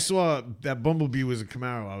 And when I saw that Bumblebee was a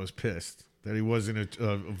Camaro, I was pissed that he wasn't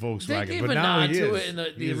a Volkswagen. they gave but a now nod he to is. it in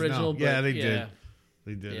He the is original. now. But Yeah, they did.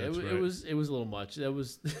 They did. Yeah, that's it right. was a little much. That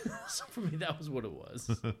was so for me. That was what it was.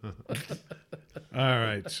 All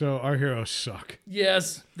right, so our heroes suck.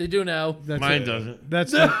 Yes, they do now. That's Mine it. doesn't.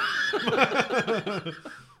 That's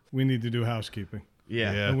we need to do housekeeping,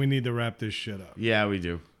 Yeah. Yeah. and we need to wrap this shit up. Yeah, we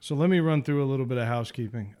do. So let me run through a little bit of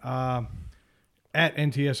housekeeping. At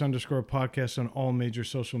NTS_podcast on all major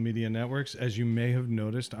social media networks. As you may have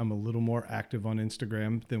noticed, I'm a little more active on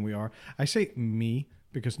Instagram than we are. I say me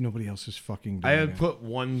because nobody else is fucking doing I had it. put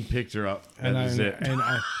one picture up. And That was it.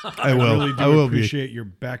 I will. really do I will appreciate your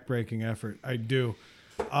backbreaking effort. I do.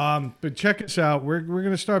 But check us out. We're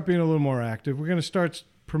going to start being a little more active. We're going to start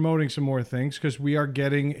promoting some more things because we are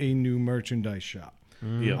getting a new merchandise shop.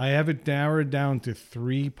 Yep. I have it narrowed down to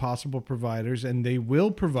 3 possible providers, and they will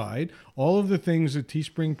provide all of the things that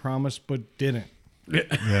Teespring promised but didn't. be.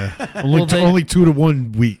 Yeah. Only, they- only 2 to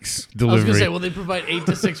 1 weeks I was delivery. gonna say, well, they provide 8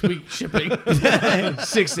 to 6 week shipping.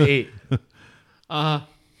 6 to 8.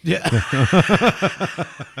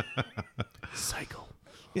 Cycle.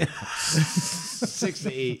 6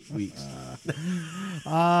 to 8 weeks.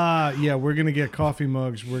 Yeah, we're going to get coffee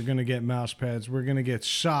mugs. We're going to get mouse pads. We're going to get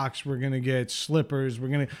socks. We're going to get slippers. We're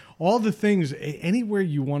going to all the things anywhere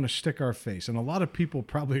you want to stick our face. And a lot of people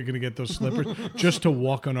probably are going to get those slippers just to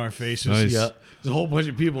walk on our faces. Nice. Yeah. There's a whole bunch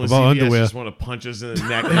of people in About CVS underwear. just want to punch us in the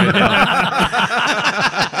neck right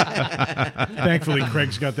now. Thankfully,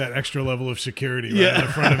 Craig's got that extra level of security right in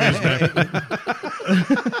the front of his neck.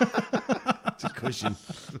 It's a cushion.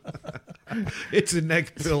 It's a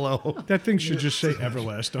neck pillow. That thing should just say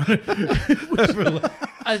Everlast on it.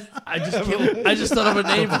 I just thought of a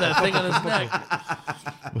name for that thing on his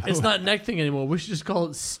neck. It's not neck thing anymore. We should just call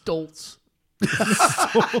it Stoltz.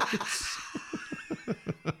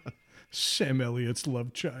 Sam Elliott's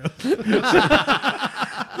love child.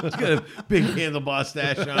 It's got a big handlebar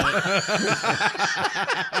stash on it.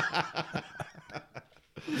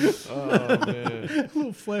 Oh, man.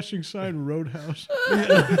 Little flashing sign, Roadhouse.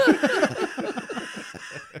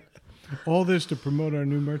 All this to promote our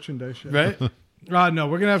new merchandise shop. Right? No,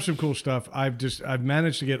 we're gonna have some cool stuff. I've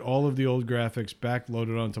managed to get all of the old graphics back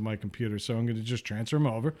loaded onto my computer, so I'm gonna just transfer them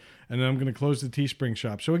over, and then I'm gonna close the Teespring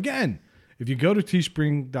shop. So again, if you go to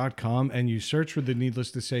teespring.com and you search for the Needless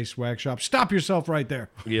to Say swag shop, stop yourself right there.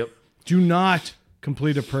 Yep. Do not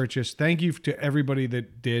complete a purchase. Thank you to everybody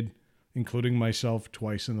that did, including myself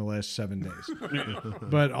twice in the last 7 days.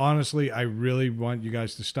 But honestly, I really want you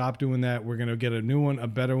guys to stop doing that. We're going to get a new one, a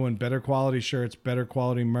better one, better quality shirts, better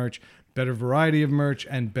quality merch, better variety of merch,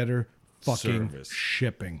 and better fucking Service.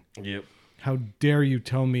 shipping. Yep. How dare you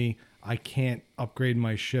tell me I can't upgrade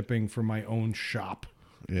my shipping for my own shop?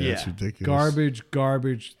 Yeah, it's Yeah. ridiculous.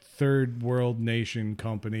 Garbage, third world nation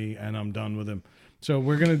company, and I'm done with them. So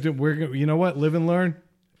we're gonna you know what? Live and learn.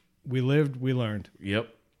 We lived, we learned. Yep.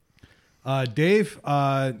 Dave,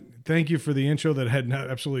 thank you for the intro that had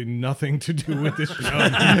absolutely nothing to do with this show.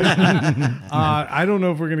 I don't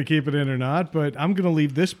know if we're going to keep it in or not, but I'm going to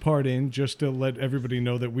leave this part in just to let everybody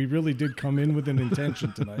know that we really did come in with an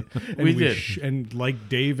intention tonight. And We did. And like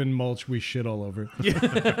Dave and Mulch, we shit all over.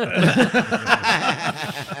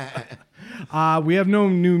 We have no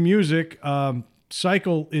new music.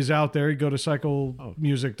 Cycle is out there. You go to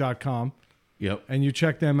cyclemusic.com. Yep. and you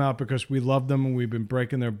check them out because we love them and we've been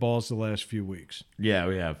breaking their balls the last few weeks. Yeah,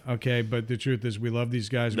 we have. Okay, but the truth is we love these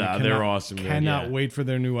guys. Nah, we they're awesome, man, Cannot yeah. wait for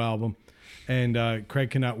their new album. And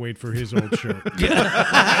Craig cannot wait for his old shirt. It's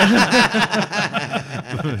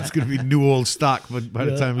going to be new old stock by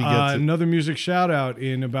the time he gets it. Another music shout out.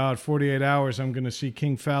 In about 48 hours, I'm going to see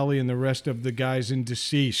King Fowley and the rest of the guys in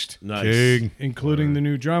Deceased. Nice. King. Including the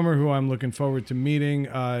new drummer, who I'm looking forward to meeting,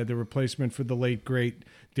 the replacement for the late, great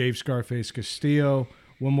Dave Scarface Castillo.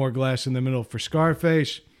 One more glass in the middle for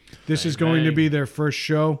Scarface. This is going to be their first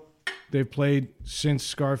show they've played since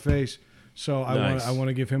Scarface. So Nice. I want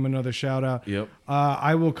to give him another shout out. Yep.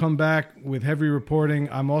 I will come back with heavy reporting.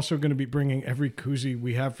 I'm also going to be bringing every koozie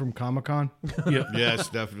we have from Comic-Con. Yep. Yes,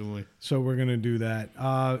 definitely. So we're going to do that.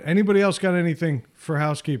 Anybody else got anything for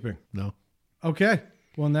housekeeping? No. Okay.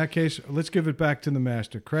 Well, in that case, let's give it back to the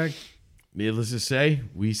master. Craig? Needless to say,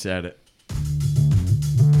 we said it.